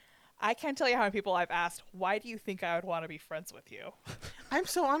them. I can't tell you how many people I've asked, "Why do you think I would want to be friends with you?" I'm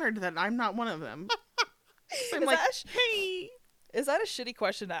so honored that I'm not one of them. I'm Is like, that hey. Is that a shitty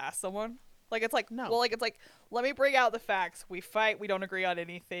question to ask someone? Like, it's like, No. well, like, it's like, let me bring out the facts. We fight. We don't agree on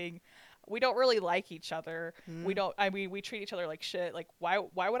anything. We don't really like each other. We don't. I mean, we treat each other like shit. Like, why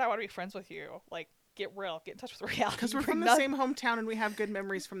would I want to be friends with you? Like, get real. Get in touch with reality. Because we're Bring from the noth- same hometown and we have good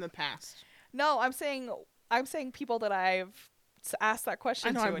memories from the past. No, I'm saying people that I've asked that question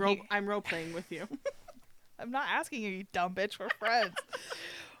I know to. and I'm role playing with you. I'm not asking you, you dumb bitch. We're friends.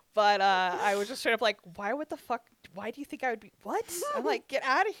 But I was just straight up like, why do you think I would be, what? I'm like, get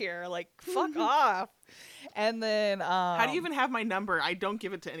out of here. Like, fuck off. And then, How do you even have my number? I don't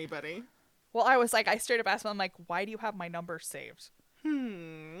give it to anybody. well, I was like, I straight up asked him, I'm like, why do you have my number saved?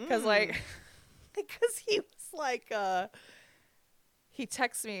 Because like, because he was like, he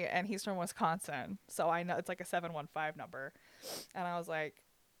texts me and he's from Wisconsin. So I know it's like a 715 number. And I was like,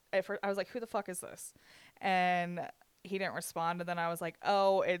 I was like, who the fuck is this? And he didn't respond. And then I was like,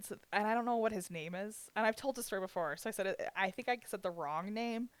 oh, and I don't know what his name is. And I've told this story before. So I said, I think I said the wrong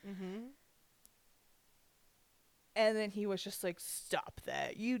name. Mm-hmm. And then he was just like, stop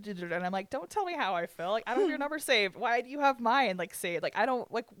that. You did it. And I'm like, don't tell me how I feel. Like, I don't have your number saved. Why do you have mine, like, saved? Like, I don't,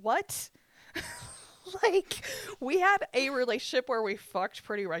 like, what? Like, we had a relationship where we fucked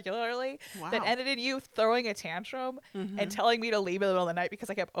pretty regularly that Wow. ended in you throwing a tantrum and telling me to leave in the middle of the night because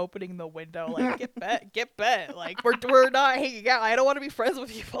I kept opening the window. Like, get bed. Like, we're not hanging out. I don't want to be friends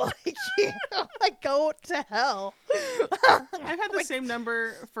with people like you. Like, go to hell. I've had the same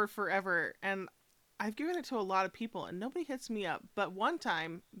number for forever, and I've given it to a lot of people, and nobody hits me up. But one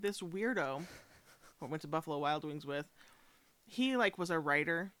time, this weirdo, who I went to Buffalo Wild Wings with, he like was a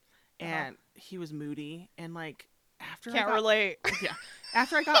writer, and he was moody, and like after Can't relate. Yeah,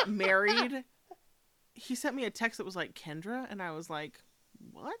 after I got married, he sent me a text that was like Kendra, and I was like,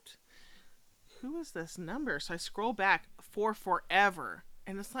 what? Who is this number? So I scroll back for forever,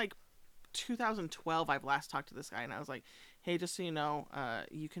 and it's like 2012 I've last talked to this guy, and I was like, hey, just so you know,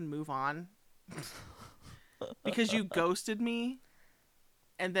 you can move on because you ghosted me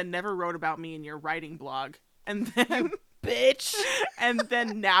and then never wrote about me in your writing blog, and then Bitch. and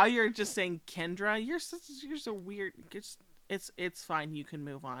then now you're just saying Kendra, you're so weird. It's fine, you can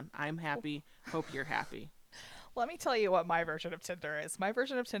move on. I'm happy, hope you're happy. Let me tell you what my version of Tinder is. My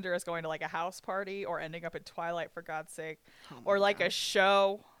version of Tinder is going to like a house party or ending up in Twilight, for God's sake, or like a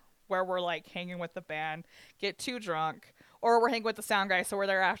show where we're like hanging with the band, get too drunk, or we're hanging with the sound guy, so we're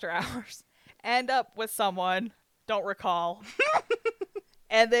there after hours, end up with someone, don't recall,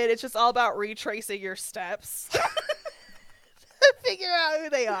 and then it's just all about retracing your steps to figure out who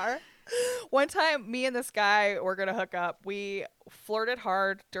they are. One time, me and this guy were gonna hook up. We flirted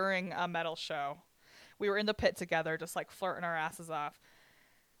hard during a metal show. We were in the pit together, just like flirting our asses off.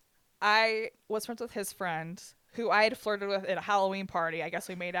 I was friends with his friend, who I had flirted with at a Halloween party. I guess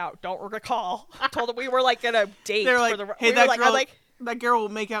we made out. Don't recall. Told him we were like gonna date. They're like, for the, hey, we that were girl, like, that girl will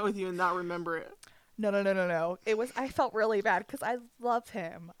make out with you and not remember it. No. It was. I felt really bad because I love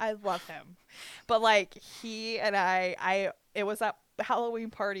him. But like he and I. It was that Halloween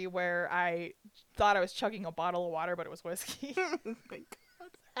party where I thought I was chugging a bottle of water, but it was whiskey. Oh my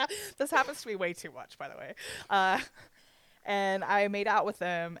God. This happens to me way too much, by the way. And I made out with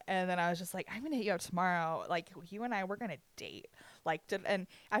him, and then I was just like, I'm gonna hit you up tomorrow. Like, you and I, we're gonna date. Like, and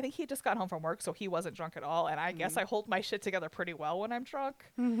I think he just got home from work, so he wasn't drunk at all. And I guess I hold my shit together pretty well when I'm drunk,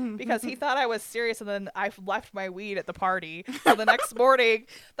 because he thought I was serious, and then I left my weed at the party. So the next morning,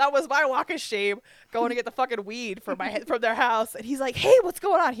 that was my walk of shame, going to get the fucking weed from their house. And he's like, hey, what's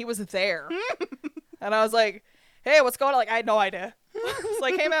going on? He wasn't there. And I was like, hey, what's going on? Like, I had no idea. It's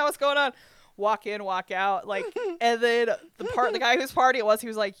like, hey man, what's going on? Walk in, walk out, like, and then the guy whose party it was, he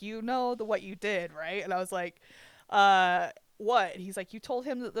was like, you know what you did, right? And I was like, what? And he's like, you told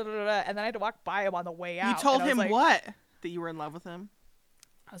him that, and then I had to walk by him on the way out. You told him like, what? That you were in love with him?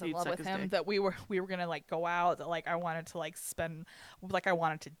 I was in love with him, that we were gonna like go out, that like I wanted to like spend, like I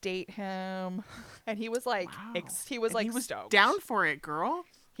wanted to date him, and he was like, Wow. he was like, he was stoked. down for it, girl.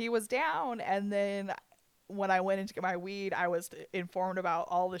 He was down, and then when I went in to get my weed, I was informed about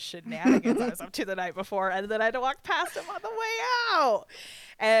all the shenanigans I was up to the night before, and then I had to walk past him on the way out.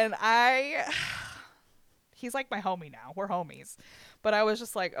 And he's like my homie now. We're homies. But I was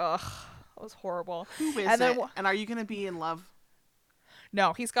just like, ugh, it was horrible. Who is and it? then, And are you going to be in love?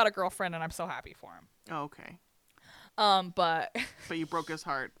 No, he's got a girlfriend, and I'm so happy for him. Oh, okay. But But you broke his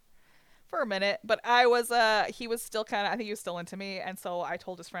heart. for a minute, but he was still kind of, I think he was still into me. And so I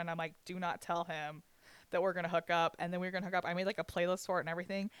told his friend, I'm like, do not tell him that we're gonna hook up. And then we were gonna hook up. I made like a playlist for it and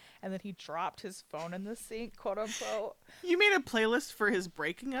everything, and then he dropped his phone in the sink, quote unquote. You made a playlist for his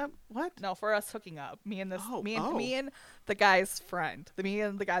breaking up? What? No, for us hooking up. Me and Oh. me and the guy's friend. Me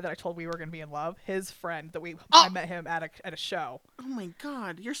and the guy that I told we were gonna be in love. His friend that Oh. I met him at a show. Oh my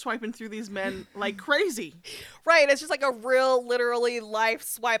God, you're swiping through these men like crazy. Right, it's just like a real, literally life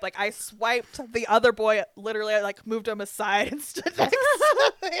swipe. Like I swiped the other boy, literally, I like moved him aside and stood next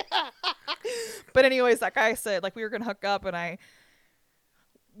to him. But anyways, that guy said like we were gonna hook up, and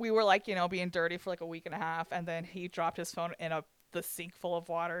we were like, you know, being dirty for like a week and a half, and then he dropped his phone in the sink full of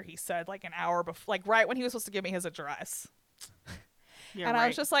water. He said like an hour before, like right when he was supposed to give me his address. Yeah, And right. I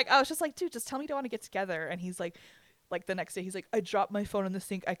was just like, dude, just tell me you don't want to get together. And he's like the next day, he's like, I dropped my phone in the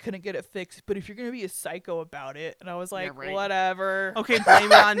sink. I couldn't get it fixed. But if you're going to be a psycho about it. And I was like, right. whatever. Okay,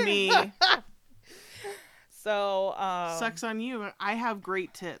 blame it on me. So, Sucks on you. I have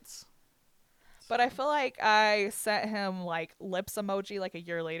great tits. but I feel like I sent him like lips emoji like a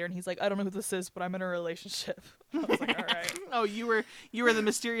year later. And he's like, I don't know who this is, but I'm in a relationship. I was like, all right. Oh, you were the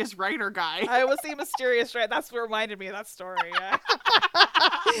mysterious writer guy. I was the mysterious, right? That's what reminded me of that story. Yeah.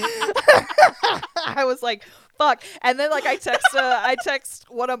 I was like, fuck. And then like I text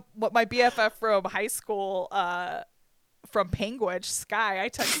what my BFF from high school, from Penguin, Sky. I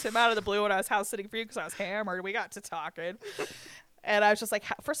texted him out of the blue when I was house sitting for you because I was hammered. We got to talking. And I was just like,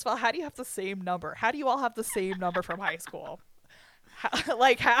 first of all, how do you have the same number? How do you all have the same number from high school?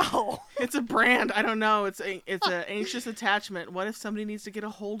 How? It's a brand. I don't know. It's a anxious attachment. What if somebody needs to get a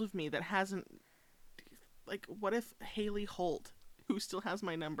hold of me that hasn't? Like, what if Haley Holt, who still has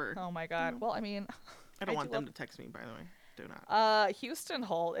my number? Oh my God. Well, I mean, I don't want do them love- to text me. By the way, do not. Houston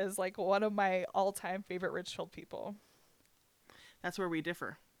Holt is like one of my all-time favorite Richfield people. That's where we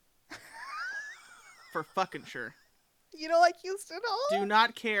differ. For fucking sure. You don't like Houston Holt? Do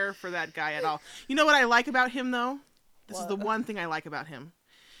not care for that guy at all. You know what I like about him though? This is the What? one thing I like about him.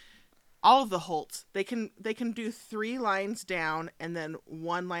 All of the Holts, they can do 3 lines down and then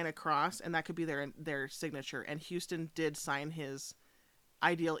 1 line across, and that could be their signature. And Houston did sign his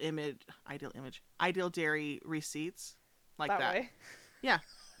Ideal Dairy receipts like that. way. Yeah.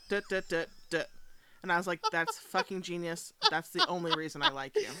 Dut, dut, dut, dut. And I was like, that's fucking genius. That's the only reason I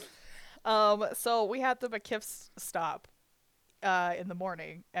like you. So we had the McKiffs stop in the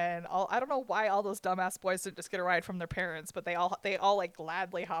morning, and I don't know why all those dumbass boys didn't just get a ride from their parents, but they all like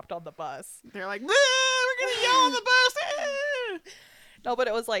gladly hopped on the bus. They're like, we're gonna yell on the bus. No, but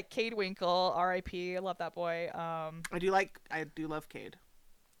it was like Cade Winkle, R.I.P. I love that boy. I do love Cade.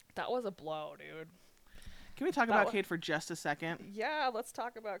 That was a blow, dude. Can we talk That about wa- Cade for just a second? Yeah, let's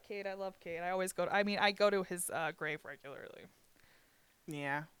talk about Cade. I love Cade. I go to his grave regularly.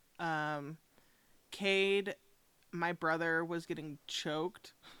 Yeah. Cade, my brother was getting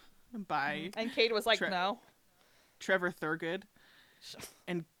choked by And Cade was like, no. Trevor Thurgood.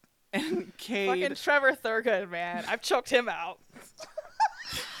 And Cade. Fucking Trevor Thurgood, man. I've choked him out.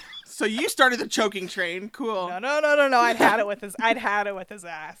 So you started the choking train. Cool. No. I'd had it with his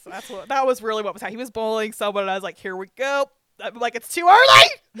ass. That was really what was happening. He was bullying someone, and I was like, here we go. I'm like, it's too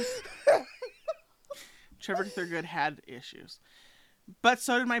early. Trevor Thurgood had issues. But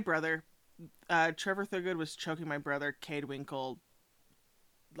so did my brother. Trevor Thurgood was choking my brother. Cade Winkle,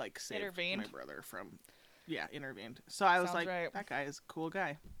 like, saved Intervened. my brother from... Yeah, intervened. So I was Sounds like, right. that guy is a cool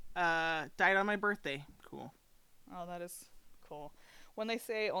guy. Died on my birthday. Cool. Oh, that is cool. When they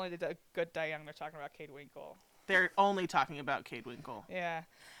say only the good die young, they're talking about Cade Winkle. They're only talking about Cade Winkle. Yeah.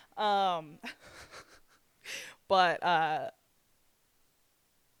 But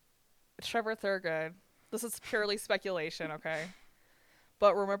Trevor Thurgood, this is purely speculation, okay?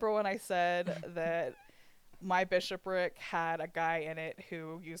 But remember when I said that my bishopric had a guy in it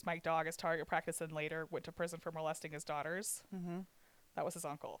who used my dog as target practice and later went to prison for molesting his daughters? Mm-hmm. That was his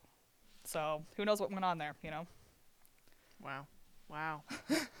uncle. So who knows what went on there, you know? Wow.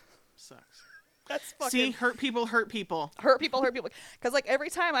 Sucks. That's fucking... See, hurt people hurt people. Hurt people. Because, like, every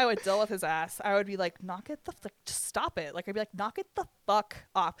time I would deal with his ass, I would be like, knock it the... Like, just stop it. Like, I'd be like, knock it the fuck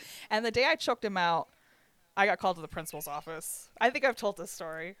off. And the day I choked him out, I got called to the principal's office. I think I've told this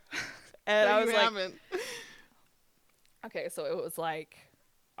story. And No, I was you like... haven't. Okay, so it was, like,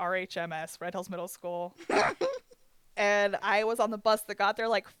 RHMS, Red Hills Middle School. And I was on the bus that got there,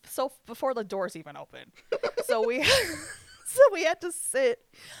 like, so before the doors even opened. So we... So we had to sit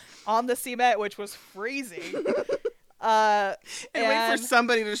on the cement, which was freezing. And wait for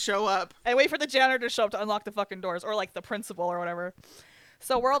somebody to show up. And wait for the janitor to show up to unlock the fucking doors, or like the principal or whatever.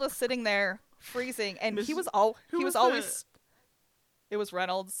 So we're all just sitting there freezing, and he was always. It was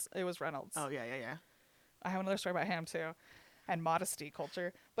Reynolds. Oh yeah. I have another story about him too, and modesty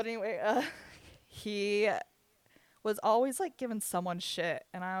culture. But anyway, he was always like giving someone shit,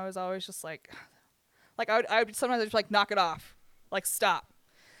 and I was always just like I would sometimes just like knock it off, like stop.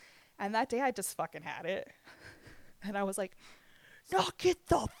 And that day I just fucking had it, and I was like, knock it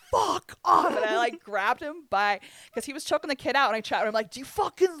the fuck off. And I like grabbed him because he was choking the kid out, and I chatted him like, do you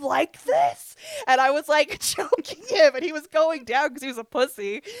fucking like this? And I was like choking him, and he was going down because he was a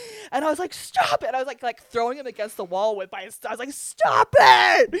pussy. And I was like, stop it. And I was like throwing him against the wall with I was like, stop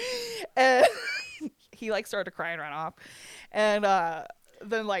it. And he like started to cry and ran off. And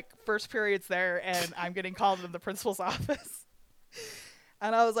then like first period's there, and I'm getting called into the principal's office.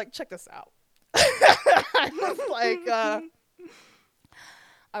 And I was like, check this out. I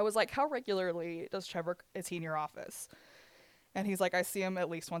was like, how regularly is he in your office? And he's like, I see him at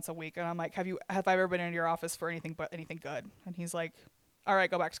least once a week. And I'm like, have I ever been in your office for anything good? And he's like, all right,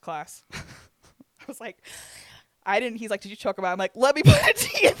 go back to class. I was like, I didn't. He's like, did you choke him out? I'm like, let me put a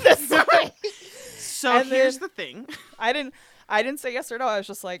T in this way. So and here's the thing. I didn't say yes or no. I was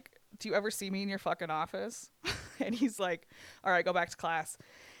just like, do you ever see me in your fucking office? And he's like, all right, go back to class.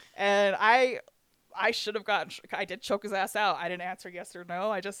 And I should have I did choke his ass out. I didn't answer yes or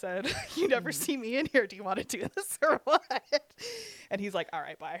no. I just said, you never see me in here. Do you want to do this or what? And he's like, all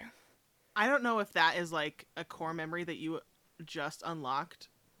right, bye. I don't know if that is like a core memory that you just unlocked,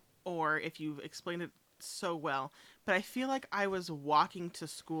 or if you've explained it so well, but I feel like I was walking to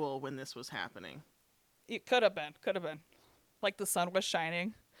school when this was happening. It could have been. Like the sun was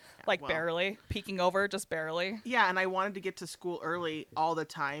shining. Like barely peeking over, just barely. Yeah, and I wanted to get to school early all the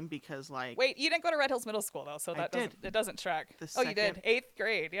time because, like, wait, you didn't go to Red Hills Middle School though, so it doesn't track. You did 8th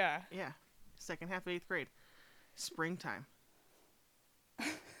grade, yeah. Yeah, second half of 8th grade, springtime.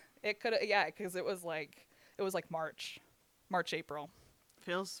 It could, yeah, because it was like March, April.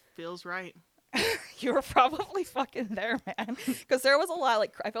 Feels right. You were probably fucking there, man, because there was a lot.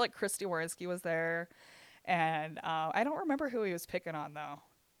 Like I feel like Christy Warinsky was there, and I don't remember who he was picking on though.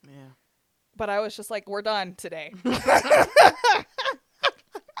 Yeah. But I was just like, we're done today.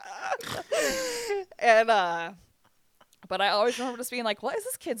 And but I always remember just being like, what is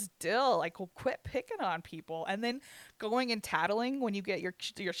this kid's deal? Like, well, quit picking on people. And then going and tattling when you get your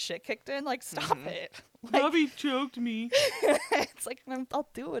shit kicked in. Like, stop it. Like, Bobby choked me. It's like, I'll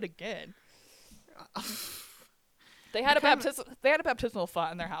do it again. They had a baptismal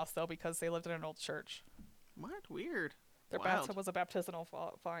font in their house though, because they lived in an old church. What? Weird. Their bathtub was a baptismal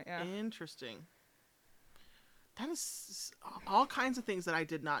font, yeah. Interesting. That is all kinds of things that I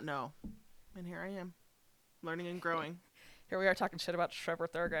did not know. And here I am, learning and growing. Here we are talking shit about Trevor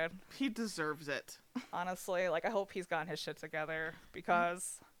Thurgood. He deserves it. Honestly, like, I hope he's gotten his shit together,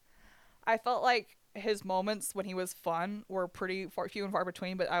 because I felt like his moments when he was fun were pretty few and far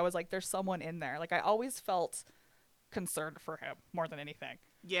between, but I was like, there's someone in there. Like, I always felt concerned for him more than anything.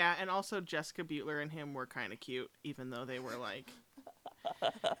 Yeah, and also Jessica Butler and him were kind of cute, even though they were like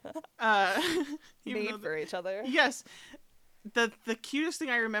made for each other. Yes. The cutest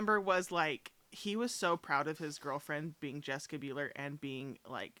thing I remember was like he was so proud of his girlfriend being Jessica Butler and being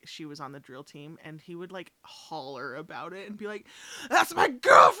like she was on the drill team, and he would like holler about it and be like, "That's my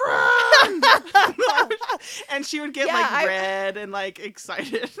girlfriend!" And she would get red and like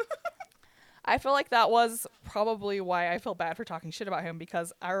excited. I feel like that was probably why I feel bad for talking shit about him,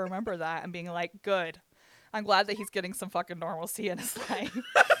 because I remember that and being like, good. I'm glad that he's getting some fucking normalcy in his life.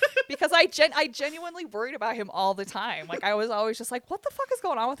 because I genuinely worried about him all the time. Like I was always just like, what the fuck is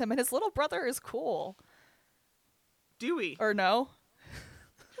going on with him? And his little brother is cool. Dewey. Or no?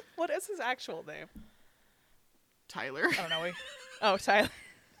 What is his actual name? Tyler. I don't know. Oh, Tyler.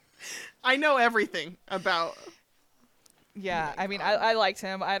 I know everything about. Yeah, I mean, I liked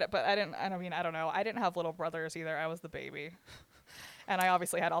him, but I didn't. I mean, I don't know. I didn't have little brothers either. I was the baby, and I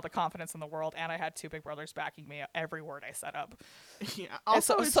obviously had all the confidence in the world, and I had two big brothers backing me every word I said up. Yeah.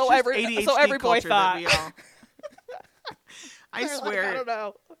 Also, so- it's so just every- ADHD so every boy culture that we thought. all. I They're like, swear. I don't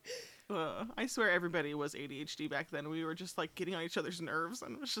know. I swear everybody was ADHD back then. We were just like getting on each other's nerves,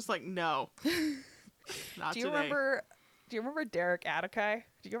 and it was just like, no, not Do you today. remember? Do you remember Derek Atakai?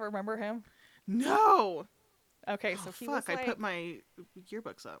 Do you ever remember him? No. Okay, so Oh, he fuck! was like, I put my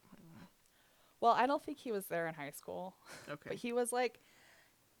yearbooks up. well, I don't think he was there in high school, Okay. but he was like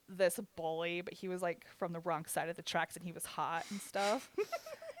this bully, but he was like from the wrong side of the tracks, and he was hot and stuff.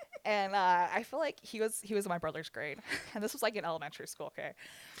 And I feel like he was in my brother's grade, and this was like in elementary school. Okay,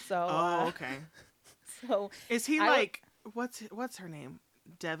 so Oh, okay. so Is he I would- like what's her name?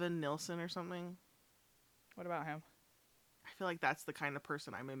 Devin Nilsson or something? what about him? I feel like that's the kind of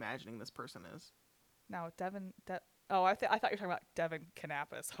person I'm imagining this person is. No, Devin. Oh, I thought you were talking about Devin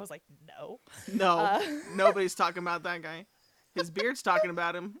Kanapis. I was like, no. No, nobody's talking about that guy. His beard's talking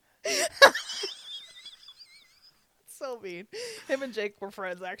about him. So mean. Him and Jake were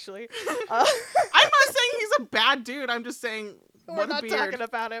friends, actually. I'm not saying he's a bad dude. I'm just saying We're what a not beard. talking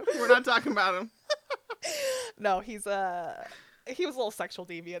about him. We're not talking about him. No, he was a little sexual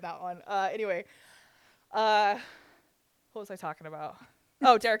deviant, that one. Anyway, what was I talking about?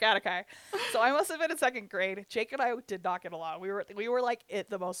 Oh, Derek Atakai. So I must have been in second grade. Jake and I did not get along. We were like at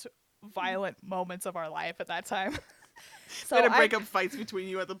the most violent moments of our life at that time. So They had to break up fights between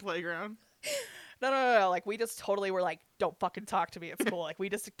you at the playground. No. Like we just totally were like, don't fucking talk to me at school. Like we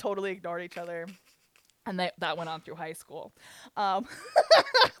just totally ignored each other. And that went on through high school. But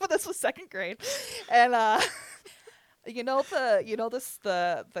this was second grade. And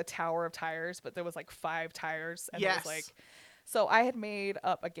the tower of tires, but there was like 5 tires, and it Yes. was like, so I had made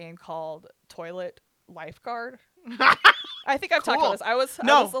up a game called Toilet Lifeguard. I think I've talked Cool. about this. I was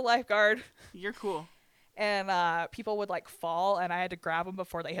No. the lifeguard, You're cool. and people would like fall, and I had to grab them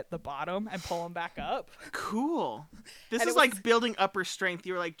before they hit the bottom and pull them back up. Cool. This And is it like was- building upper strength.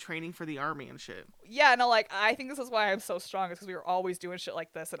 You were like training for the army and shit. Yeah, no, like I think this is why I'm so strong, is because we were always doing shit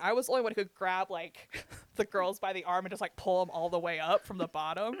like this, and I was the only one who could grab like the girls by the arm and just like pull them all the way up from the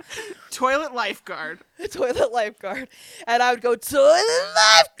bottom. Toilet lifeguard. Toilet lifeguard, and I would go toilet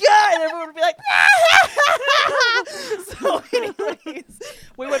lifeguard, and everyone would be like, so anyways,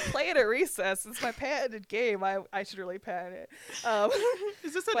 we would play it at recess. It's my patented game. I should really patent it.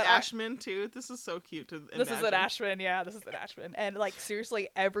 Is this an But Ashman too? This is so cute to This is an imagine. Ashman, yeah, this is an Ashman, and like seriously,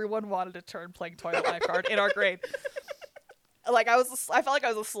 everyone wanted to turn playing toilet lifeguard in our grade. Like I felt like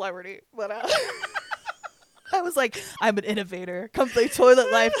I was a celebrity, but I was like, I'm an innovator. Come play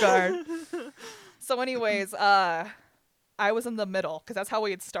toilet lifeguard. So, anyways, I was in the middle because that's how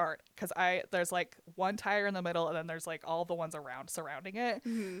we'd start. Because there's like one tire in the middle, and then there's like all the ones surrounding it.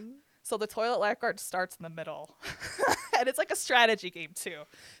 Mhm. So the toilet lifeguard starts in the middle, and it's like a strategy game too,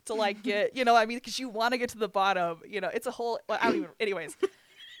 to like get, because you want to get to the bottom. It's a whole. Well, I don't even. Anyways,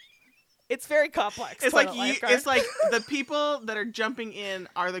 it's very complex. It's like toilet you. lifeguard. It's like the people that are jumping in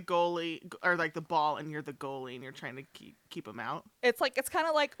are the goalie, or like the ball, and you're the goalie, and you're trying to keep them out. it's kind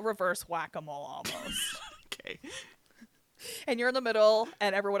of like reverse whack-a-mole almost. Okay. And you're in the middle,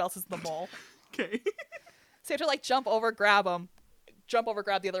 and everyone else is the mole. Okay. So you have to like jump over, grab them, jump over,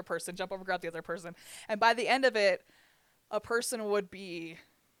 grab the other person, jump over, grab the other person. And by the end of it, a person would be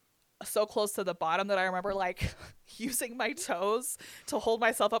so close to the bottom that I remember like using my toes to hold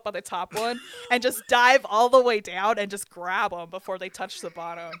myself up on the top one and just dive all the way down and just grab them before they touch the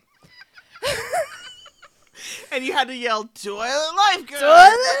bottom. And you had to yell, "Toilet lifeguard!"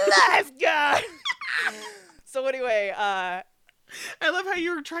 Toilet lifeguard! So anyway, I love how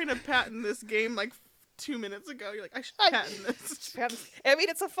you were trying to patent this game like 2 minutes ago. You're like, I should patent this. I mean,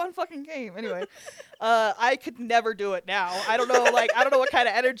 it's a fun fucking game. Anyway, I could never do it now. I don't know what kind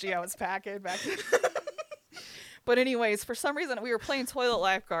of energy I was packing back then. But anyways, for some reason, we were playing toilet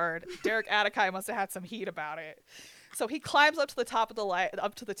lifeguard. Derek Atakai must have had some heat about it. So he climbs up to the top of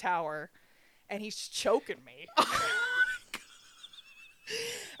up to the tower, and he's choking me.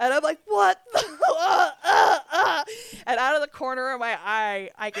 And I'm like, what? And out of the corner of my eye,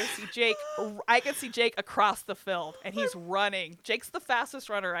 I can see Jake across the field, and he's running. Jake's the fastest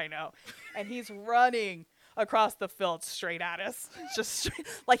runner I know, and he's running across the field straight at us, just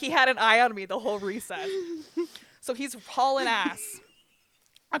like he had an eye on me the whole recess. So he's hauling ass,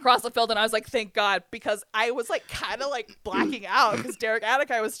 across the field, and I was like, thank God, because I was like kind of like blacking out because Derek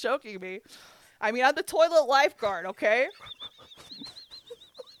Atakai was choking me. I mean, I'm the toilet lifeguard, okay?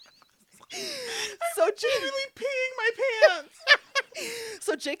 So Genuinely peeing my pants.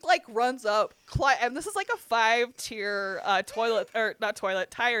 So Jake like runs up, and this is like a 5-tier toilet, or not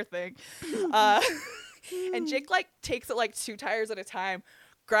toilet, tire thing. And Jake like takes it like 2 tires at a time,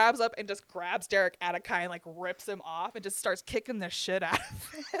 grabs up and just grabs Derek Atakai and like rips him off and just starts kicking the shit out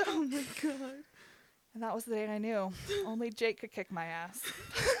of him. Oh my God. And that was the day I knew only Jake could kick my ass.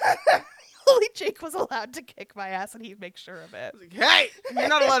 Only Jake was allowed to kick my ass, and he'd make sure of it. Like, hey, you're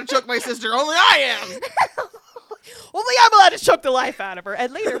not allowed to choke my sister. Only I am. Only I'm allowed to choke the life out of her,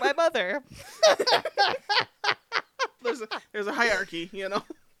 and later my mother. There's a hierarchy, you know.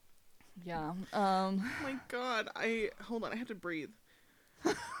 Yeah. Oh my God. Hold on. I have to breathe.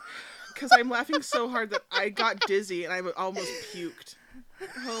 Because I'm laughing so hard that I got dizzy and I almost puked.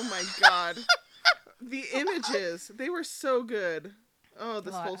 Oh my God. The images, they were so good. Oh,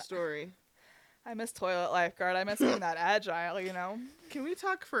 this whole story. I miss toilet lifeguard. I miss being that agile, you know? Can we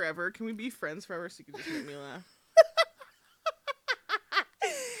talk forever? Can we be friends forever so you can just make me laugh?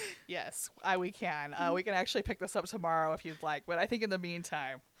 Yes, we can. We can actually pick this up tomorrow if you'd like. But I think in the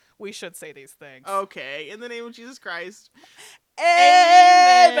meantime, we should say these things. Okay. In the name of Jesus Christ.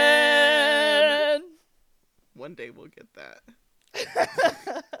 Amen. One day we'll get that.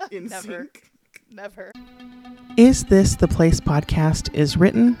 In Never. sync. Never. Is This the Place podcast is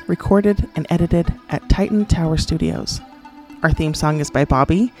written, recorded, and edited at Titan Tower Studios. Our theme song is by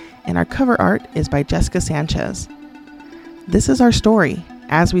Bobby, and our cover art is by Jessica Sanchez. This is our story,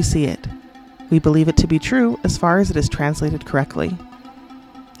 as we see it. We believe it to be true as far as it is translated correctly.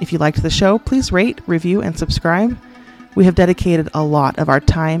 If you liked the show, please rate, review, and subscribe. We have dedicated a lot of our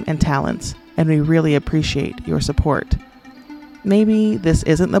time and talents, and we really appreciate your support. Maybe this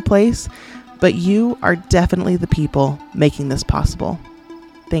isn't the place, but you are definitely the people making this possible.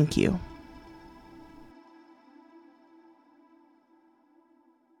 Thank you.